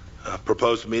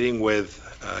proposed meeting with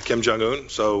Kim Jong-un.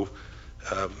 So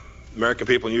American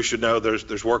people, you should know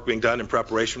there's work being done in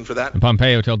preparation for that.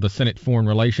 Pompeo told the Senate Foreign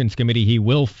Relations Committee he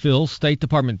will fill State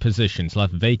Department positions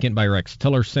left vacant by Rex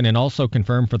Tillerson, and also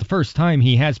confirmed for the first time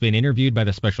he has been interviewed by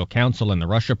the special counsel in the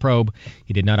Russia probe.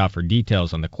 He did not offer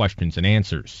details on the questions and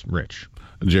answers. Rich.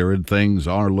 Jared, things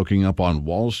are looking up on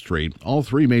Wall Street. All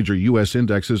three major U.S.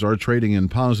 indexes are trading in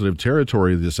positive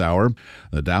territory this hour.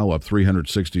 The Dow up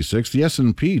 366, the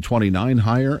S&P 29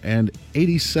 higher, and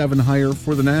 87 higher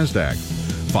for the NASDAQ.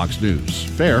 Fox News,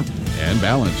 fair and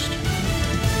balanced.